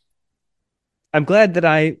 "Okay." I'm glad that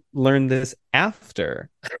I learned this after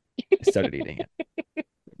I started eating it.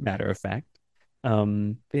 Matter of fact.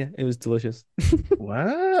 But yeah, it was delicious.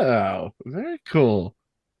 wow. Very cool.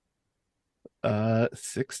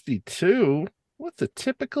 62. What's a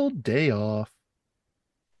typical day off?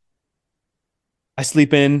 I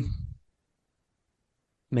sleep in,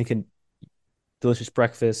 make a delicious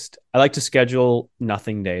breakfast. I like to schedule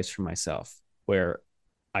nothing days for myself where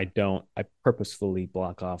I purposefully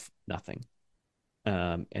block off nothing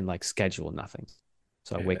and like schedule nothing.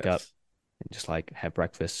 So I wake up Yes. and just like have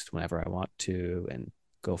breakfast whenever I want to and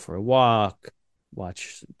go for a walk,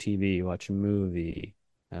 watch TV, watch a movie,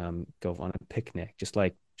 go on a picnic, just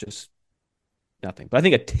nothing. But I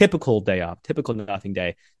think a typical day off, typical nothing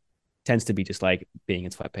day tends to be just like being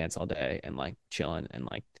in sweatpants all day and like chilling and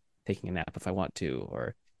like taking a nap if I want to,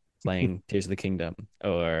 or playing Tears of the Kingdom,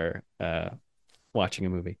 or watching a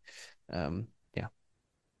movie. Yeah.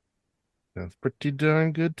 Sounds pretty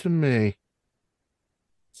darn good to me.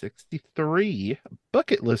 63.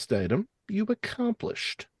 Bucket list item you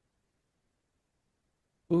accomplished.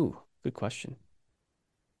 Ooh, good question.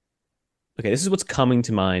 Okay, this is what's coming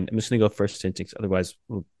to mind. I'm just gonna go first instincts, otherwise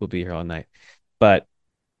we'll be here all night. But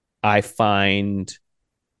I find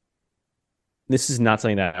this is not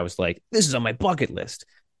something that I was like, this is on my bucket list.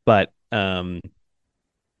 But what's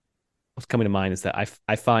coming to mind is that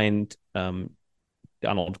I find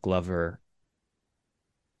Donald Glover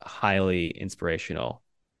highly inspirational.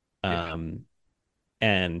 Yeah. Um,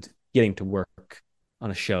 and getting to work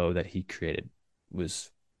on a show that he created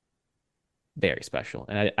was very special.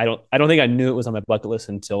 And I don't think I knew it was on my bucket list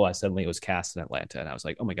until I suddenly was cast in Atlanta, and I was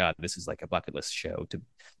like, oh my god, this is like a bucket list show to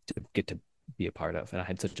get to be a part of. And I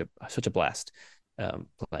had such a blast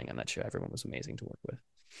playing on that show. Everyone was amazing to work with.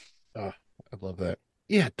 Oh, I love that.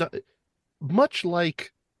 Yeah, much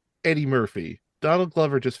like Eddie Murphy, Donald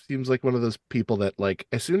Glover just seems like one of those people that, like,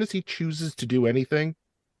 as soon as he chooses to do anything,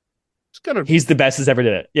 it's gonna, He's the best as ever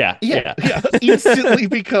did it. Yeah, yeah, yeah, yeah, instantly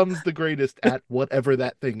becomes the greatest at whatever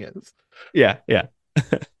that thing is. yeah, yeah.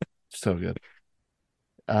 So good.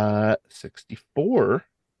 64.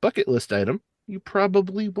 Bucket list item you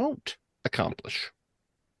probably won't accomplish.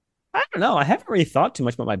 I don't know. I haven't really thought too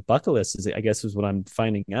much about my bucket list. I guess is what I'm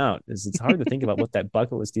finding out. Is it's hard to think about what that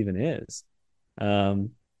bucket list even is.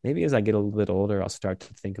 Um, Maybe as I get a little bit older, I'll start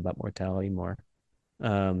to think about mortality more.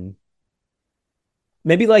 Um,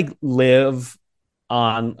 Maybe like live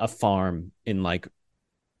on a farm in like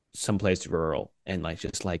someplace rural and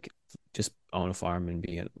just own a farm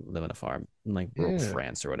and live on a farm in like rural Yeah.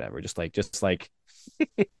 France or whatever. Just like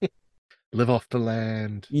Live off the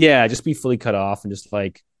land. yeah, just be fully cut off and just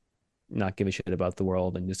like not give a shit about the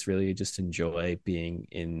world and just really just enjoy being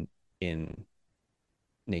in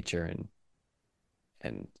nature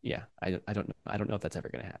and yeah, I don't know if that's ever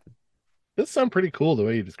gonna happen. This sounds pretty cool the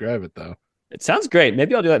way you describe it, though. It sounds great.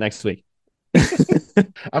 Maybe I'll do that next week.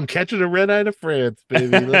 I'm catching a red eye to France,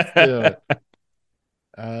 baby. Let's do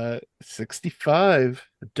it. 65,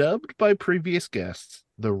 dubbed by previous guests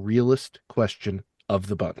the realest question of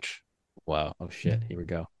the bunch. Wow. Oh shit. Here we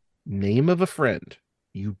go. Name of a friend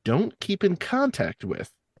you don't keep in contact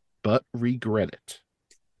with, but regret it.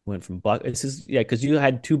 Went from this is yeah, because you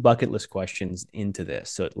had two bucket list questions into this,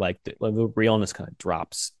 so the realness kind of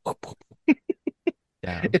drops.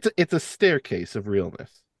 Yeah, It's a staircase of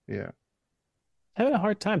realness. Yeah. having a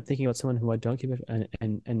hard time thinking about someone who I don't keep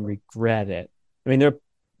and regret it. I mean, there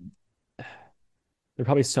are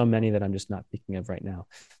probably so many that I'm just not thinking of right now.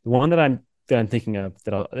 The one that I'm thinking of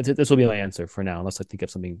this will be my answer for now, unless I think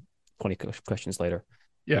of something 20 questions later.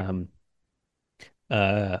 Yeah.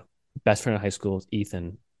 Best friend in high school is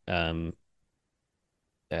Ethan. He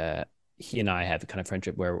and I have the kind of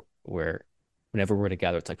friendship where whenever we're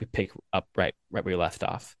together, it's like we pick up right where we left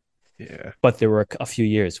off. Yeah. But there were a few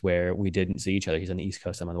years where we didn't see each other. He's on the East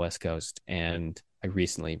Coast, I'm on the West Coast, and I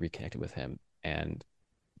recently reconnected with him. And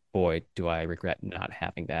boy, do I regret not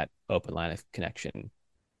having that open line of connection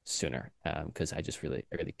sooner, because I really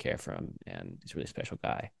care for him, and he's a really special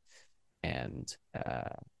guy. And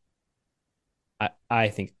I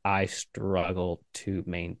think I struggle to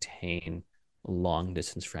maintain long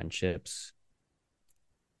distance friendships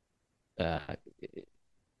if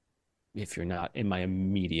you're not in my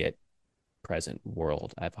immediate present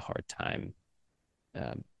world. I have a hard time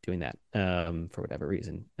doing that for whatever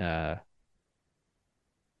reason.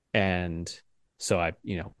 And so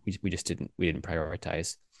we didn't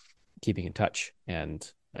prioritize keeping in touch,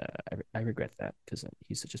 and I regret that because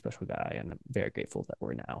he's such a special guy, and I'm very grateful that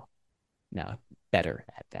we're now better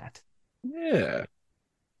at that. Yeah.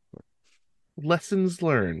 Lessons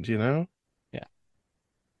learned, Yeah.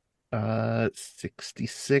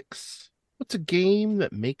 66. What's a game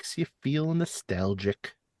that makes you feel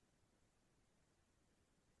nostalgic?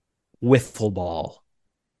 Wiffle ball.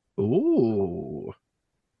 Ooh.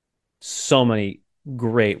 So many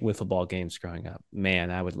great wiffle ball games growing up. Man,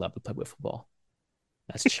 I would love to play wiffle ball.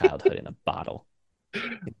 That's childhood in a bottle.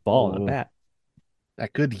 Ball in a bat.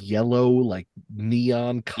 That good yellow, like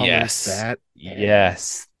neon colored bat.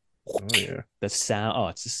 Yes. Oh, yeah. The sound. Oh,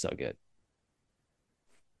 it's just so good.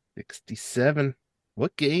 67.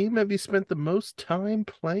 What game have you spent the most time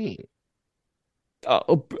playing?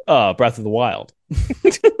 Breath of the Wild.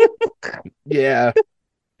 Yeah.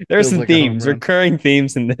 There's some like themes, recurring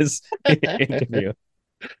themes in this interview.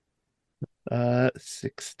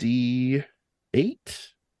 68.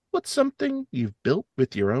 What's something you've built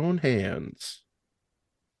with your own hands?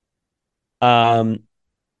 In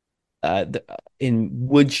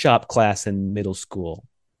woodshop class in middle school,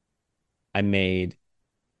 I made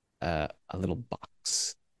a little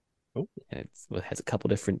box. Oh. And it has a couple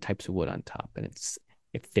different types of wood on top, and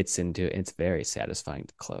it fits into it, and it's very satisfying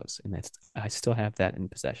to close. And I still have that in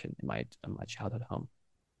possession in my childhood home.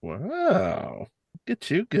 Wow. Look at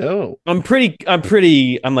you go. I'm like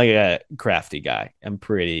a crafty guy. I'm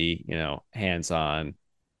pretty, hands-on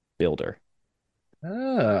builder.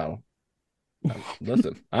 Oh.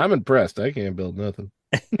 Listen, I'm impressed. I can't build nothing.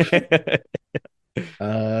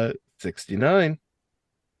 69.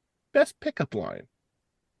 Best pickup line.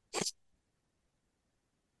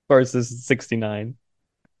 Versus 69.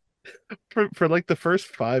 For like the first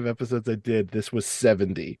 5 episodes I did, this was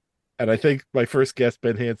 70. And I think my first guest,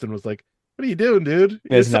 Ben Hansen, was like, "What are you doing, dude?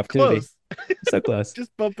 You're so close." So close.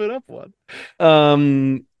 Just bump it up one.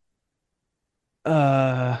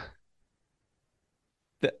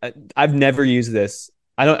 I've never used this.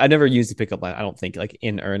 I never used the pickup line, I don't think, like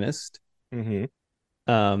in earnest. Mm-hmm.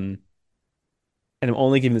 And I'm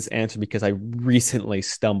only giving this answer because I recently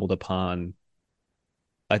stumbled upon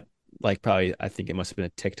probably, I think it must have been a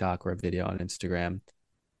TikTok or a video on Instagram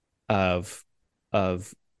of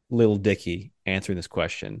Lil Dicky answering this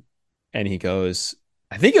question, and he goes,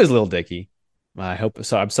 I think it was Lil Dicky. I hope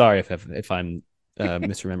so. I'm sorry if I'm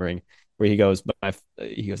misremembering. Where he goes, my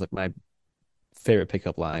favorite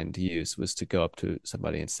pickup line to use was to go up to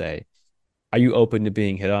somebody and say, "Are you open to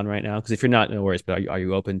being hit on right now?" Because if you're not, no worries. But are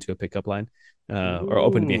you open to a pickup line, or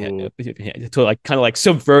open to being Ooh, to like kind of like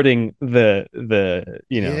subverting the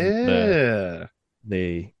yeah.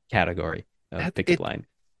 the category of That pickup line?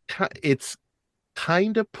 it's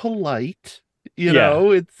kind of polite, Yeah,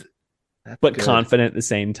 It's that's but good. confident at the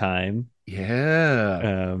same time.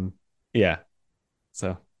 Yeah, Yeah.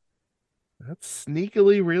 So that's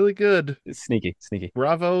sneakily really good. it's sneaky, sneaky.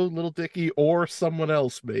 Bravo, Little Dicky, or someone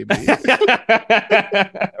else maybe.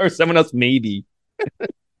 Or someone else, maybe.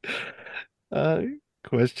 Uh,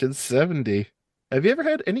 question 70. Have you ever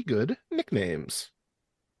had any good nicknames?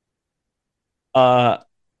 Uh,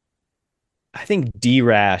 I think D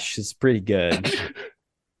Rash is pretty good.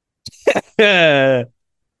 10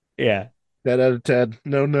 yeah, 10 out of 10.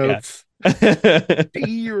 No yeah. notes.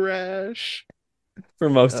 D-Rash. For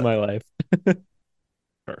most of Uh, my life.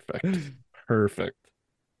 perfect. Perfect.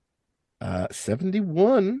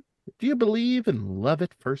 71. Do you believe in love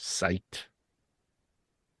at first sight?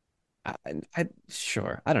 I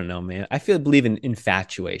sure. I don't know, man. I feel believe in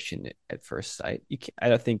infatuation at first sight. I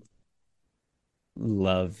don't think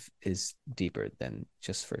love is deeper than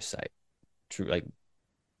just first sight. True, like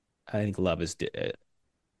I think love is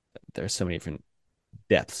there's so many different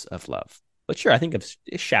depths of love. But sure, I think of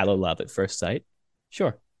shallow love at first sight.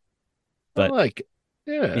 Sure, I but like it.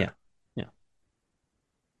 Yeah. yeah,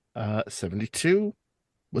 yeah. 72.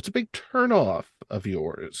 What's a big turnoff of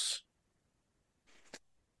yours?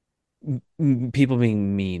 People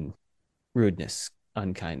being mean, rudeness,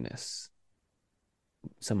 unkindness.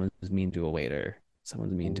 Someone's mean to a waiter.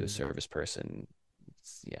 Someone's mean to a service person.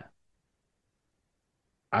 Yeah.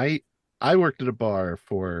 I I worked at a bar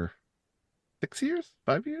for 6 years,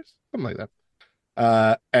 5 years, something like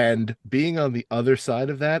that. And being on the other side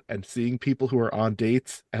of that and seeing people who are on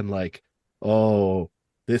dates and like, oh,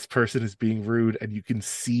 this person is being rude, and you can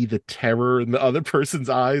see the terror in the other person's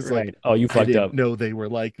eyes, like, Right. Oh, you I fucked didn't up. know they were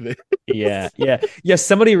like this. Yeah, yeah, yeah.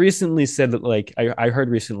 Somebody recently said that, like, I heard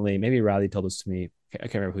recently, maybe Riley told this to me. I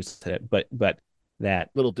can't remember who said it, but that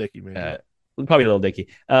Little Dicky, maybe. uh, probably Little Dicky,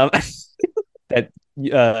 that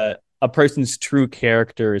a person's true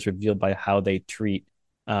character is revealed by how they treat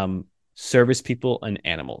service people and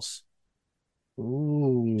animals. I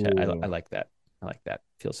Ooh, like that. I like that.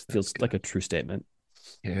 that's Feels like good. a true statement.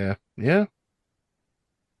 Yeah, yeah.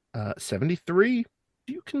 73.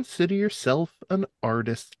 Do you consider yourself an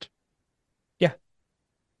artist? Yeah,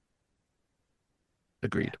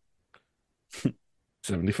 Agreed. yeah.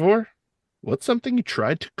 74. What's something you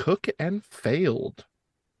tried to cook and failed?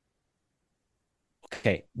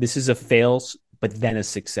 Okay, this is a fails, but then a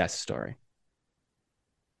success story.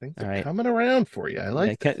 Things All are right. coming around for you. I Yeah,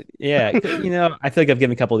 like this. yeah. I feel like I've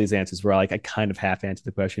given a couple of these answers where like I kind of half answered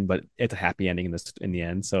the question, but it's a happy ending in the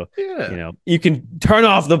end. So, Yeah. you can turn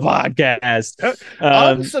off the podcast,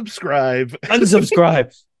 Unsubscribe.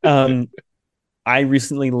 unsubscribe. I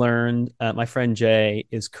recently learned my friend Jay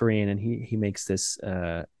is Korean, and he makes this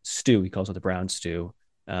stew. He calls it the brown stew,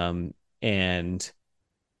 and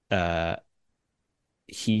uh,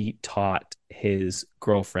 he taught his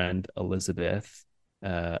girlfriend Elizabeth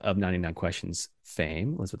of 99 Questions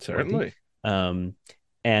fame, Elizabeth Worthy. Certainly. Um,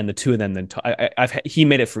 and the two of them then he had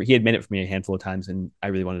made it for me a handful of times, and I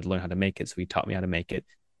really wanted to learn how to make it, so he taught me how to make it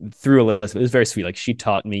through Elizabeth. It was very sweet. Like she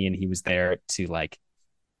taught me, and he was there to like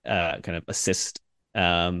kind of assist.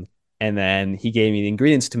 And then he gave me the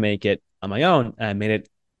ingredients to make it on my own. I made it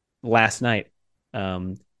last night,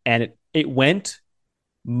 and it went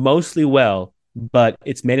mostly well, but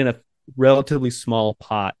it's made in a relatively small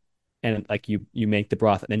pot, and like you make the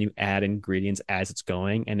broth and then you add ingredients as it's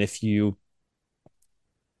going. And if you're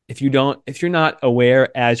not aware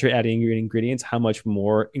as you're adding your ingredients how much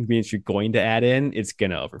more ingredients you're going to add in, it's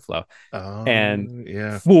gonna overflow. And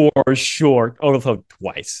Yeah. for sure overflow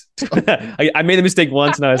twice. I made a mistake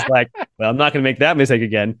once and I was like, well, I'm not gonna make that mistake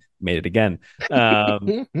again. Made it again.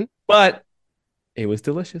 But it was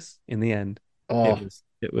delicious in the end. Oh,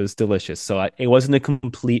 It was delicious. So it wasn't a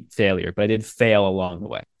complete failure, but I did fail along the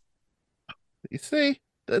way. you see,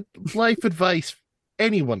 that life advice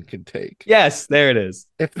anyone can take. Yes, there it is.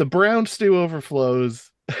 If the brown stew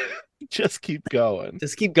overflows, just keep going.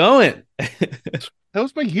 Just keep going. That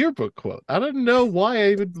was my yearbook quote. I don't know why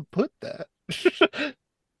I even put that.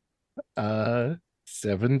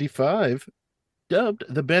 75. Dubbed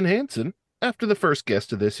the Ben Hansen after the first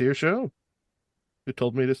guest of this here show, who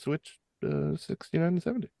told me to switch 69 to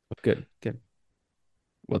 70. Good, good.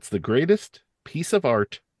 What's the greatest piece of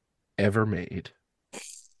art ever made?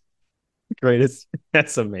 Greatest.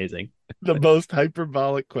 That's amazing. The most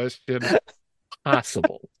hyperbolic question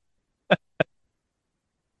possible.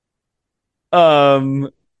 Um.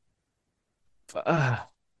 uh,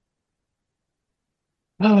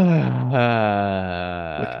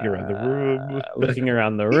 Looking around the room. looking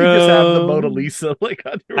around the You just have the Mona room. Lisa like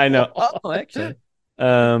on your I know. wall. Oh, actually.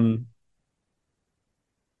 Um.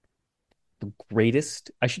 The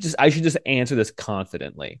greatest. I should just answer this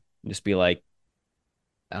confidently. And just be like,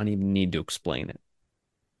 I don't even need to explain it.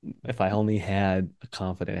 If I only had a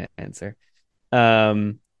confident answer.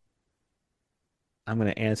 Um. I'm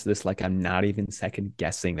gonna answer this like I'm not even second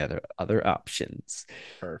guessing that there are other options.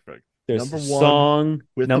 Perfect. There's Number a one song,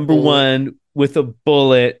 with a number bullet. one with a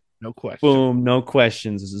bullet. No question. Boom, no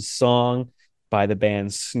questions. There's a song by the band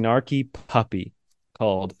Snarky Puppy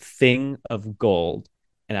called Thing of Gold.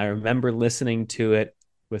 And I remember listening to it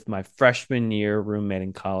with my freshman year roommate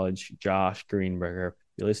in college, Josh Greenberger.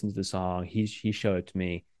 We listened to the song. He showed it to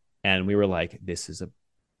me, and we were like, "This is a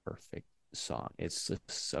perfect song. It's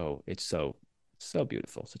so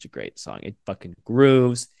beautiful. Such a great song. It fucking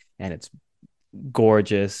grooves, and it's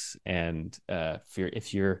gorgeous. And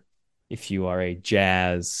if you are a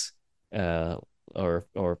jazz uh,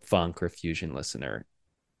 or funk or fusion listener,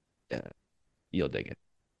 uh, you'll dig it.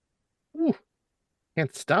 Ooh,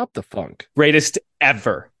 can't stop the funk. Greatest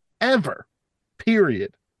ever. Ever.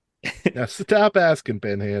 Period. Now stop asking,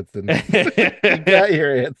 Ben Hansen. You got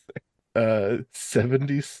your answer.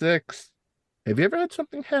 76. Have you ever had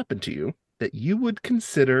something happen to you that you would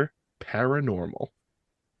consider paranormal?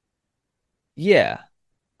 Yeah,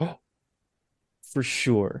 Oh, for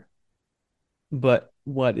sure. But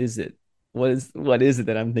what is it? What is it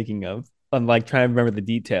that I'm thinking of? I'm like trying to remember the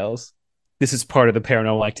details. This is part of the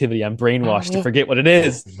paranormal activity. I'm brainwashed to oh, forget what it oh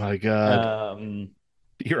is. my God. Um,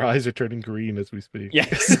 Your eyes are turning green as we speak. yeah,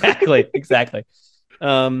 exactly, exactly.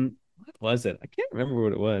 What was it? I can't remember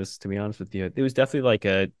what it was, to be honest with you. It was definitely like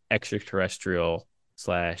a extraterrestrial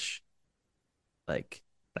slash like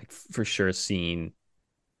for sure seen.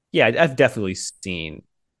 Yeah, I've definitely seen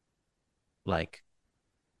like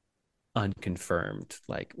unconfirmed.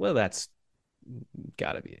 Like, well, that's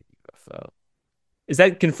gotta be a UFO. Is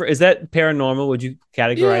that paranormal? Would you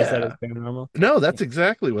categorize that as Yeah. paranormal? No, that's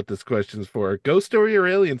exactly what this question's for. Ghost story or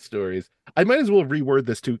alien stories? I might as well reword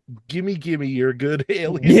this to gimme your good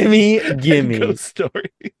alien and Gimme. ghost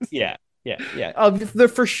stories. Yeah, yeah, yeah. Oh, they're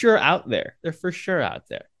for sure out there. They're for sure out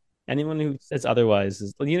there. Anyone who says otherwise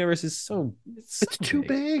is the universe is it's It's so too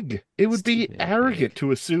big. big. It It's would too be arrogant big.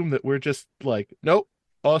 to assume that we're just like, nope,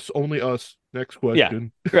 us, only us. Next Yeah,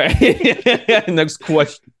 question. right. Next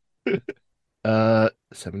question.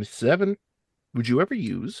 77. Would you ever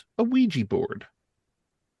use a Ouija board?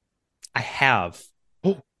 I have.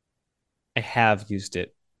 Oh, I have used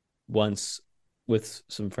it once with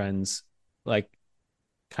some friends, like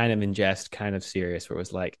kind of in jest, kind of serious, where it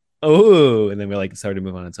was like, oh, and then we like started to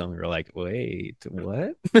move on its own. We were like, wait,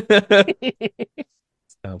 what?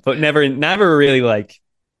 So, but never really like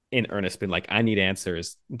in earnest been like, I need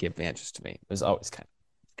answers, give answers to me. It was always kind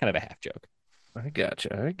of a half joke. I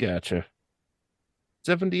gotcha.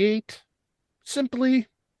 78. Simply,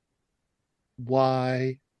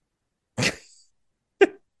 why?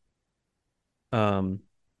 Um,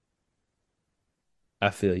 I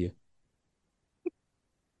feel you.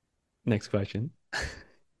 Next question.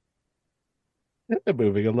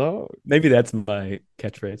 Moving along. Maybe that's my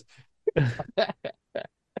catchphrase.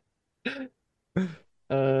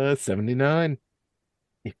 79.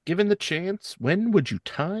 If given the chance, when would you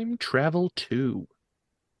time travel to?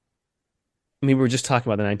 I mean, we were just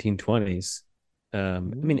talking about the 1920s. I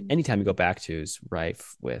mean, Ooh. anytime you go back to is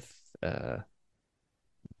rife with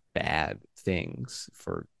bad things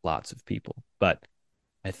for lots of people. But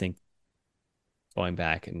I think going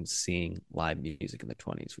back and seeing live music in the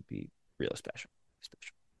 20s would be real special.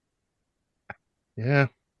 Special. Yeah.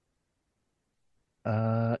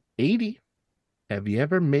 80. Have you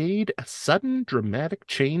ever made a sudden dramatic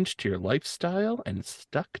change to your lifestyle and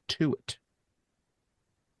stuck to it?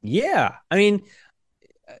 Yeah. I mean,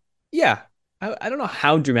 yeah. I don't know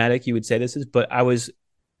how dramatic you would say this is, but I was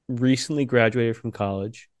recently graduated from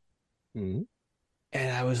college. Mhm.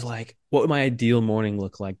 And I was like, what would my ideal morning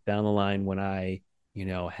look like down the line when I,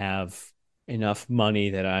 have enough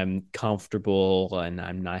money that I'm comfortable and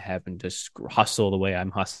I'm not having to hustle the way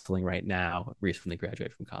I'm hustling right now, recently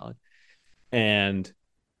graduated from college. And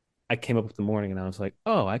I came up with the morning and I was like,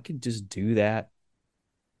 oh, I could just do that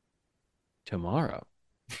tomorrow.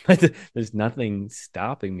 There's nothing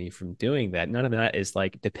stopping me from doing that. None of that is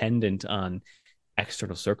like dependent on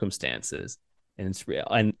external circumstances. And it's real.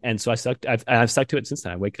 And so I've stuck to it since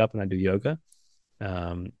then. I wake up and I do yoga,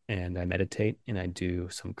 and I meditate and I do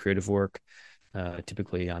some creative work,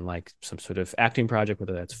 typically on like some sort of acting project,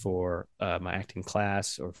 whether that's for my acting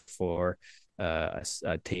class or for a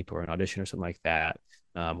tape or an audition or something like that,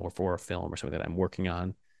 or for a film or something that I'm working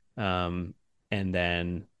on. And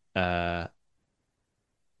then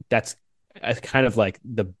that's kind of like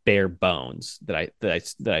the bare bones that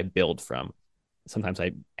I build from. Sometimes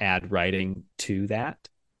I add writing to that,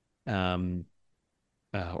 or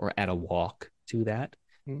add a walk to that.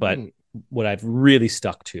 But what I've really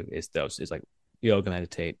stuck to is like yoga,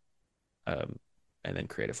 meditate, and then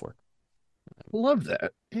creative work. Love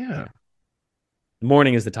that. Yeah. The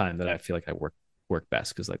morning is the time that I feel like I work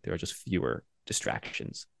best, because like there are just fewer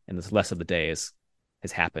distractions, and this less of the day has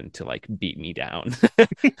happened to like beat me down.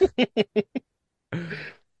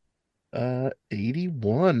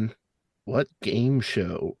 81. What game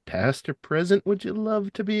show, past or present, would you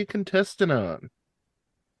love to be a contestant on?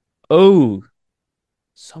 Oh,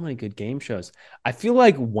 so many good game shows. I feel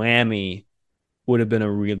like Whammy would have been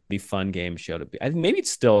a really fun game show to be. I think maybe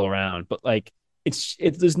it's still around, but like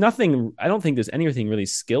there's nothing. I don't think there's anything really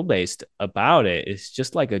skill based about it. It's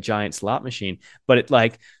just like a giant slot machine. But it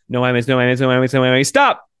like no whammies, no whammies, no whammies, no whammies.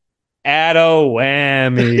 Stop. Add a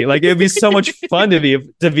whammy. Like it'd be so much fun to be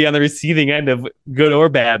on the receiving end of good or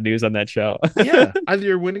bad news on that show. Yeah, either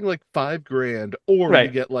you're winning like $5,000 or Right.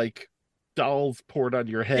 you get like dolls poured on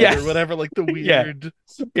your head Yeah. or whatever, like the Yeah. weird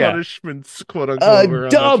Yeah. punishments, quote unquote. were A on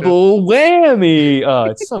that show. double whammy. Oh,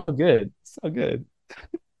 it's so good. So good.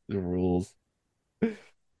 The rules.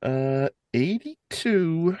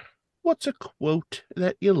 82. What's a quote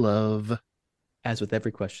that you love? As with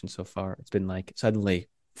every question so far, it's been like suddenly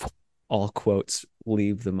all quotes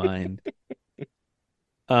leave the mind.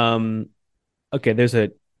 Okay, it's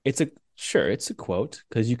a quote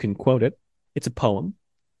because you can quote it. It's a poem.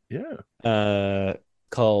 Yeah.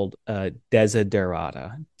 Called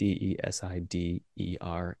Desiderata, Desiderata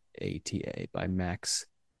by Max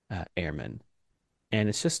Ehrman. And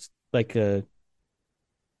it's just like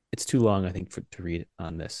it's too long, I think, to read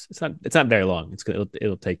on this. It's not very long.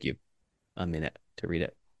 It'll take you a minute to read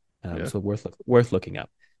it. So worth looking up.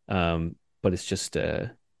 But it's just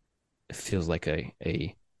it feels like a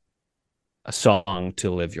song to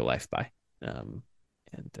live your life by. And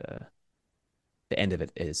the end of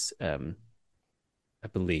it is I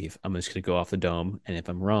believe, I'm just going to go off the dome, and if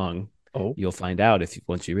I'm wrong, you'll find out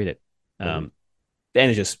once you read it. The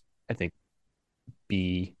end is just, I think,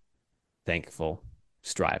 be thankful,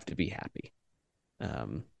 strive to be happy.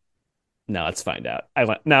 Now let's find out. I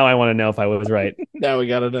want to know if I was right. Now we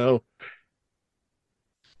gotta know.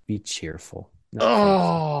 Be cheerful.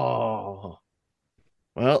 Oh,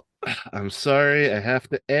 well, I'm sorry. I have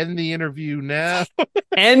to end the interview now.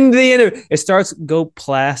 End the interview. It starts, go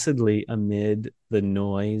placidly amid the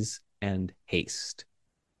noise and haste.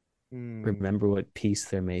 Remember what peace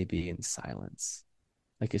there may be in silence.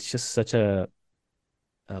 Like it's just such a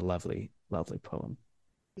lovely, lovely poem.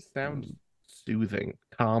 It sounds soothing,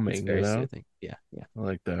 calming. It's very soothing. Yeah. I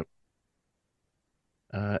like that.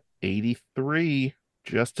 83.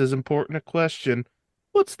 Just as important a question.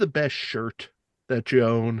 What's the best shirt that you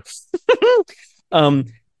own?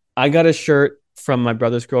 I got a shirt from my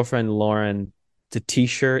brother's girlfriend, Lauren. It's a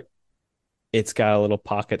t-shirt. It's got a little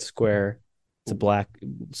pocket square. It's a black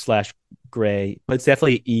 / gray, but it's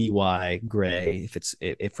definitely EY gray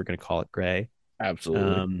if we're gonna call it gray.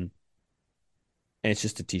 Absolutely. And it's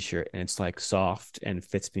just a t-shirt, and it's like soft and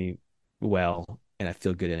fits me well, and I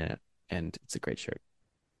feel good in it, and it's a great shirt.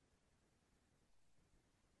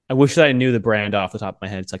 I wish that I knew the brand off the top of my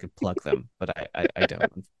head so I could plug them, but I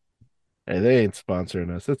don't. Hey, they ain't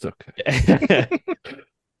sponsoring us. It's okay.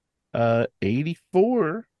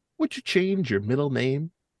 84. Would you change your middle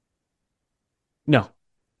name? No.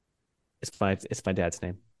 It's my dad's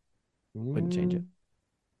name. Wouldn't change it.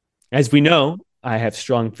 As we know, I have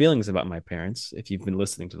strong feelings about my parents. If you've been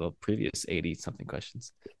listening to the previous 80-something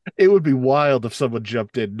questions, it would be wild if someone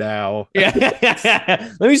jumped in now.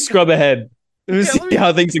 Yeah. Let me scrub ahead. Let me see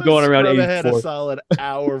how things are going around 84. Ahead a solid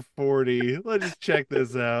hour 40. Let's just check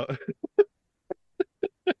this out.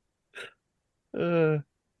 Let's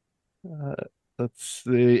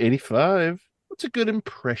see. 85. What's a good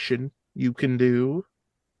impression you can do?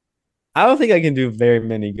 I don't think I can do very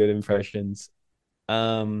many good impressions.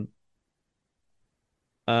 I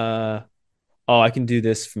can do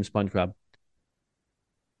this from SpongeBob.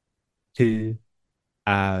 2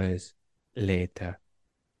 hours later.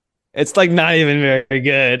 It's like not even very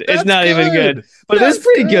good. It's not even good. But it's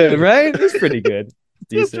pretty good, right? It's pretty good.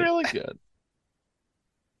 It's really good.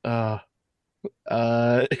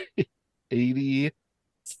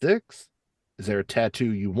 86. Is there a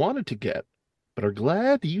tattoo you wanted to get, but are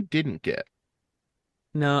glad you didn't get?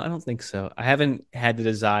 No, I don't think so. I haven't had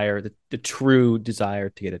the true desire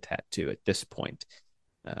to get a tattoo at this point.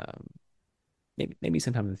 maybe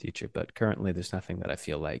sometime in the future, but currently there's nothing that I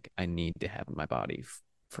feel like I need to have in my body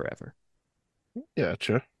forever.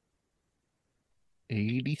 Gotcha.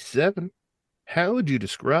 87. How would you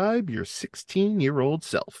describe your 16-year-old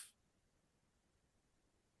self?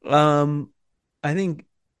 I think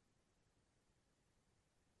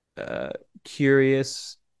uh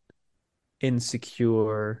curious,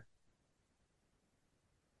 insecure,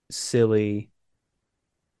 silly,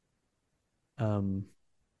 um,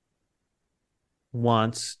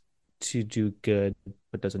 wants to do good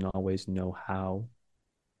but doesn't always know how,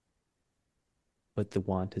 but the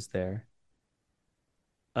want is there.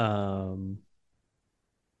 Um,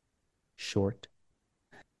 Short.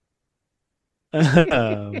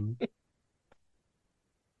 um,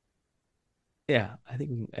 yeah, I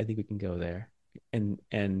think we can go there, and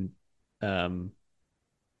um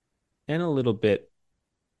and a little bit.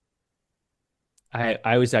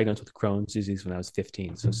 I was diagnosed with Crohn's disease when I was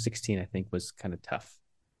 15, so 16 I think was kind of tough.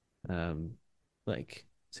 Um, like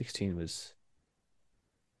 16 was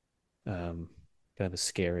kind of a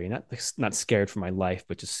scary, not scared for my life,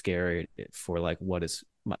 but just scared for like what is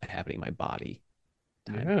happening in my body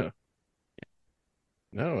time. Yeah.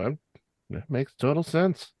 No, that makes total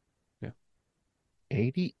sense. Yeah.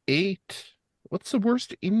 88. What's the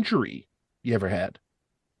worst injury you ever had?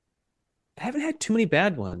 I haven't had too many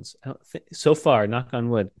bad ones, I don't think, so far, knock on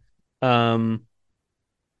wood. um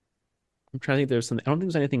I'm trying to think. There's something, I don't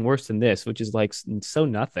think there's anything worse than this, which is like so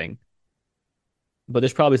nothing. But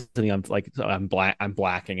there's probably something I'm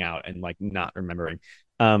blacking out and like not remembering.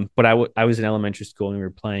 But I was in elementary school and we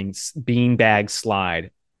were playing beanbag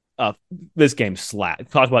slide. This game slap.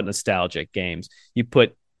 Talk about nostalgic games. You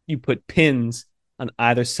put pins on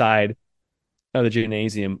either side of the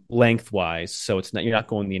gymnasium lengthwise, so it's not, you're not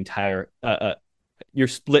going the entire. You're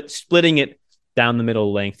splitting it down the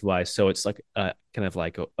middle lengthwise, so it's like kind of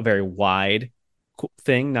like a very wide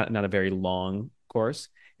thing, not a very long course.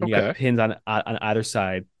 And you got Okay. pins on either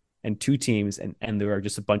side and two teams, and there are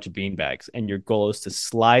just a bunch of beanbags. And your goal is to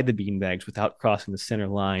slide the beanbags without crossing the center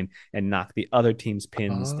line and knock the other team's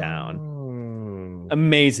pins down. Oh,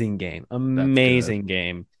 Amazing game, that's good. amazing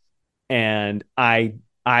game. And I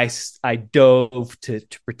dove to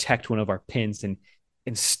protect one of our pins and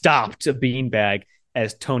stopped a beanbag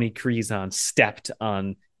as Tony Creason stepped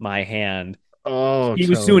on my hand. Oh, He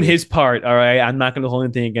was doing Tony. his part. All right. I'm not going to hold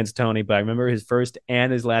anything against Tony, but I remember his first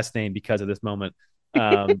and his last name because of this moment.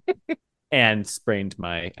 Um, and sprained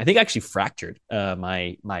I think I actually fractured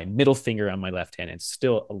my middle finger on my left hand. It's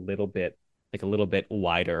still a little bit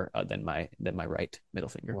wider than my right middle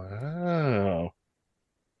finger. Wow.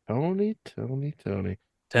 Tony, Tony, Tony.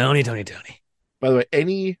 Tony, Tony, Tony. By the way,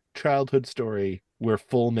 any childhood story where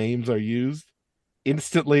full names are used,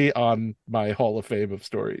 instantly on my Hall of Fame of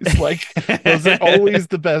stories. Like, those are always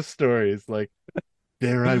the best stories. Like,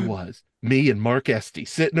 there I was, me and Mark Esty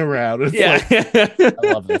sitting around. It's Yeah. like, I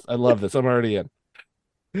love this. I love this. I'm already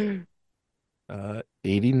in.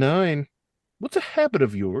 89. What's a habit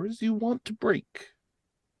of yours you want to break?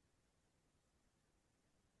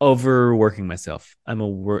 Overworking myself. I'm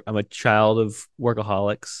a child of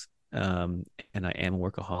workaholics, and I am a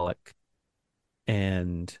workaholic,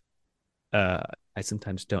 and uh, I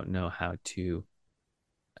sometimes don't know how to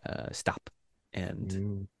stop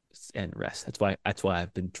and Mm, rest. That's why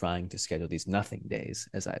I've been trying to schedule these nothing days,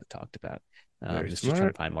 as I've talked about. very Just trying to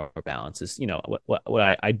smart. find more balances. You know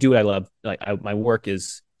what I do. I love my work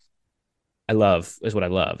is what I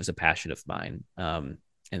love, is a passion of mine.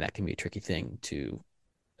 And that can be a tricky thing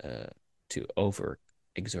uh, to over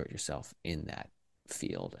exert yourself in that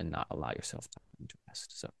field and not allow yourself time to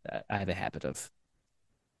rest. So I have a habit of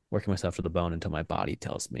working myself to the bone until my body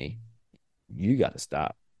tells me you got to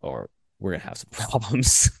stop or we're gonna have some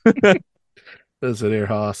problems. Listen here,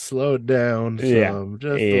 Hoss, slow it down Yeah, some,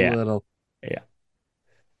 just a yeah, little. yeah.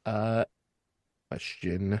 Uh,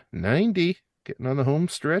 Question 90, getting on the home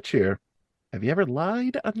stretch here. Have you ever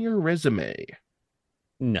lied on your resume?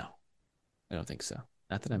 No, I don't think so.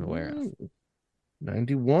 Not that I'm aware of.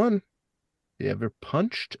 91. Have you ever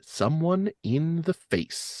punched someone in the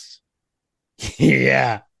face?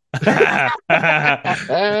 Yeah.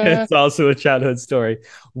 It's also a childhood story.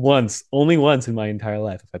 Only once in my entire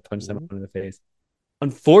life, if I punched someone in the face.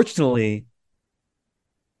 Unfortunately,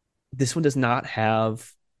 this one does not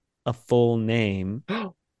have a full name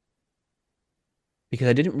because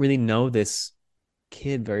I didn't really know this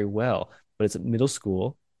kid very well, but it's at middle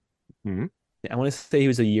school. Hmm. I want to say he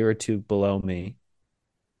was a year or two below me.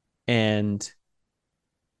 And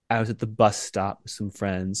I was at the bus stop with some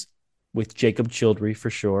friends with Jacob Childry for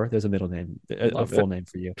sure. There's a middle name, a Love it. full name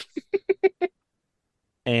for you.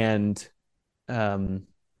 And um,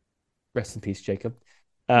 Rest in peace, Jacob.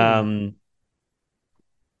 Hmm.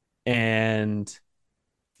 And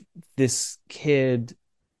this kid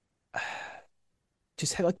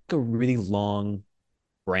just had like a really long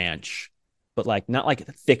branch, but like not like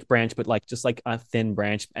a thick branch, but like just like a thin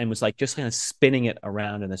branch, and was like just kind of spinning it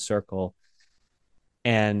around in a circle,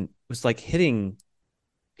 and was like hitting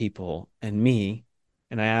people and me.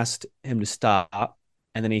 And I asked him to stop,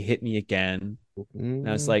 and then he hit me again. And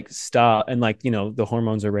I was Mm. like, stop. And like, the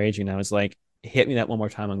hormones are raging. I was like, hit me that one more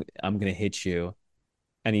time. I'm gonna hit you.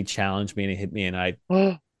 And he challenged me and he hit me. And I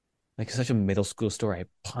like such a middle school story. I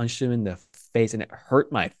punched him in the face and it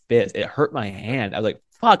hurt my fist. It hurt my hand. I was like,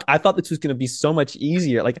 fuck, I thought this was gonna be so much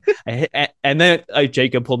easier. Like I hit, and then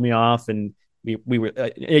Jacob pulled me off and we were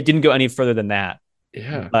it didn't go any further than that.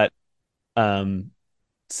 Yeah. But um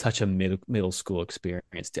such a middle school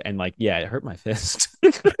experience to, and like, yeah, it hurt my fist.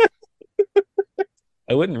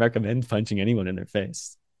 I wouldn't recommend punching anyone in their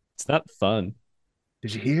face. It's not fun.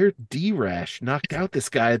 Did you hear? D-Rash knocked out this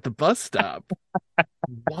guy at the bus stop.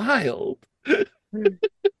 Wild.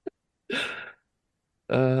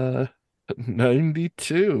 Uh,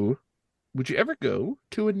 92. Would you ever go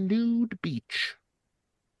to a nude beach?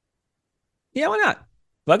 Yeah, why not?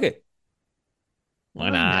 Fuck it. Why Why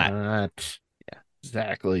not? not? Yeah,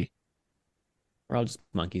 Exactly. we're all just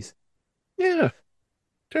monkeys. Yeah.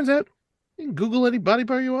 Turns out you can Google any body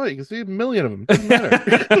part you want. You can see a million of them. Doesn't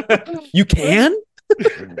matter. You can?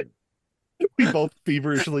 We both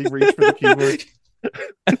feverishly reach for the keyboard.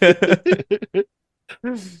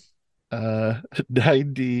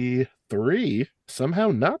 93. Somehow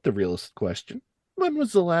not the realest question. When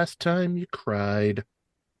was the last time you cried?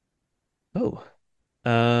 Oh,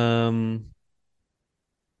 um,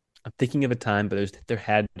 I'm thinking of a time, but there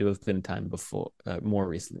had to have been a time before, more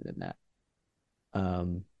recently than that.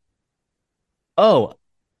 Um, oh,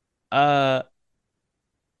 uh,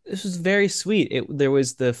 this was very sweet. There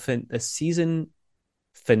was the season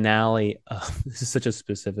finale. This is such a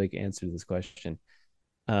specific answer to this question.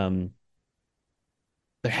 Um,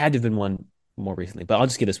 there had to have been one more recently, but I'll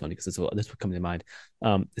just give this one because this will come to mind.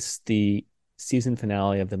 This is the season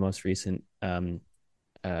finale of the most recent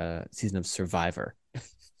season of Survivor.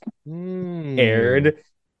 Hmm. Aired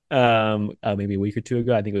maybe a week or two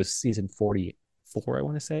ago. I think it was season 44, I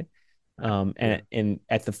want to say. Yeah. And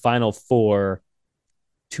at the final four,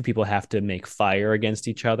 two people have to make fire against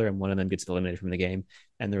each other, and one of them gets eliminated from the game.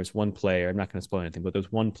 And there's one player, I'm not going to spoil anything, but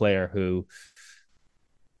there's one player who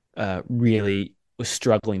really was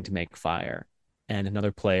struggling to make fire, and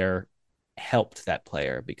another player helped that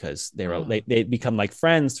player because they become like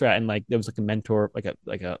friends throughout, and like there was like a mentor,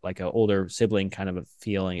 like a older sibling kind of a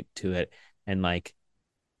feeling to it. And like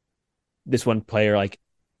this one player like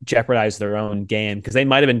jeopardized their own game because they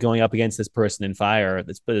might have been going up against this person in fire.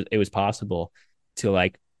 But it was possible to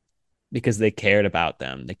like, because they cared about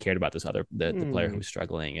them. They cared about this other the player who Hmm. was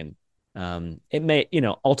struggling. And it may,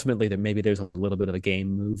 ultimately there's a little bit of a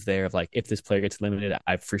game move there of like, if this player gets limited,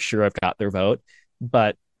 I for sure have got their vote.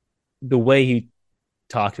 But the way he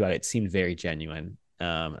talked about it seemed very genuine,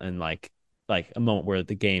 and like a moment where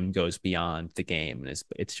the game goes beyond the game and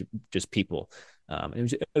it's just people.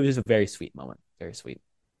 It was a very sweet moment, very sweet.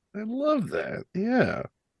 I love that. Yeah.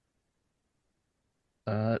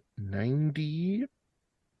 94.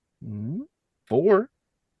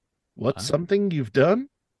 What's Wow. something you've done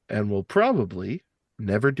and will probably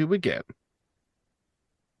never do again?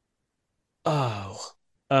 Oh,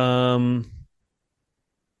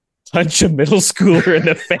 punch a middle schooler in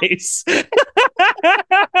the face.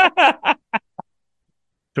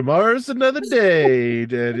 Tomorrow's another day,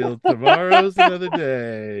 Daniel. Tomorrow's another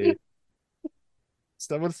day.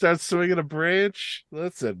 Someone starts swinging a branch.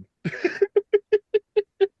 Listen.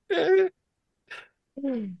 I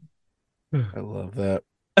love that.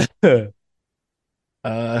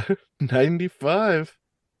 95.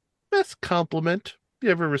 Best compliment you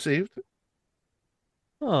ever received?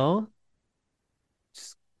 Oh,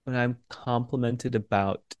 just when I'm complimented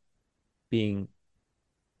about being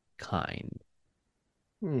kind,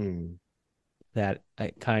 Hmm.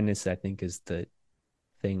 kindness, I think, is the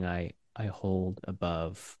thing I hold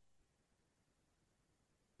above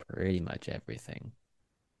pretty much everything.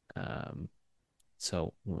 Um,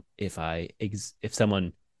 so if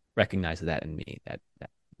someone recognizes that in me, that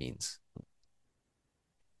means.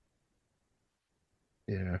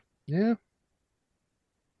 Yeah. Yeah.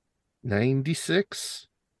 96.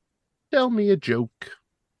 Tell me a joke.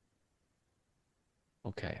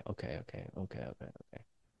 Okay.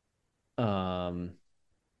 Um,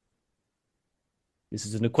 this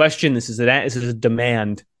isn't a question. This is a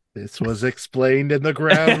demand. This was explained in the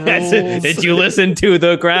ground rules. Did you listen to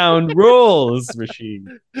the ground rules, Rashid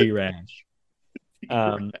P. Rash?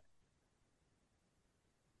 Half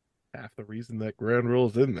the reason that ground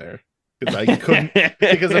rule's in there. Because I couldn't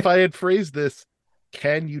because if I had phrased this,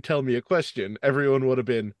 can you tell me a question? Everyone would have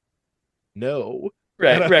been no.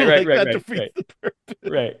 Right. That defeats the purpose.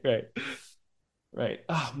 Right.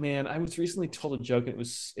 Oh man, I was recently told a joke and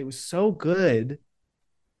it was so good.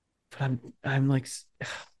 But I'm like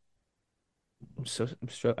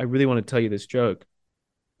I really want to tell you this joke,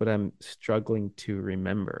 but I'm struggling to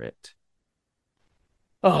remember it.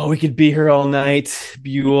 Oh, we could be here all night,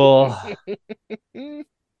 Buell.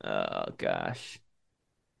 Oh gosh.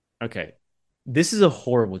 Okay. This is a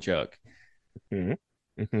horrible joke.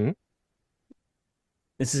 Mm-hmm. Mm-hmm.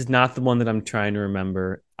 This is not the one that I'm trying to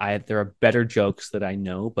remember. There are better jokes that I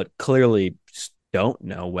know, but clearly just don't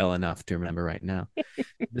know well enough to remember right now.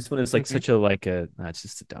 This one is like such a it's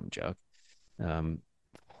just a dumb joke.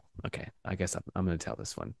 Okay, I guess I'm gonna tell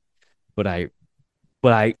this one. But I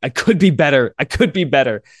could be better. I could be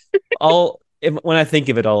better. When I think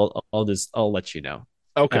of it, I'll let you know.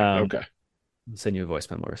 Okay. I'll send you a voice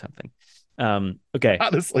memo or something. Okay.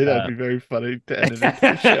 Honestly, that'd be very funny to edit into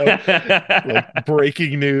the show. Like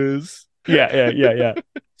breaking news. Yeah.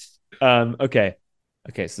 Okay.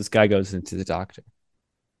 So this guy goes into the doctor,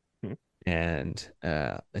 and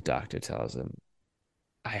the doctor tells him,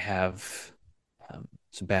 "I have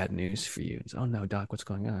some bad news for you." Says, "Oh no, doc, what's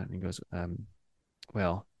going on?" And he goes,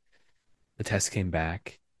 "Well, the test came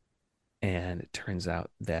back, and it turns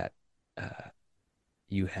out that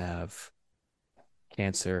you have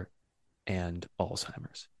cancer and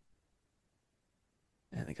Alzheimer's."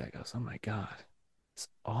 And the guy goes, "Oh my God, it's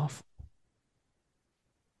awful."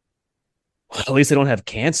 Well, at least I don't have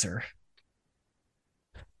cancer.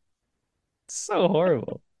 So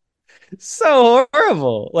horrible. So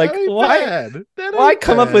horrible. Like, why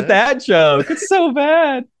come up with that joke? It's so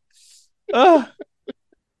bad. Oh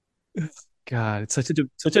God, it's such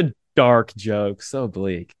a dark joke. So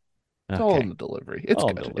bleak. It's all in the delivery. It's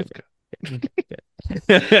good. It's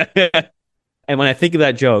good. And when I think of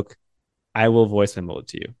that joke, I will voice memo it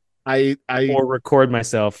to you. Or record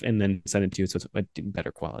myself and then send it to you so it's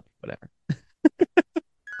better quality, whatever.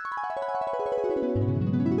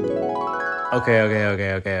 Okay.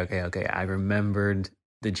 I remembered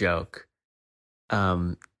the joke.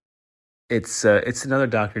 It's another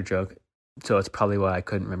doctor joke, so it's probably why I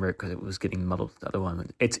couldn't remember it, because it was getting muddled with the other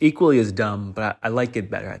one. It's equally as dumb, but I like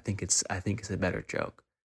it better. I think it's a better joke.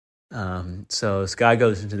 So this guy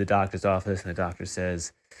goes into the doctor's office, and the doctor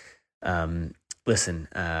says, "Listen,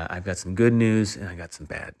 I've got some good news and I got some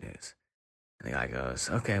bad news." And the guy goes,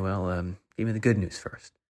 "Okay, well, give me the good news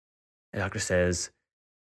first." The doctor says,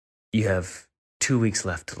 "You have 2 weeks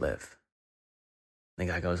left to live." And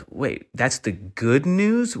the guy goes, "Wait, that's the good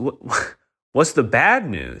news? What's the bad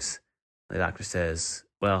news?" The doctor says,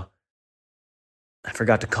 "Well, I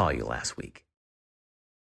forgot to call you last week."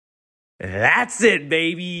 That's it,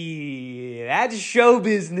 baby. That's show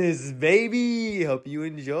business, baby. Hope you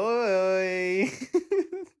enjoy.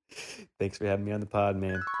 Thanks for having me on the pod,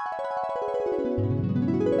 man.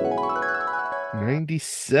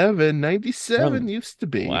 97 used to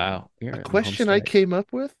be a question I came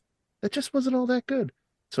up with that just wasn't all that good.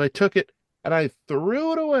 So I took it and I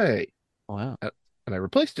threw it away. Wow. And I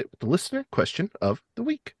replaced it with the listener question of the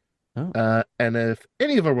week. Oh. And if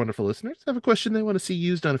any of our wonderful listeners have a question they want to see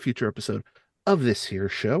used on a future episode of this here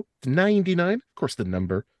show, it's 99, of course, the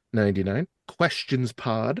number 99, questions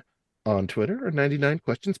pod on Twitter, or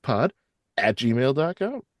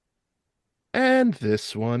 99questionspod@gmail.com. And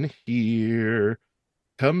this one here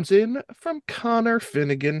comes in from Connor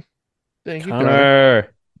Finnegan. Thank you,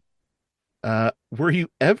 Connor. Were you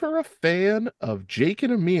ever a fan of Jake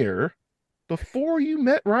and Amir before you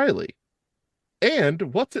met Riley?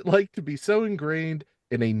 And what's it like to be so ingrained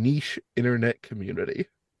in a niche internet community?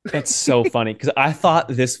 It's so funny because I thought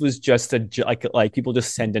this was just like people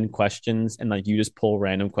just send in questions and like you just pull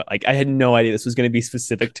random like I had no idea this was going to be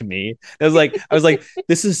specific to me. I was like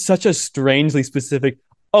this is such a strangely specific.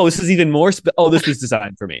 Oh, this is even more. This was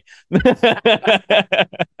designed for me.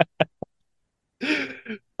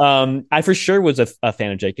 I for sure was a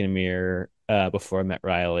fan of Jake and Amir before I met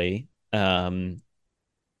Riley.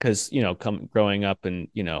 Because growing up and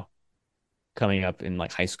coming up in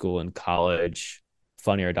like high school and college,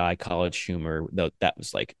 Funny or Die, College Humor, that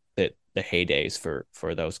was like the heydays for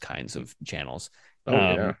those kinds of channels.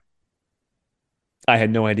 Yeah. I had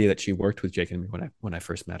no idea that she worked with Jake and me when I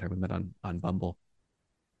first met her. We met on Bumble.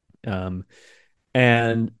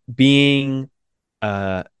 And being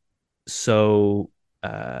so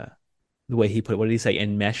the way he put it. What did he say?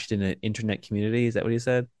 Enmeshed in an internet community. Is that what he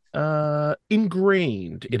said?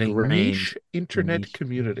 Ingrained in a Ingrained niche in a internet niche.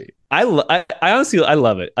 community. I honestly I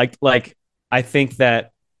love it. Like I think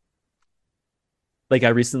that like I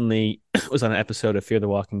recently was on an episode of Fear the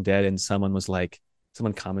Walking Dead, and someone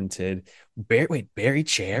commented, Barry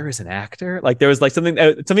Chair is an actor. Like there was like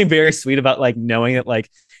something very sweet about like knowing that like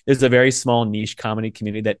there's a very small niche comedy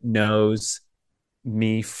community that knows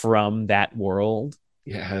me from that world.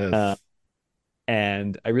 Yes.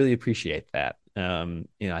 And I really appreciate that. I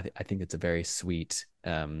think it's a very sweet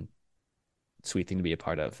thing to be a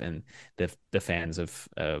part of, and the fans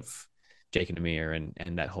of Jake and Amir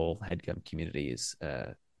and that whole headgum community is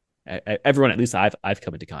everyone at least I've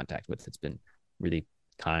come into contact with. It's been really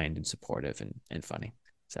kind and supportive and funny.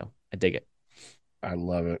 So I dig it. I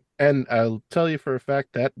love it. And I'll tell you for a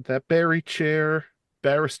fact that Barry Chair,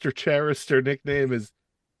 Barrister Charister nickname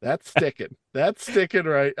that's sticking. That's sticking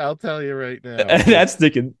right. I'll tell you right now. That's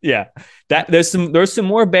sticking. Yeah. There's some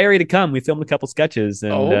more Barry to come. We filmed a couple sketches,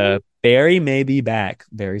 and Barry may be back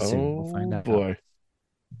very soon. We'll find out. Boy.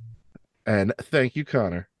 And thank you,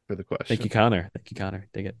 Connor, for the question. Thank you, Connor.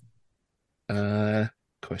 Dig it.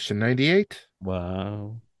 Question 98.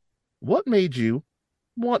 Wow. What made you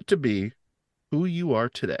want to be who you are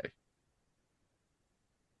today?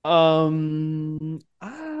 I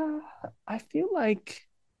feel like,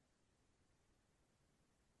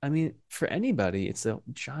 I mean, for anybody, it's a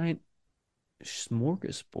giant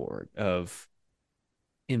smorgasbord of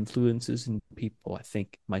influences and people. I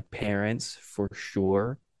think my parents, for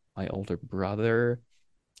sure, my older brother,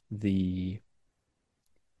 the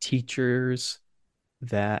teachers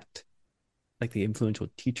that, like the influential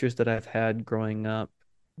teachers that I've had growing up,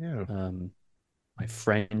 Yeah. my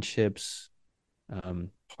friendships,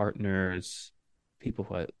 partners, people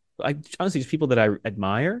who I honestly just people that I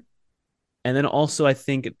admire. And then also I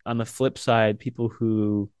think on the flip side, people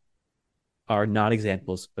who are not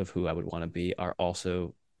examples of who I would want to be are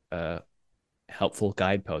also helpful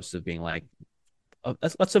guideposts of being like, oh,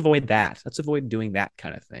 let's avoid that. Let's avoid doing that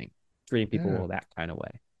kind of thing, treating people that kind of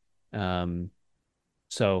way.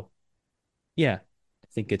 So yeah, I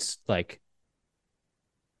think it's like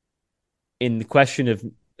in the question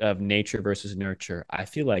of nature versus nurture, I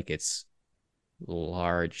feel like it's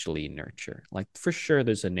largely nurture. Like for sure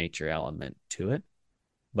there's a nature element to it,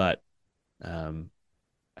 but I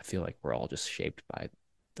feel like we're all just shaped by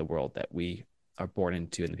the world that we are born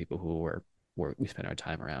into and the people who we spend our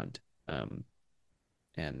time around.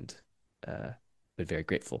 And but very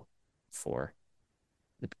grateful for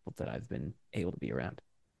the people that I've been able to be around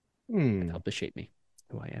and help to shape me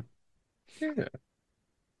who I am. Yeah.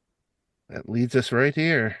 That leads us right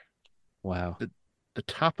here. Wow. The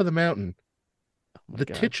top of the mountain. Oh the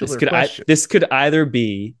God. titular question. This could either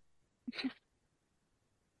be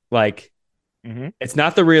like, it's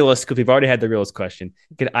not the realist because we've already had the realist question.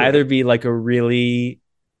 It could either be like a really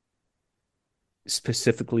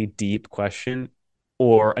specifically deep question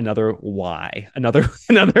or another why. Another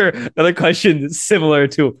question similar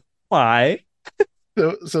to why.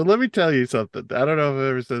 So let me tell you something. I don't know if I've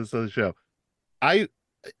ever said this on the show. I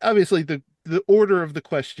obviously the order of the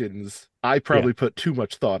questions I probably put too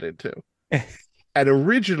much thought into. And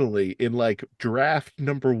originally in like draft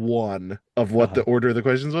number 1 of what the order of the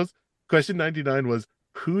questions was, question 99 was,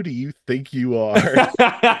 who do you think you are?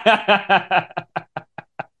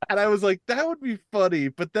 And I was like, that would be funny.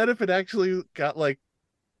 But then if it actually got like,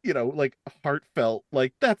 like heartfelt,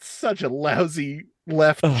 like that's such a lousy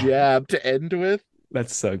left jab to end with.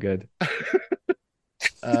 That's so good.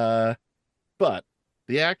 But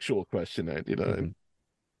the actual question 99,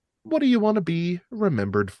 what do you want to be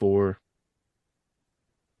remembered for?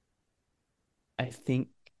 I think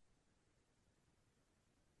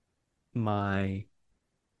going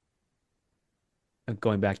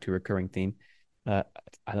back to a recurring theme, I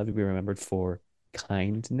love to be remembered for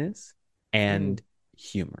kindness and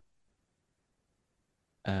humor.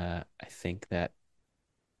 I think that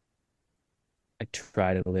I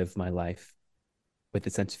try to live my life with a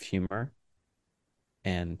sense of humor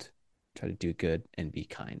and try to do good and be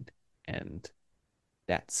kind. And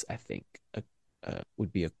that's, I think,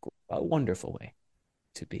 would be a wonderful way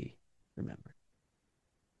to be remembered.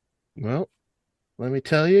 Well, let me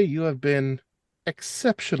tell you, you have been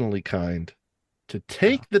exceptionally kind to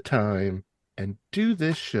take the time and do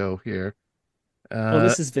this show here. Well,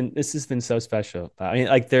 this has been so special. I mean,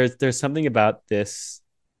 like there's something about this.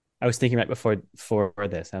 I was thinking right before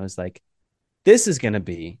this, I was like, this is gonna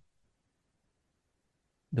be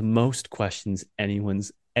the most questions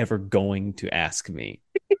anyone's ever going to ask me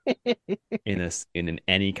in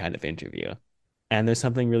any kind of interview. And there's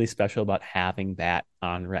something really special about having that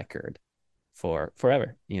on record. for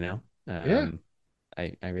forever, Yeah.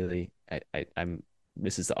 I really I'm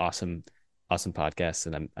this is an awesome podcast,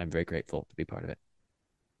 and I'm very grateful to be part of it.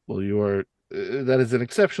 Well, you are, that is an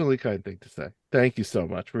exceptionally kind thing to say. Thank you so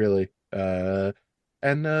much, really. And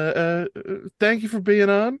thank you for being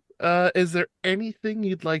on. Is there anything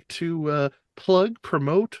you'd like to plug,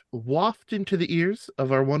 promote, waft into the ears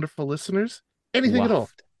of our wonderful listeners? Anything at all?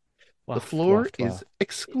 Waft, The waft, floor waft, is waft. Yeah.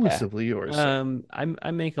 exclusively yours, sir.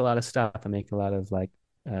 I make a lot of stuff. I make a lot of my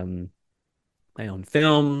own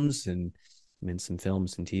films, and I'm in some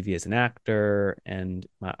films and TV as an actor. And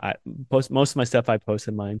I post most of my stuff. I post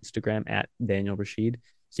on my Instagram at Daniel Rashid,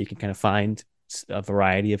 so you can kind of find a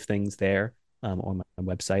variety of things there, on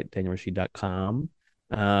my website danielrashid.com.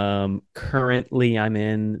 Currently, I'm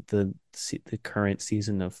in the current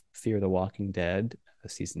season of Fear the Walking Dead,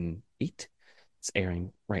 season 8. It's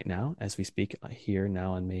airing right now as we speak, here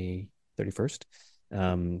now on May 31st,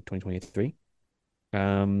 2023.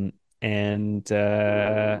 And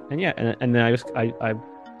yeah, and then I've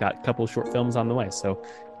got a couple of short films on the way, so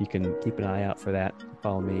you can keep an eye out for that.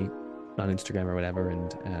 Follow me on Instagram or whatever,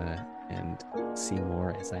 and see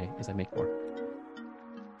more as I make more.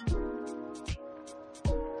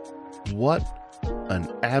 What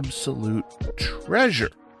an absolute treasure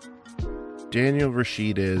Daniel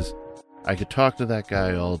Rashid is. I could talk to that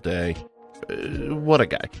guy all day. What a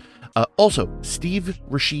guy. Also, Steve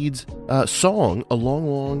Rashid's song, A Long,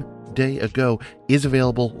 Long Day Ago, is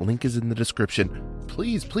available. Link is in the description.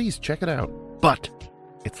 Please check it out. But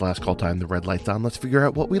it's last call time. The red light's on. Let's figure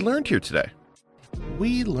out what we learned here today.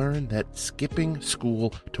 We learned that skipping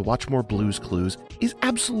school to watch more Blue's Clues is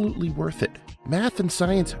absolutely worth it. Math and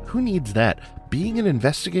science, who needs that? Being an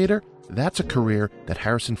investigator, that's a career that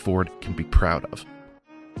Harrison Ford can be proud of.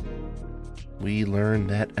 We learned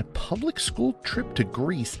that a public school trip to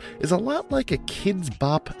Greece is a lot like a Kids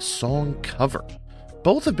Bop song cover.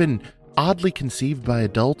 Both have been oddly conceived by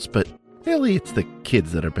adults, but really it's the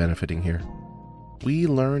kids that are benefiting here. We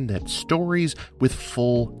learned that stories with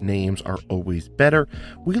full names are always better.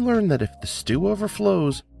 We learned that if the stew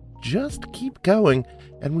overflows, just keep going.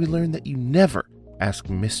 And we learned that you never ask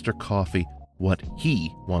Mr. Coffee what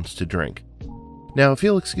he wants to drink. Now, if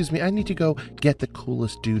you'll excuse me, I need to go get the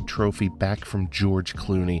coolest dude trophy back from George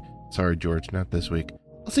Clooney. Sorry, George, not this week.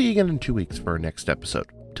 I'll see you again in 2 weeks for our next episode.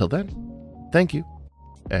 Till then, thank you,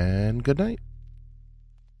 and good night.